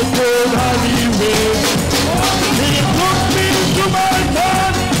 I could hardly wait. He took me to my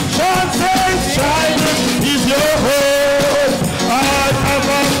mansion, says, shining is your home. I have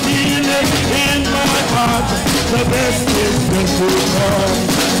a feeling in my heart, the best is yet to come.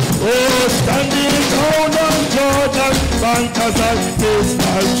 Oh, standing down on Jordan bank as I taste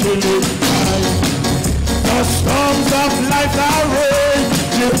my chilly time. The storms of life are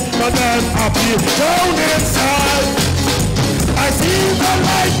raging, but I'm happy down inside. I see the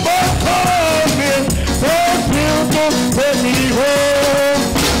light bulb coming, so will to take me home.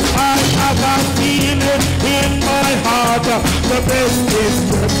 I have a feeling in my heart, the best is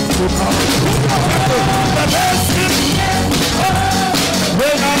yet to come. The best is yet to come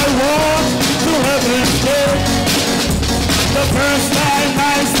when I walk to heaven's gate. The first time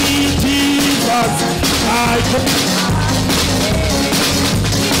I see Jesus, I can.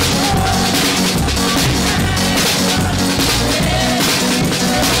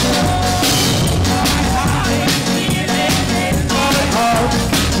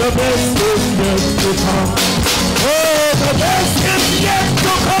 The best is yet to come. Oh, the best is yet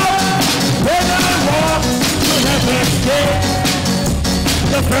to come when I walk to heaven's gate.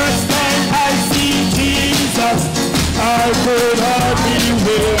 The first time I see Jesus, I could hardly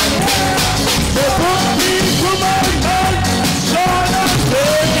wait. They put me to my mansion, and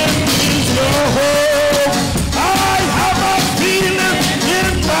saying is your home. I have a feeling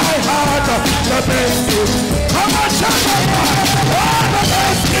in my heart, the best is. Come on, Shabbat! The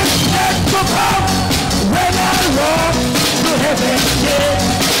best is yet to come when I walk to heaven's gate.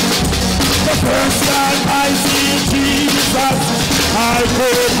 The first time I see Jesus, I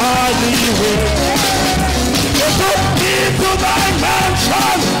could hardly wait. They took me to my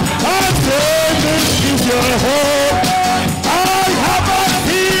mansion, and said this is your home. I have a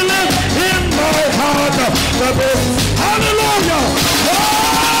feeling in my heart, the best. Hallelujah!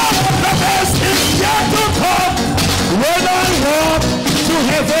 Oh, the best is yet to come when I walk to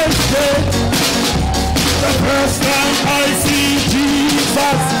heaven's gate. The first time I see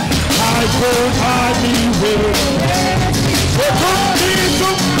Jesus, I could hardly wait. They took me to,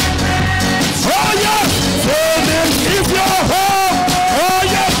 oh yes, so this is your home. Oh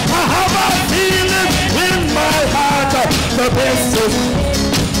yes, I have a feeling in my heart, the best is,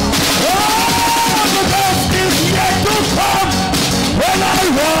 oh, the best is yet to come when I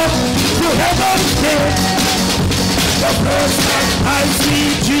walk to heaven's gate. The first time I see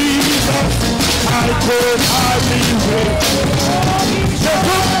Jesus, I could hardly wait. They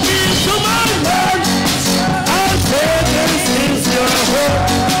took me to my land and said this is your home.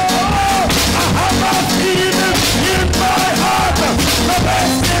 Oh, I have a feeling in my heart, the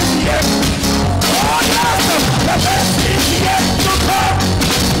best is yet. Oh yes, the best is yet to come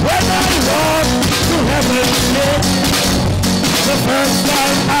when I walk to heaven's gate. The first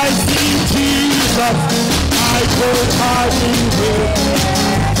time I see Jesus, I could hardly wait.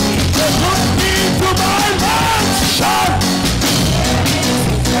 They took me to my mansion.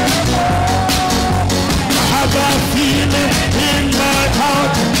 I have a feeling in my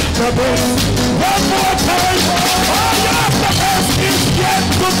heart, the best. One more time. Oh yes, the best is yet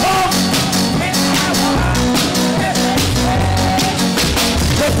to come.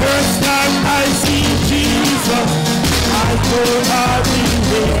 The first time I see Jesus, I could hardly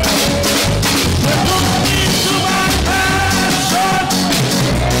wait. They took me to my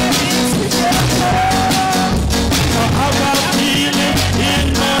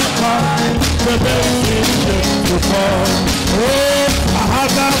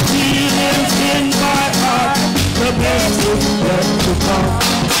is yet to come.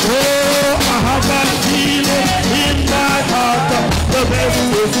 Oh, I have a feeling in my heart that the best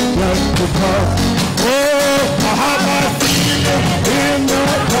is yet to come. Oh, I have a feeling in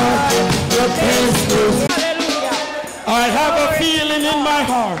my heart the best is. I have a feeling in my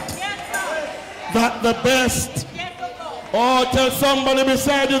heart that the best. Oh, tell somebody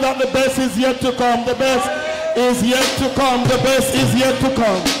beside you that the best is yet to come. The best is yet to come. The best is yet to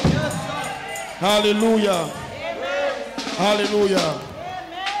come. Hallelujah. Hallelujah.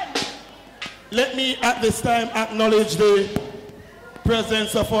 Let me at this time acknowledge the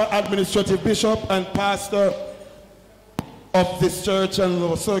presence of our administrative bishop and pastor of this church and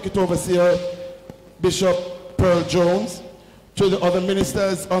our circuit overseer, Bishop Pearl Jones, to the other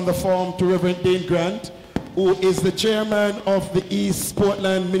ministers on the form, to Reverend Dean Grant, who is the chairman of the East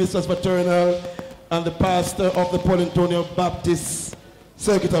Portland Ministers Fraternal and the pastor of the Port Antonio Baptist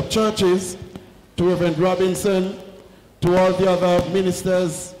Circuit of Churches, to Reverend Robinson, to all the other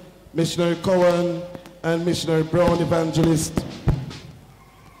ministers, Missionary Cohen and Missionary Brown, Evangelist,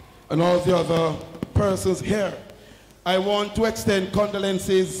 and all the other persons here. I want to extend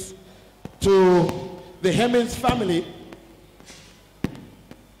condolences to the Hemmings family.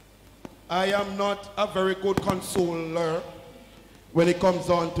 I am not a very good consoler when it comes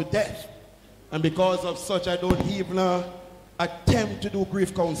on to death. And because of such, I don't even attempt to do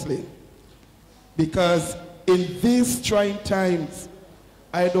grief counseling. Because in these trying times,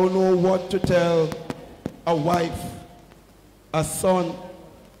 I don't know what to tell a wife, a son,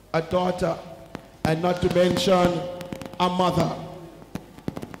 a daughter, and not to mention a mother,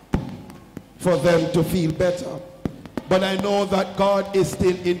 for them to feel better. But I know that God is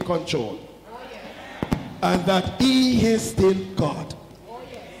still in control. And that He is still God.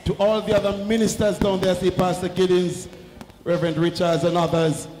 To all the other ministers down there, see Pastor Giddens, Reverend Richards, and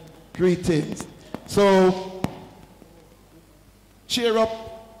others, greetings. So, cheer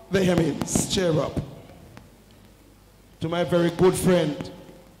up the Hemmings, cheer up. To my very good friend,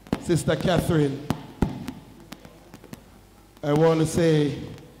 Sister Catherine, I want to say,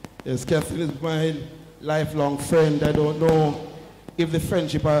 yes, Catherine is my lifelong friend. I don't know if the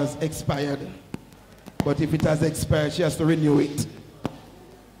friendship has expired, but if it has expired, she has to renew it.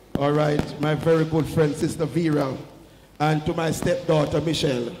 All right, my very good friend, Sister Vera, and to my stepdaughter,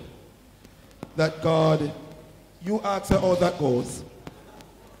 Michelle, that God, you ask her how that goes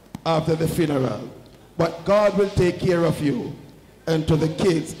after the funeral, but God will take care of you. And to the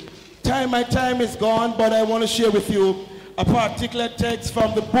kids, my time is gone, but I want to share with you a particular text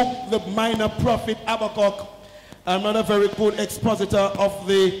from the book, The Minor Prophet Habakkuk. I'm not a very good expositor of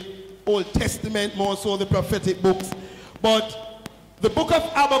the Old Testament, more so the prophetic books, but the book of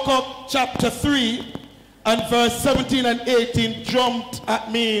Habakkuk chapter 3 and verse 17 and 18 jumped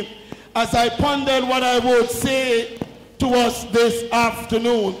at me as I pondered what I would say to us this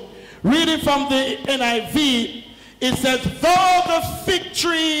afternoon. Reading from the NIV, it says, though the fig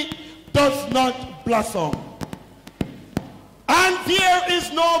tree does not blossom, and there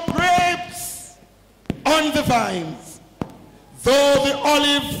is no grapes on the vines, though the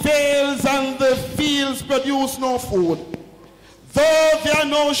olive fails and the fields produce no food, though there are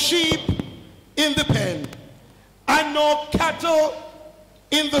no sheep in the pen, and no cattle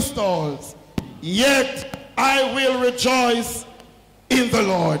in the stalls, yet I will rejoice in the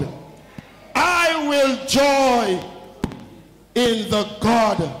Lord. I will joy in the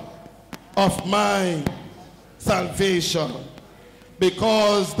God of my salvation,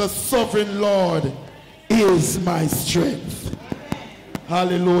 because the sovereign Lord is my strength.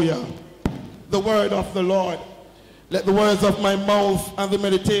 Hallelujah. The word of the Lord. Let the words of my mouth and the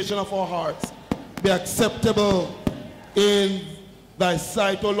meditation of our hearts be acceptable in thy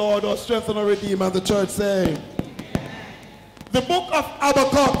sight, O Lord, our strength and our redeemer. And the church say, the book of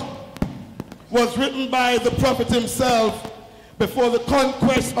Habakkuk was written by the prophet himself before the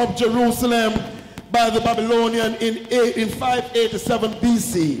conquest of Jerusalem by the Babylonian in 587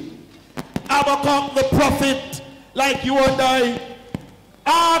 BC. Habakkuk the prophet, like you and I,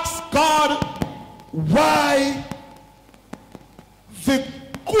 asks God why the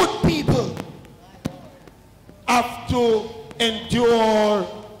good people have to endure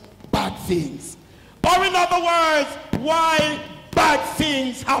bad things. Or in other words, why bad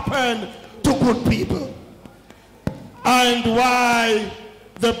things happen to good people, and why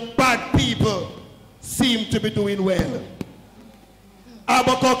the bad people seem to be doing well.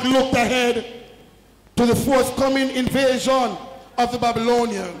 Habakkuk looked ahead to the forthcoming invasion of the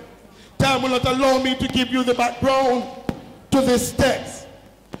Babylonian. Time will not allow me to give you the background to this text,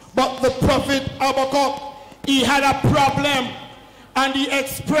 but the prophet Habakkuk, he had a problem, and he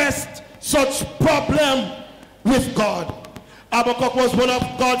expressed such problem with God. Habakkuk was one of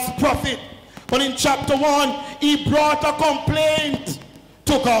God's prophets. But in chapter 1, he brought a complaint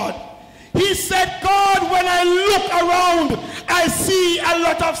to God. He said, God, when I look around, I see a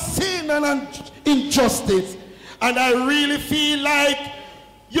lot of sin and injustice. And I really feel like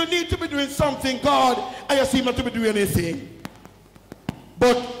you need to be doing something, God, and you seem not to be doing anything.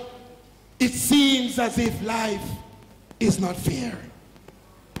 But it seems as if life is not fair.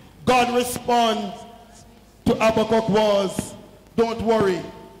 God responds to Habakkuk was, don't worry,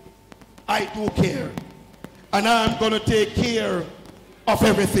 I do care. And I'm going to take care of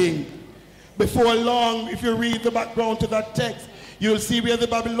everything. Before long, if you read the background to that text, you'll see where the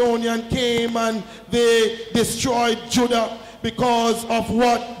Babylonians came and they destroyed Judah because of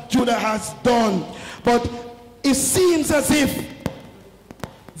what Judah has done. But it seems as if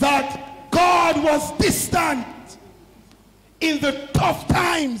that God was distant in the tough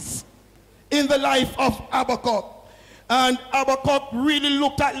times in the life of Habakkuk. And Habakkuk really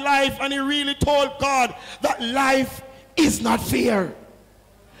looked at life and he really told God that life is not fair.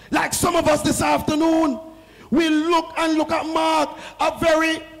 Like some of us this afternoon, we look at Mark, a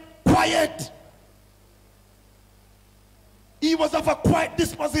very quiet. He was of a quiet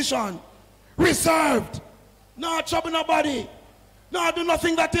disposition, reserved, not trouble nobody, not do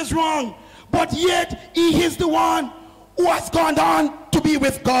nothing that is wrong. But yet he is the one who has gone on to be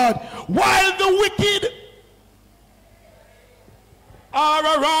with God. While the wicked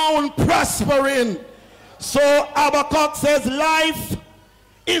are around prospering. So Habakkuk says life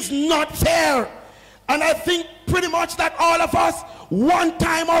is not fair. And I think pretty much that all of us, one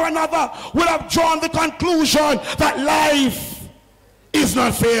time or another, will have drawn the conclusion that life is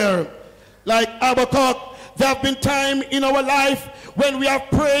not fair. Like Habakkuk, there have been times in our life when we have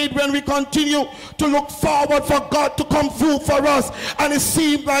prayed, when we continue to look forward for God to come through for us, and it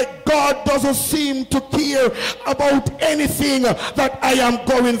seems like God doesn't seem to care about anything that I am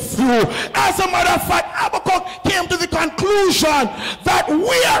going through. As a matter of fact, Habakkuk came to the conclusion that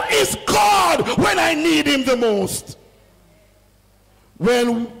where is God when I need him the most?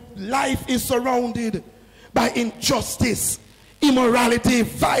 When life is surrounded by injustice, immorality,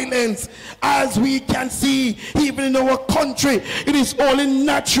 violence, as we can see even in our country, it is only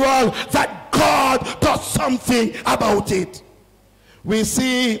natural that God does something about it. We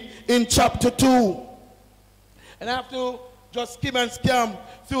see in chapter 2, and I have to just skim and scan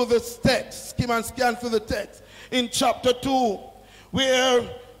through this text, through the text. In chapter 2, where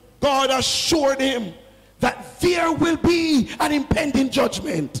God assured him that there will be an impending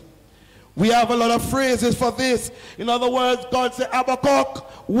judgment. We have a lot of phrases for this. In other words, God said, Habakkuk,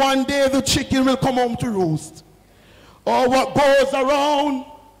 one day the chicken will come home to roost. Or what goes around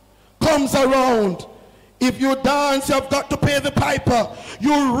comes around. If you dance, you've got to pay the piper.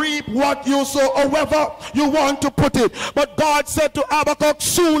 You reap what you sow, however you want to put it. But God said to Habakkuk,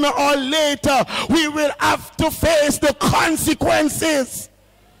 sooner or later, we will have to face the consequences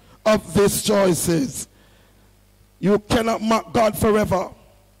of these choices. You cannot mock God forever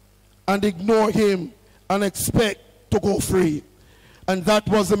and ignore him and expect to go free. And that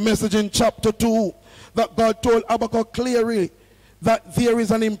was the message in chapter 2, that God told Habakkuk clearly that there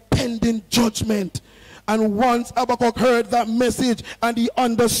is an impending judgment. And once Habakkuk heard that message and he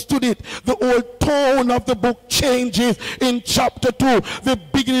understood it, the whole tone of the book changes in chapter 2. The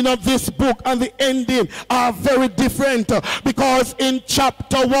beginning of this book and the ending are very different, because in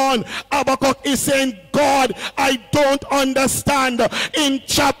chapter 1, Habakkuk is saying, God, I don't understand. In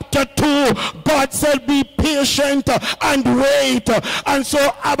chapter 2, God said, be patient and wait. And so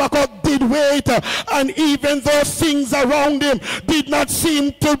Habakkuk did wait, and even though things around him did not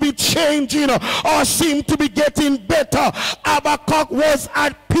seem to be changing or seem to be getting better, Habakkuk was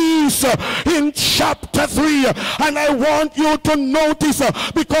at peace in chapter 3. And I want you to notice,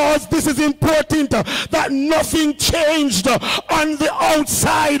 because this is important, that nothing changed on the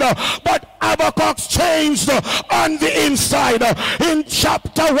outside, but Habakkuk's changed on the inside. In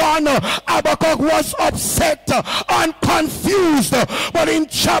chapter 1, Habakkuk was upset and confused, but in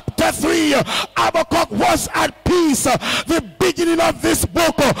chapter 3, Habakkuk was at peace. The beginning of this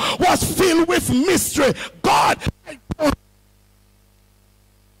book was filled with mystery. God,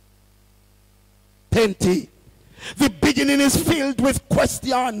 plenty. The beginning is filled with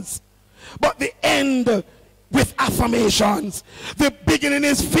questions, but the end with affirmations. The beginning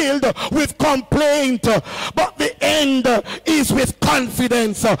is filled with complaint, but the end is with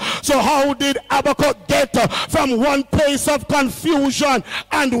confidence. So how did Habakkuk get from one place of confusion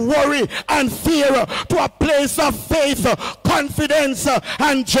and worry and fear to a place of faith, confidence,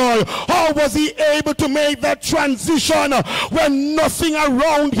 and joy? How was he able to make that transition when nothing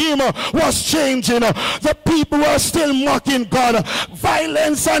around him was changing? The people were still mocking God.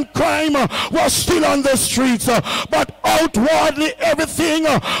 Violence and crime was still on the streets, but outwardly everything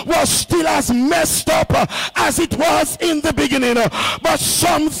was still as messed up as it was in the beginning. But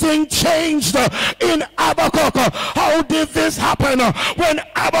something changed in Habakkuk. How did this happen? When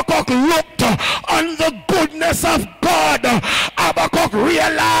Habakkuk looked on the goodness of God, Habakkuk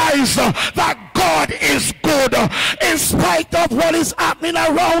realized that God is good. In spite of what is happening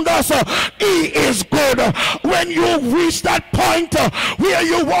around us, he is good. When you reach that point where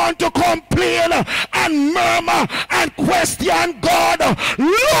you want to complain and murmur and question God,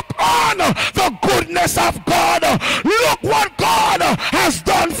 look on the goodness of God. Look what God has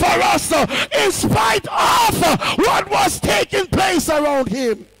done for us in spite of what was taking place around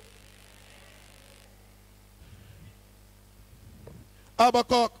him.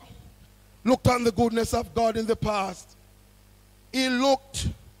 Habakkuk looked on the goodness of God in the past. He looked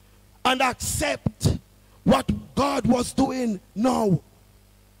and accepted what God was doing now.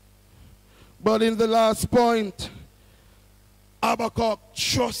 But in the last point, Habakkuk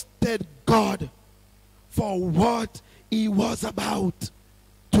trusted God for what he was about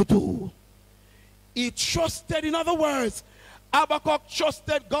to do. He trusted, in other words, Habakkuk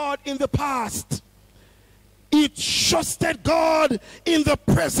trusted God in the past. He trusted God in the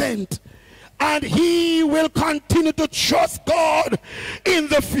present. And he will continue to trust God in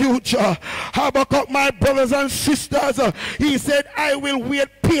the future. Habakkuk, my brothers and sisters, he said, I will wait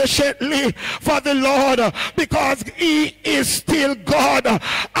patiently for the Lord because he is still God.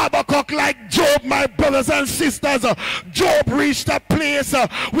 Habakkuk, like Job, my brothers and sisters, Job reached a place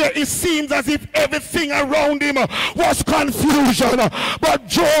where it seems as if everything around him was confusion. But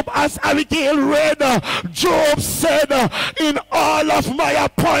Job, as Abigail read, Job said, in all of my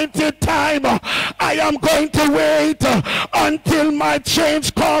appointed time, I am going to wait until my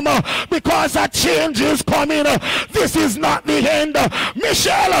change come because a change is coming. This is not the end.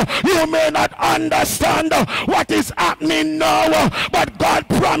 Michelle, you may not understand what is happening now, but God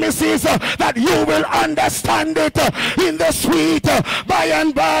promises that you will understand it in the sweet by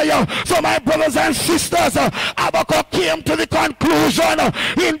and by. So my brothers and sisters, Habakkuk came to the conclusion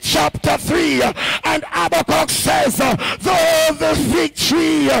in chapter 3, and Habakkuk says, though the fig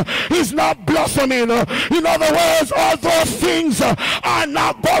tree is not blossoming, in other words, although things are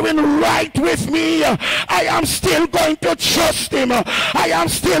not going right with me, I am still going to trust him. I am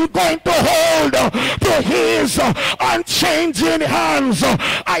still going to hold to his unchanging hands.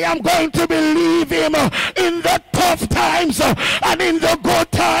 I am going to believe him in the tough times and in the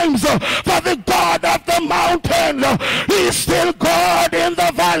good times, for the God of the mountain, he is still God in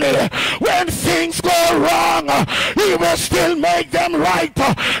the valley. When things go wrong, he will still make them right.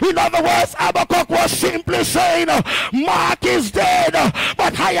 In other words, Habakkuk was simply saying, Mark is dead,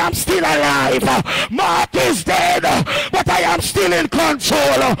 but I am still alive. Mark is dead, but I am still in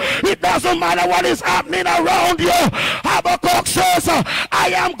control. It doesn't matter what is happening around you. Habakkuk says,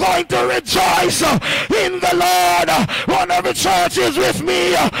 I am going to rejoice in the Lord. One of the churches with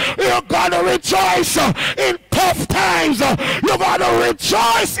me, you're going to rejoice in tough times. You're going to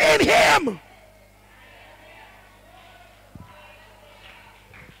rejoice in him.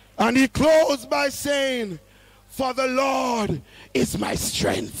 And he closed by saying, for the Lord is my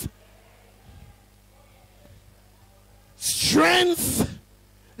strength. Strength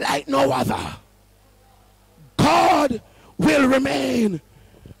like no other. God will remain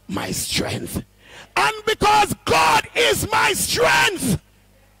my strength. And because God is my strength,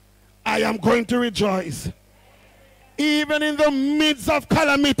 I am going to rejoice. Even in the midst of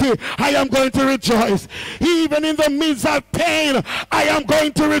calamity, I am going to rejoice. Even in the midst of pain, I am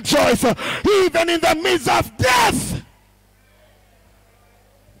going to rejoice. Even in the midst of death,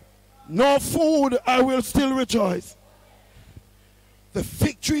 no food, I will still rejoice. The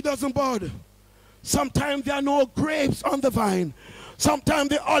fig tree doesn't bud. Sometimes there are no grapes on the vine. Sometimes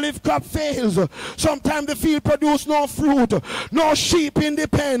the olive crop fails. Sometimes the field produces no fruit. No sheep in the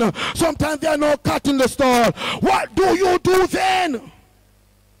pen. Sometimes there are no cat in the stall. What do you do then?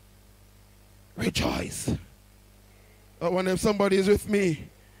 Rejoice. I wonder if somebody is with me.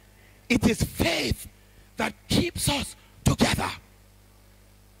 It is faith that keeps us together.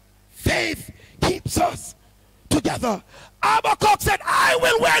 Faith keeps us together. Habakkuk said, I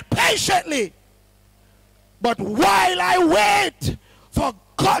will wait patiently But while I wait for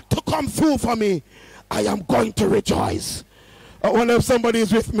God to come through for me, I am going to rejoice. I wonder if somebody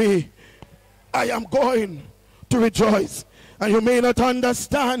is with me. I am going to rejoice. And you may not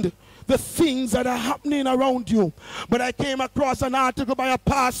understand the things that are happening around you. But I came across an article by a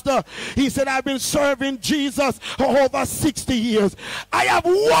pastor. He said, I've been serving Jesus for over 60 years. I have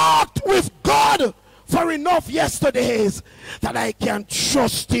walked with God for enough yesterdays that I can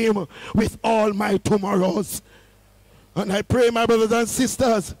trust him with all my tomorrows. And I pray, my brothers and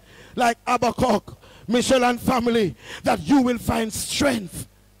sisters, like Habakkuk, Michelle and family, that you will find strength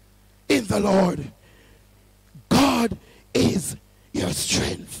in the Lord. God is your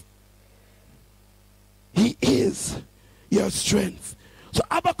strength. He is your strength. So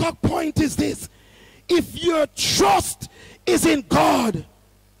Habakkuk's point is this: if your trust is in God,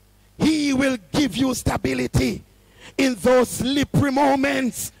 he will give you stability in those slippery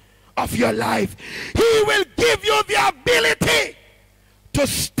moments of your life. He will give you the ability to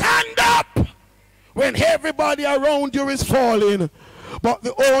stand up when everybody around you is falling. But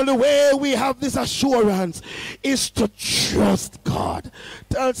the only way we have this assurance is to trust God.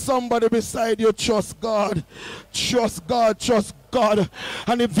 Tell somebody beside you, trust God. Trust God, trust God.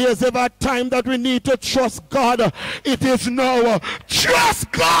 And if there's ever a time that we need to trust God, it is now. Trust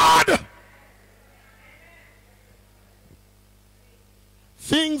God.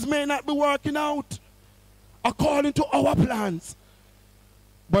 Things may not be working out according to our plans,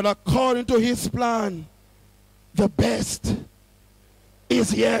 but according to his plan, the best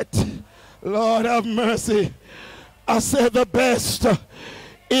is yet. Lord have mercy. I said the best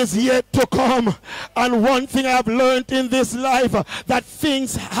is yet to come. And one thing I've learned in this life, that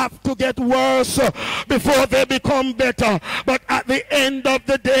things have to get worse before they become better. But at the end of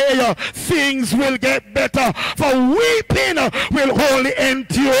the day, things will get better. For weeping will only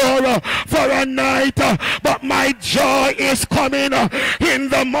endure for a night, but my joy is coming in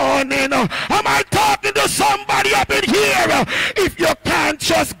the morning. Am I talking to somebody up in here? If you can't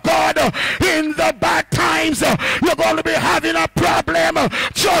trust God in the bad times, you're going to be having a problem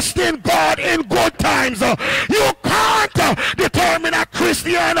trusting God in good times. You can't determine a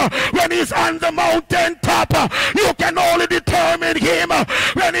Christian when he's on the mountain top. You can only determine him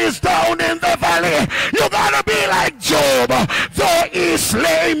when he's down in the valley. You gotta be like Job. Though he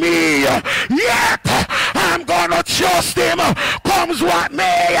slay me, yet I'm gonna trust him. Comes what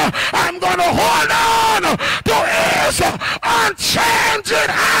may, I'm gonna hold on to his unchanging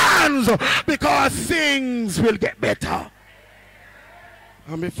hands, because things will get better.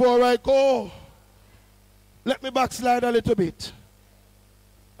 And before I go, let me backslide a little bit.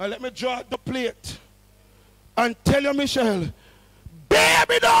 And let me draw the plate and tell you, Michelle,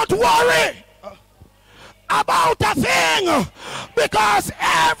 baby, don't worry about a thing, because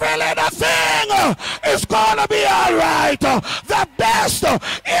every little thing is going to be all right. The best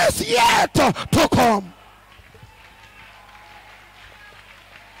is yet to come.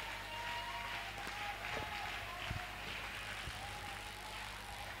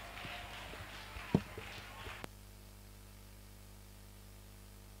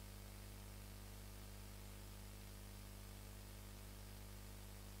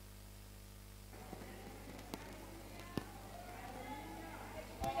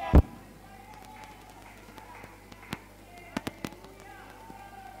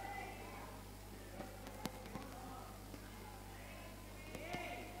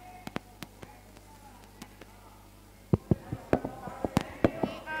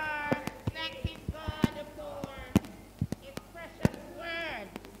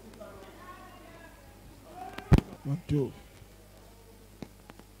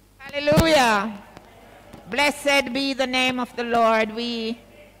 Hallelujah. Blessed be the name of the Lord. We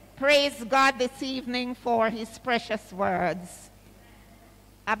praise God this evening for his precious words.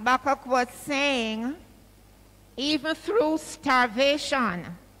 Habakkuk was saying, even through starvation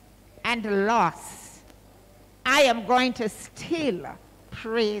and loss, I am going to still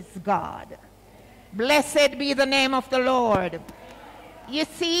praise God. Blessed be the name of the Lord. You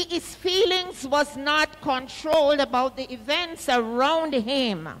see, his feelings was not controlled about the events around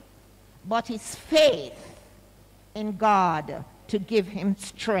him, but his faith in God to give him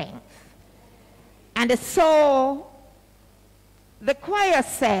strength. And so the choir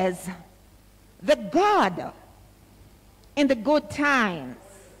says, the God in the good times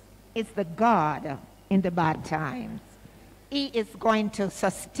is the God in the bad times. He is going to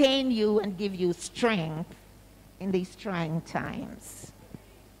sustain you and give you strength in these trying times.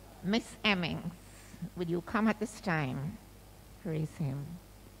 Miss Hemmings, would you come at this time? Praise him.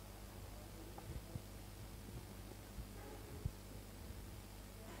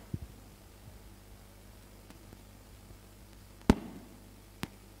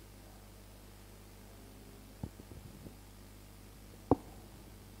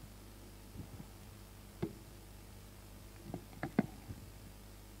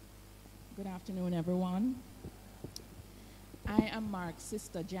 Good afternoon, everyone. I am Mark's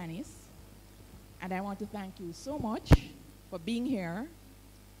sister, Janice, and I want to thank you so much for being here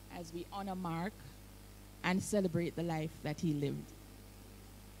as we honor Mark and celebrate the life that he lived.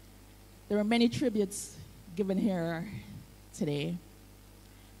 There are many tributes given here today.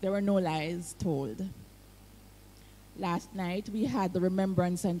 There were no lies told. Last night, we had the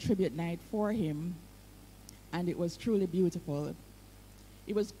Remembrance and Tribute Night for him, and it was truly beautiful.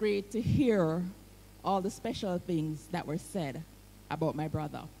 It was great to hear all the special things that were said about my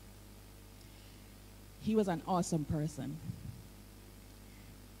brother. He was an awesome person.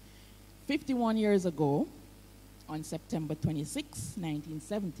 51 years ago, on September 26,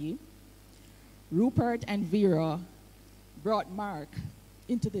 1970, Rupert and Vera brought Mark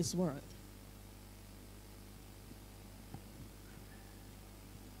into this world.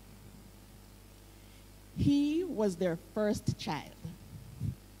 He was their first child,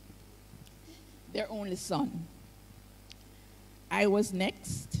 their only son. I was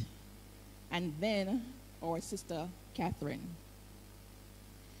next, and then our sister Catherine.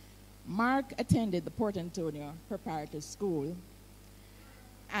 Mark attended the Port Antonio Preparatory School,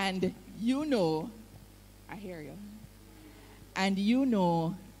 and you know, I hear you, and you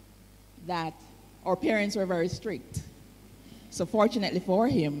know that our parents were very strict. So fortunately for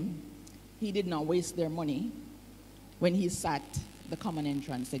him, he did not waste their money when he sat the common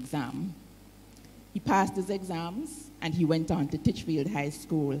entrance exam. He passed his exams and he went on to Titchfield High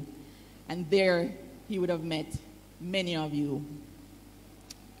School, and there he would have met many of you.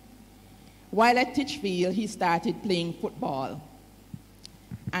 While at Titchfield, he started playing football,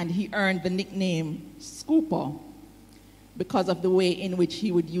 and he earned the nickname Scooper because of the way in which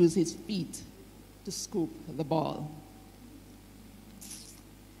he would use his feet to scoop the ball.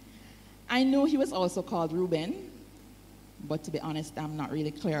 I know he was also called Reuben, but to be honest, I'm not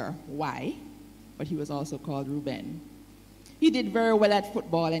really clear why, but he was also called Reuben. He did very well at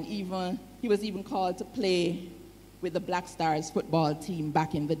football, and he was even called to play with the Black Stars football team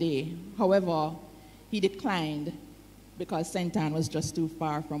back in the day. However, he declined because St. Ann was just too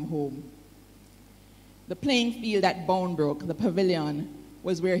far from home. The playing field at Boundbrook, the pavilion,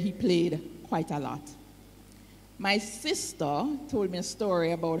 was where he played quite a lot. My sister told me a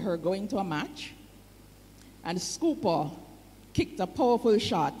story about her going to a match, and Scooper kicked a powerful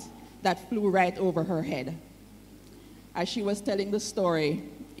shot that flew right over her head. As she was telling the story,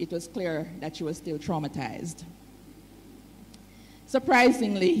 it was clear that she was still traumatized.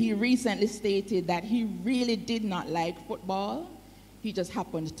 Surprisingly, he recently stated that he really did not like football. He just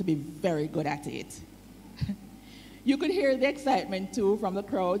happened to be very good at it. You could hear the excitement, too, from the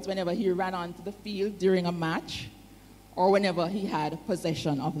crowds whenever he ran onto the field during a match or whenever he had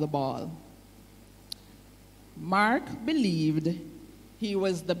possession of the ball. Mark believed he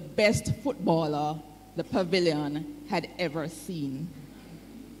was the best footballer the pavilion had ever seen.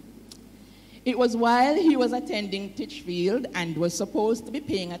 It was while he was attending Titchfield and was supposed to be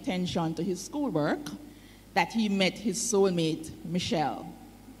paying attention to his schoolwork that he met his soulmate, Michelle.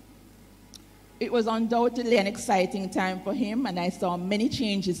 It was undoubtedly an exciting time for him, and I saw many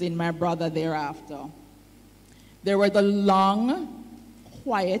changes in my brother thereafter. There were the long,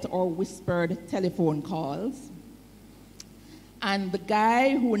 quiet or whispered telephone calls, and the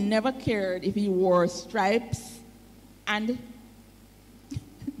guy who never cared if he wore stripes and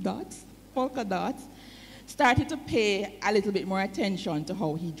dots, polka dots, started to pay a little bit more attention to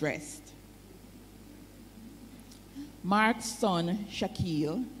how he dressed. Mark's son,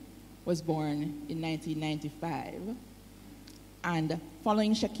 Shaquille, was born in 1995, and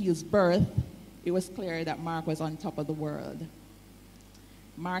following Shaquille's birth, it was clear that Mark was on top of the world.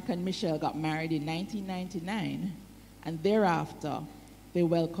 Mark and Michelle got married in 1999, and thereafter, they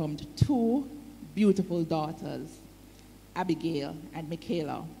welcomed two beautiful daughters, Abigail and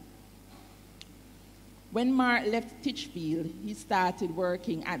Michaela. When Mark left Titchfield, he started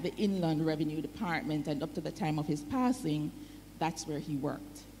working at the Inland Revenue Department, and up to the time of his passing, that's where he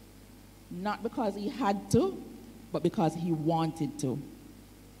worked. Not because he had to, but because he wanted to.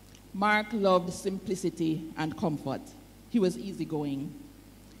 Mark loved simplicity and comfort. He was easygoing.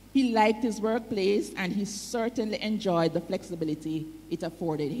 He liked his workplace, and he certainly enjoyed the flexibility it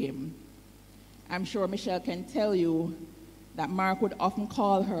afforded him. I'm sure Michelle can tell you that Mark would often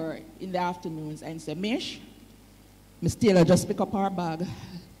call her in the afternoons and say, Miss Taylor, just pick up our bag,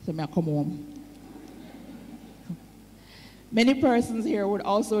 so may I come home. Many persons here would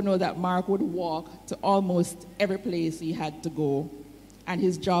also know that Mark would walk to almost every place he had to go, and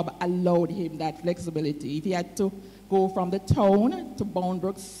his job allowed him that flexibility. If he had to go from the town to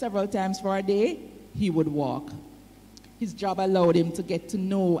Boundbrook several times for a day, he would walk. His job allowed him to get to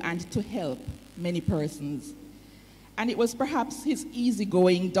know and to help many persons. And it was perhaps his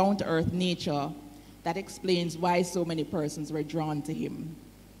easygoing, down-to-earth nature that explains why so many persons were drawn to him.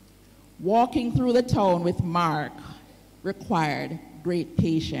 Walking through the town with Mark required great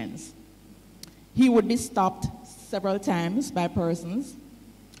patience. He would be stopped several times by persons.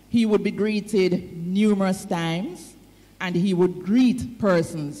 He would be greeted numerous times, and he would greet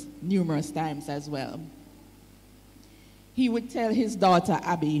persons numerous times as well. He would tell his daughter,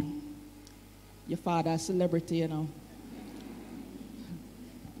 Abby, "Your father's a celebrity, you know.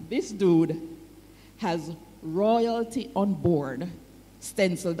 This dude has royalty on board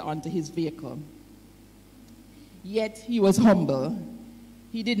stenciled onto his vehicle." Yet he was humble.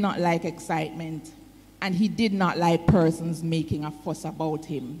 He did not like excitement, and he did not like persons making a fuss about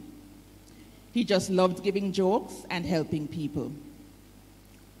him. He just loved giving jokes and helping people.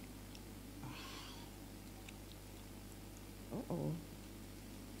 Uh-oh.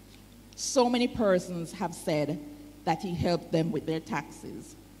 So many persons have said that he helped them with their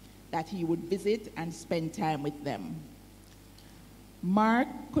taxes, that he would visit and spend time with them. Mark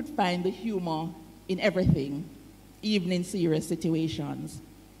could find the humor in everything, even in serious situations.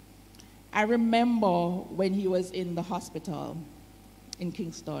 I remember when he was in the hospital in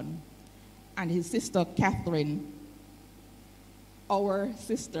Kingston, and his sister Catherine, our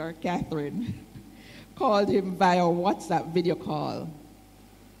sister Catherine, called him via WhatsApp video call.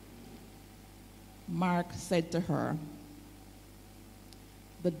 Mark said to her,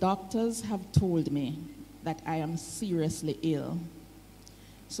 "The doctors have told me that I am seriously ill,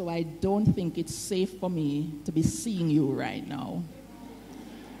 so I don't think it's safe for me to be seeing you right now."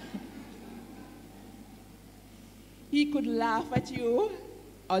 He could laugh at you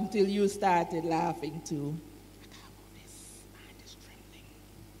until you started laughing too.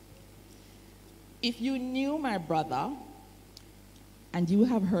 If you knew my brother, and you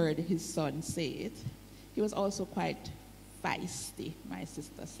have heard his son say it, he was also quite feisty, my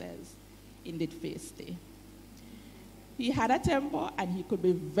sister says, indeed feisty. He had a temper and he could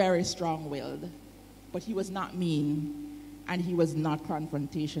be very strong-willed, but he was not mean and he was not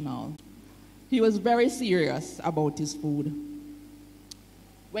confrontational. He was very serious about his food.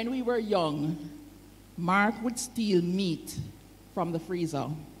 When we were young, Mark would steal meat from the freezer,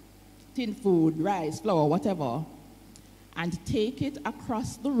 tin food, rice, flour, whatever, and take it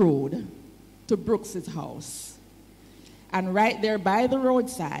across the road to Brooks's house. And right there by the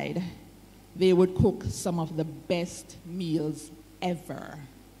roadside, they would cook some of the best meals ever.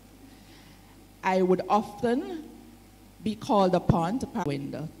 I would often be called upon to pass the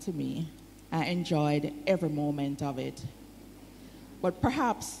window to me. I enjoyed every moment of it. But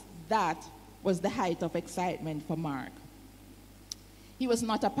perhaps that was the height of excitement for Mark. He was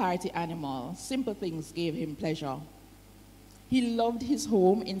not a party animal. Simple things gave him pleasure. He loved his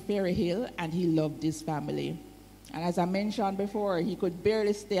home in Ferry Hill, and he loved his family. And as I mentioned before, he could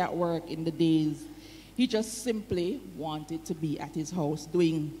barely stay at work in the days. He just simply wanted to be at his house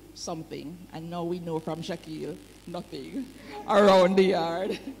doing something. And now we know from Shaquille, nothing around the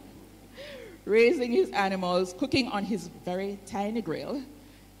yard. Raising his animals, cooking on his very tiny grill,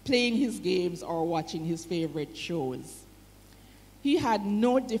 playing his games, or watching his favorite shows. He had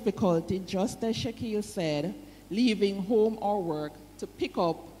no difficulty, just as Shaquille said, leaving home or work to pick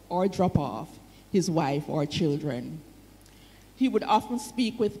up or drop off his wife or children. He would often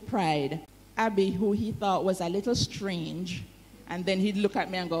speak with pride. Abby, who he thought was a little strange, and then he'd look at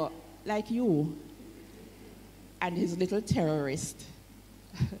me and go, "Like you." And his little terrorist,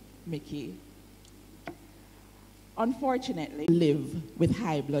 Mickey. Unfortunately, live with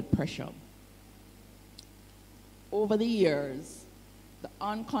high blood pressure. Over the years, the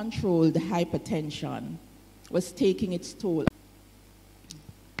uncontrolled hypertension was taking its toll.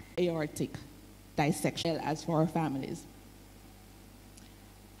 Aortic dissection, as for our families.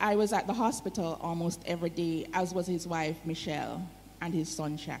 I was at the hospital almost every day, as was his wife, Michelle, and his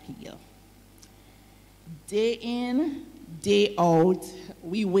son, Shaquille. Day in, day out,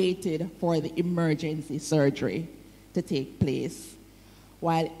 we waited for the emergency surgery to take place,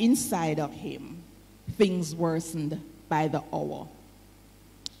 while inside of him, things worsened by the hour.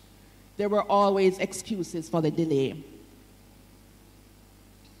 There were always excuses for the delay.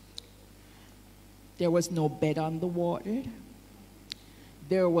 There was no bed on the ward.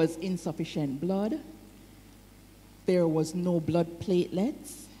 There was insufficient blood. There was no blood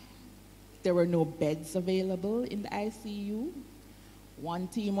platelets. There were no beds available in the ICU. One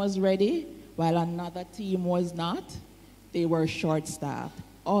team was ready, while another team was not. They were short-staffed.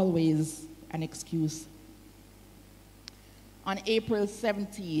 Always an excuse. On April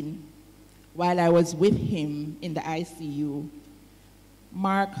 17, while I was with him in the ICU,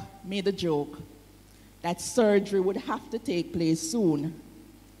 Mark made a joke that surgery would have to take place soon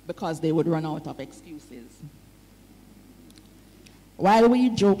because they would run out of excuses. While we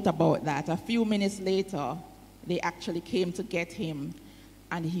joked about that, a few minutes later, they actually came to get him,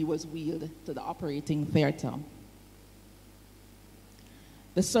 and he was wheeled to the operating theater.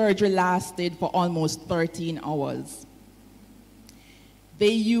 The surgery lasted for almost 13 hours.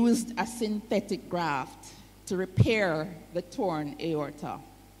 They used a synthetic graft to repair the torn aorta.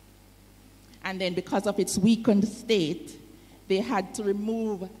 And then because of its weakened state, they had to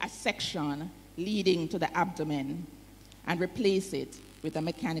remove a section leading to the abdomen and replace it with a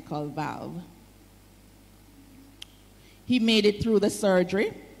mechanical valve. He made it through the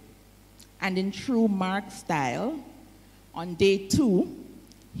surgery, and in true Mark style, on day 2,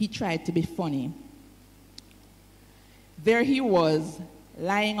 he tried to be funny. There he was,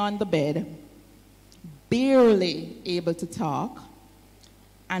 lying on the bed, barely able to talk,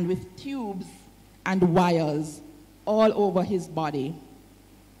 and with tubes and wires all over his body.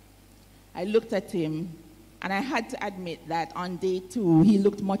 I looked at him, and I had to admit that on day 2, he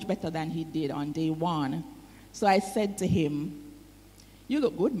looked much better than he did on day 1. So I said to him, "You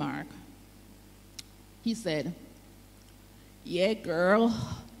look good, Mark." He said, "Yeah, girl.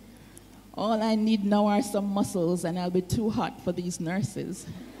 All I need now are some muscles, and I'll be too hot for these nurses."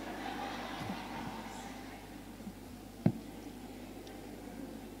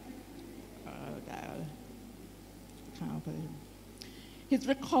 Oh, God. Can't believe it. His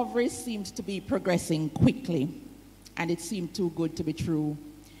recovery seemed to be progressing quickly, and it seemed too good to be true.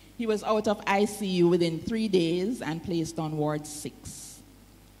 He was out of ICU within 3 days and placed on ward 6.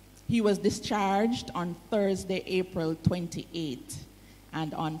 He was discharged on Thursday, April 28,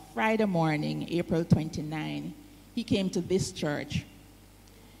 and on Friday morning, April 29, he came to this church.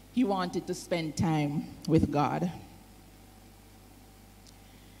 He wanted to spend time with God.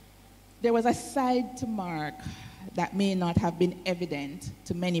 There was a side to Mark that may not have been evident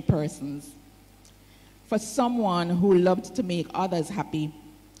to many persons. For someone who loved to make others happy,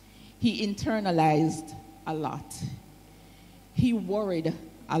 he internalized a lot. He worried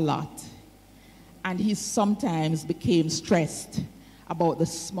a lot, and he sometimes became stressed about the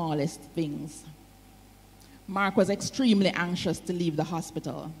smallest things. Mark was extremely anxious to leave the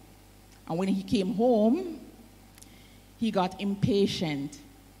hospital, and when he came home, he got impatient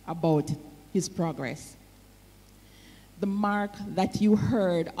about his progress. The Mark that you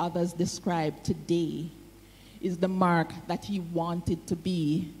heard others describe today is the Mark that he wanted to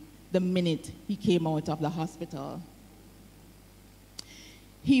be the minute he came out of the hospital.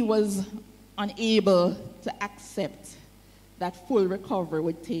 He was unable to accept that full recovery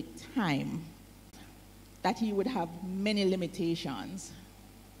would take time, that he would have many limitations,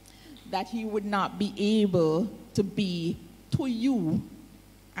 that he would not be able to be to you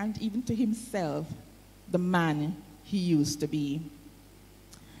and even to himself the man he used to be.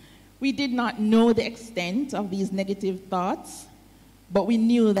 We did not know the extent of these negative thoughts, but we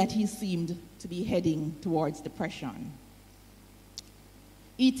knew that he seemed to be heading towards depression.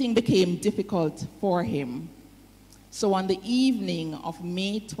 Eating became difficult for him. So on the evening of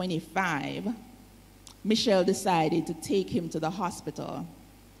May 25, Michelle decided to take him to the hospital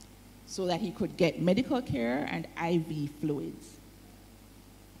so that he could get medical care and IV fluids.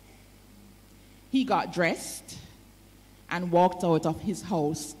 He got dressed and walked out of his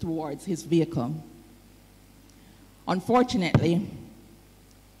house towards his vehicle. Unfortunately,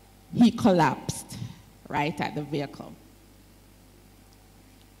 he collapsed right at the vehicle.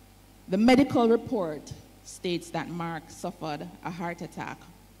 The medical report states that Mark suffered a heart attack.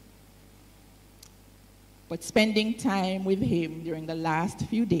 But spending time with him during the last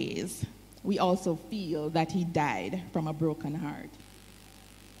few days, we also feel that he died from a broken heart.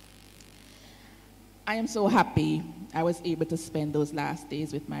 I am so happy I was able to spend those last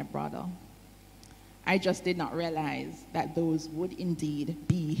days with my brother. I just did not realize that those would indeed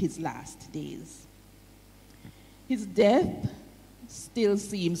be his last days. His death still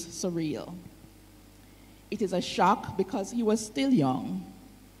seems surreal. It is a shock because he was still young.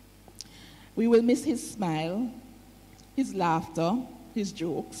 We will miss his smile, his laughter, his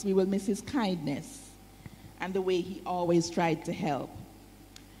jokes. We will miss his kindness and the way he always tried to help,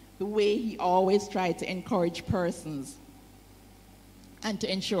 the way he always tried to encourage persons and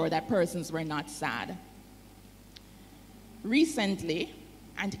to ensure that persons were not sad. Recently,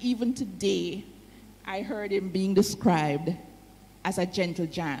 and even today, I heard him being described as a gentle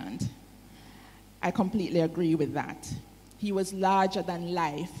giant. I completely agree with that. He was larger than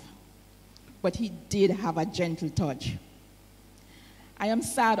life, but he did have a gentle touch. I am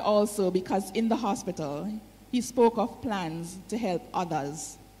sad also because in the hospital, he spoke of plans to help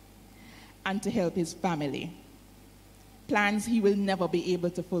others and to help his family. Plans he will never be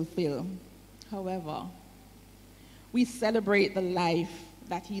able to fulfill. However, we celebrate the life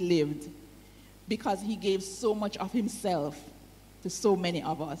that he lived because he gave so much of himself to so many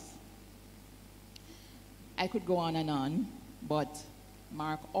of us. I could go on, but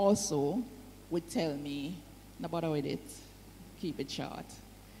Mark also would tell me, no bother with it, keep it short.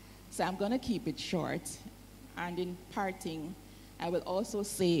 So I'm going to keep it short, and in parting, I will also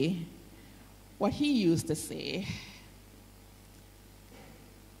say what he used to say.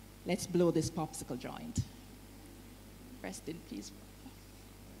 Let's blow this popsicle joint. Rest in peace.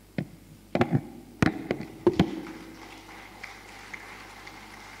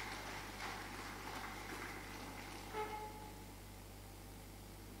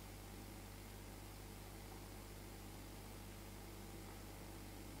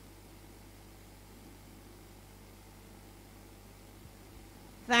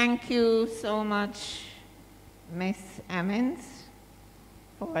 Thank you so much, Miss Hemmings,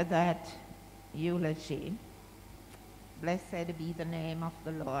 for that eulogy. Blessed be the name of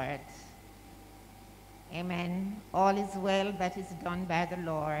the Lord. Amen. All is well that is done by the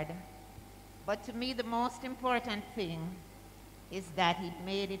Lord. But to me, the most important thing is that he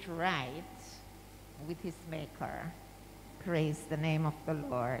made it right with his Maker. Praise the name of the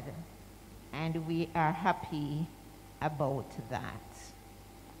Lord. And we are happy about that.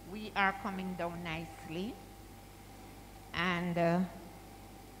 We are coming down nicely, and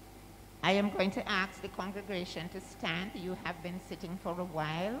I am going to ask the congregation to stand. You have been sitting for a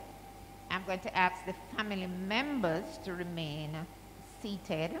while. I'm going to ask the family members to remain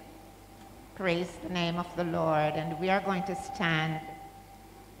seated. Praise the name of the Lord. And we are going to stand,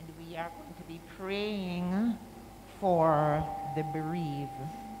 and we are going to be praying for the bereaved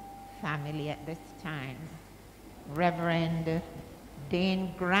family at this time. Reverend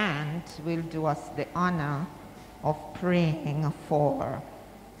Dane Grant will do us the honor of praying for.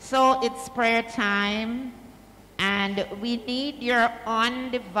 So it's prayer time, and we need your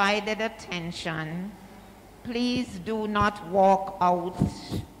undivided attention. Please do not walk out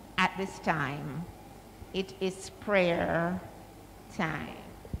at this time. It is prayer time.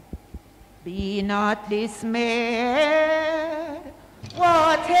 Be not dismayed,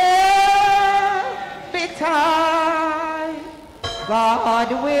 whatever betide,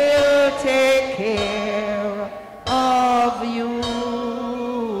 God will take care of you.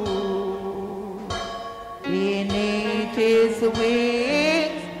 Beneath his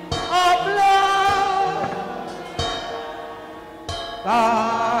wings of love,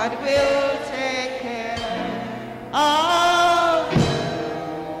 God will take care of you.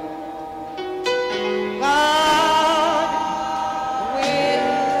 God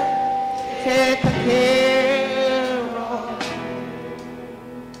will take care.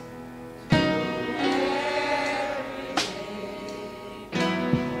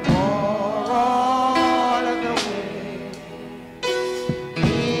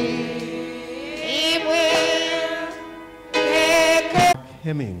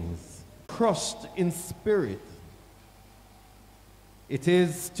 Hemmings, crushed in spirit. It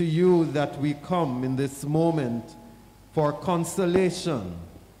is to you that we come in this moment for consolation,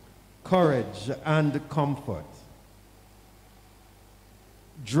 courage, and comfort.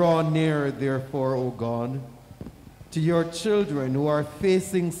 Draw near, therefore, O God, to your children who are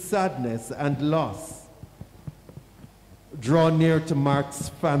facing sadness and loss. Draw near to Mark's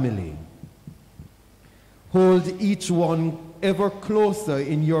family. Hold each one ever closer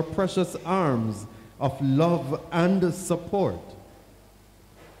in your precious arms of love and support.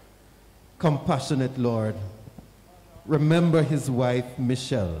 Compassionate Lord, remember his wife,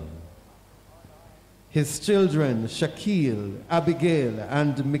 Michelle, his children, Shaquille, Abigail,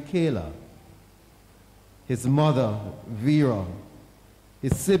 and Michaela, his mother, Vera,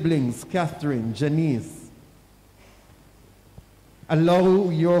 his siblings, Catherine, Janice. Allow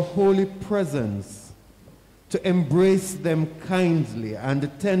your holy presence to embrace them kindly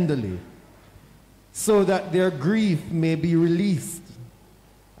and tenderly, so that their grief may be released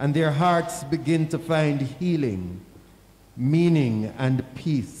and their hearts begin to find healing, meaning, and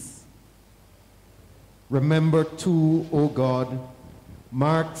peace. Remember too, O God,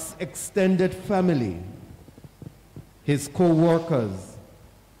 Mark's extended family, his co-workers,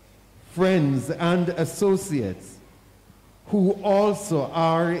 friends, and associates, who also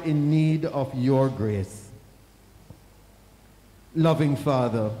are in need of your grace. Loving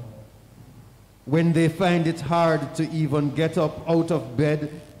Father, when they find it hard to even get up out of bed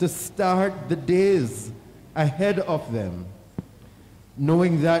to start the days ahead of them,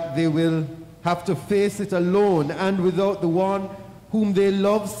 knowing that they will have to face it alone and without the one whom they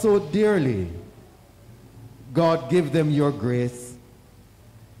love so dearly. God, give them your grace.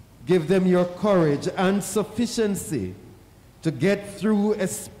 Give them your courage and sufficiency to get through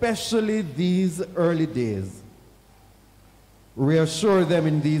especially these early days. Reassure them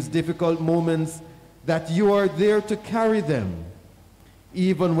in these difficult moments that you are there to carry them,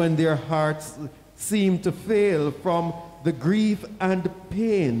 even when their hearts seem to fail from the grief and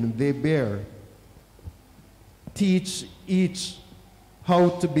pain they bear. Teach each how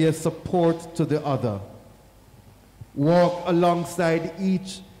to be a support to the other. Walk alongside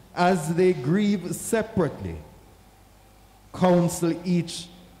each as they grieve separately. Counsel each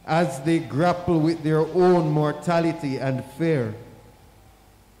as they grapple with their own mortality and fear.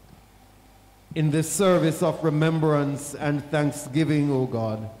 In this service of remembrance and thanksgiving, O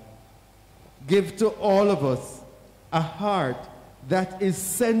God, give to all of us a heart that is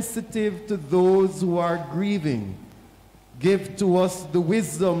sensitive to those who are grieving. Give to us the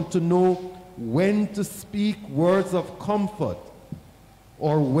wisdom to know when to speak words of comfort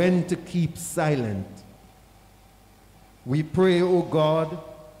or when to keep silent. We pray, O God,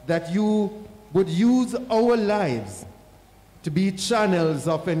 that you would use our lives to be channels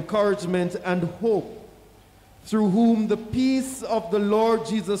of encouragement and hope, through whom the peace of the Lord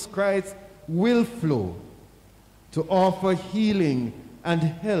Jesus Christ will flow, to offer healing and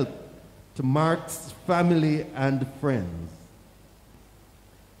help to Mark's family and friends.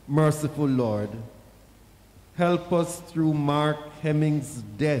 Merciful Lord, help us through Mark Hemmings'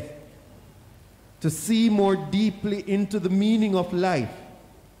 death to see more deeply into the meaning of life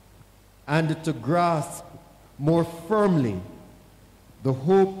and to grasp more firmly the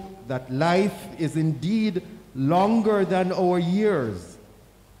hope that life is indeed longer than our years,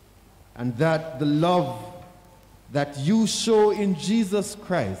 and that the love that you show in Jesus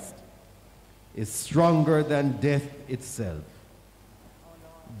Christ is stronger than death itself.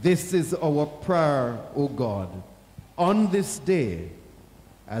 This is our prayer, O God, on this day,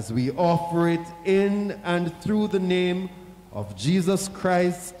 as we offer it in and through the name of Jesus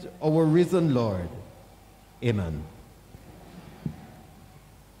Christ, our risen Lord. Amen.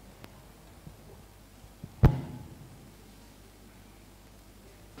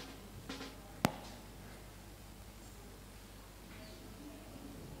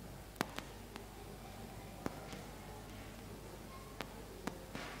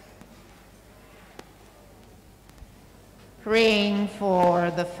 Praying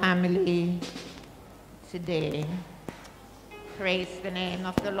for the family today. Praise the name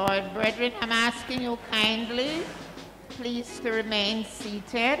of the Lord. Brethren, I'm asking you kindly, please to remain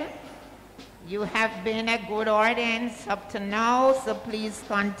seated. You have been a good audience up to now, so please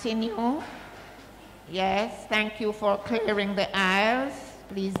continue. Yes, thank you for clearing the aisles.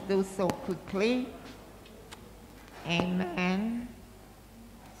 Please do so quickly. Amen.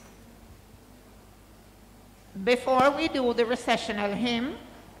 Before we do the recessional hymn,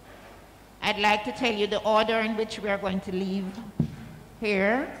 I'd like to tell you the order in which we are going to leave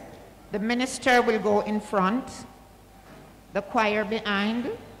here. The minister will go in front, the choir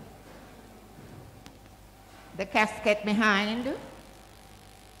behind, the casket behind,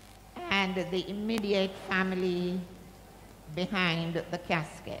 and the immediate family behind the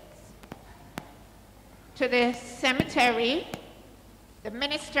caskets. To the cemetery, the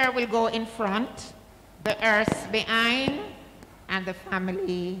minister will go in front, the hearse behind, and the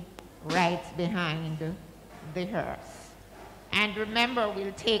family right behind the hearse. And remember,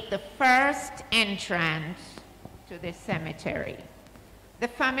 we'll take the first entrance to the cemetery. The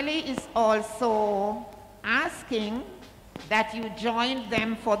family is also asking that you join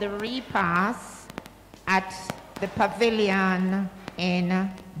them for the repast at the pavilion in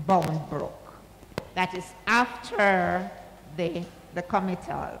Boundbrook. That is after the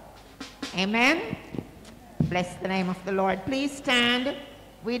committal. Amen. Bless the name of the Lord. Please stand.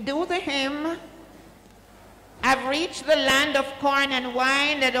 We do the hymn. I've reached the land of corn and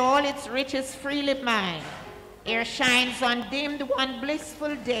wine, that all its riches freely mine. Here shines undimmed one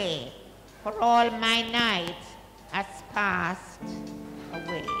blissful day, for all my night has passed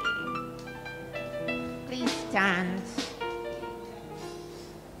away. Please stand.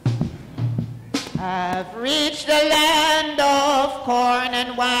 I've reached the land of corn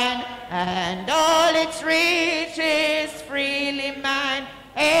and wine, and all its riches freely mine.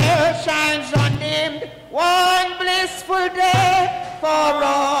 Here shines undimmed one blissful day, for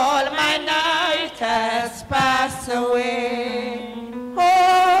all my night has passed away.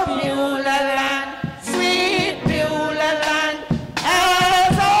 Oh, Beulah land, sweet Beulah land,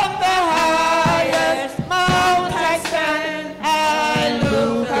 as on the highest mount I stand, I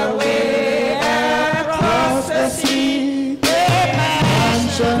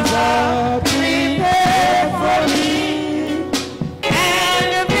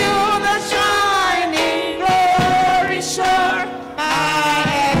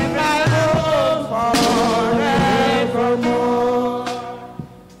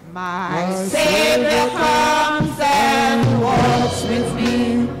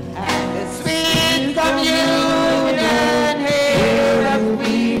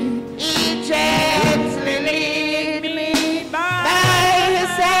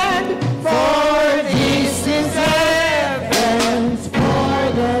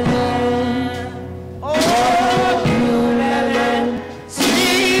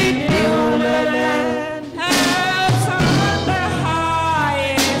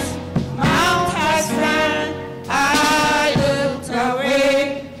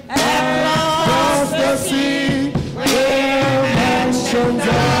mountains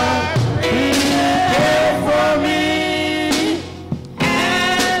are prepared for me.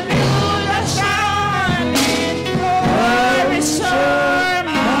 And you are shining glory, shine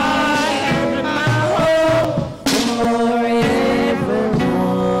my and my hope forevermore.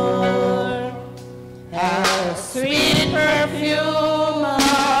 A sweet perfume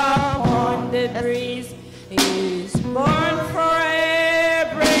upon the breeze is born for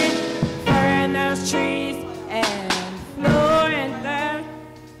every furnace trees and flowing there.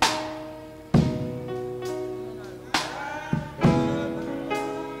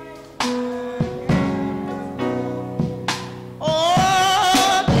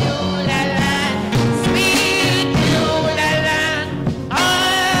 Oh, Beulah land, sweet Beulah land,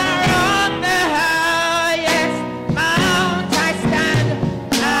 on the highest mount I stand.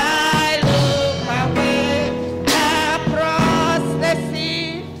 I look my way across the sea,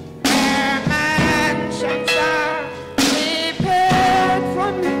 where mansions are prepared for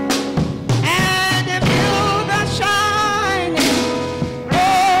me, and the Beulah shining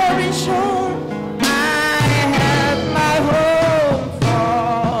glory shore. I have my home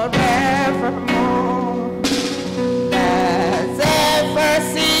forevermore. As ever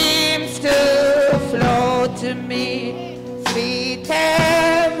seems to flow to me, sweet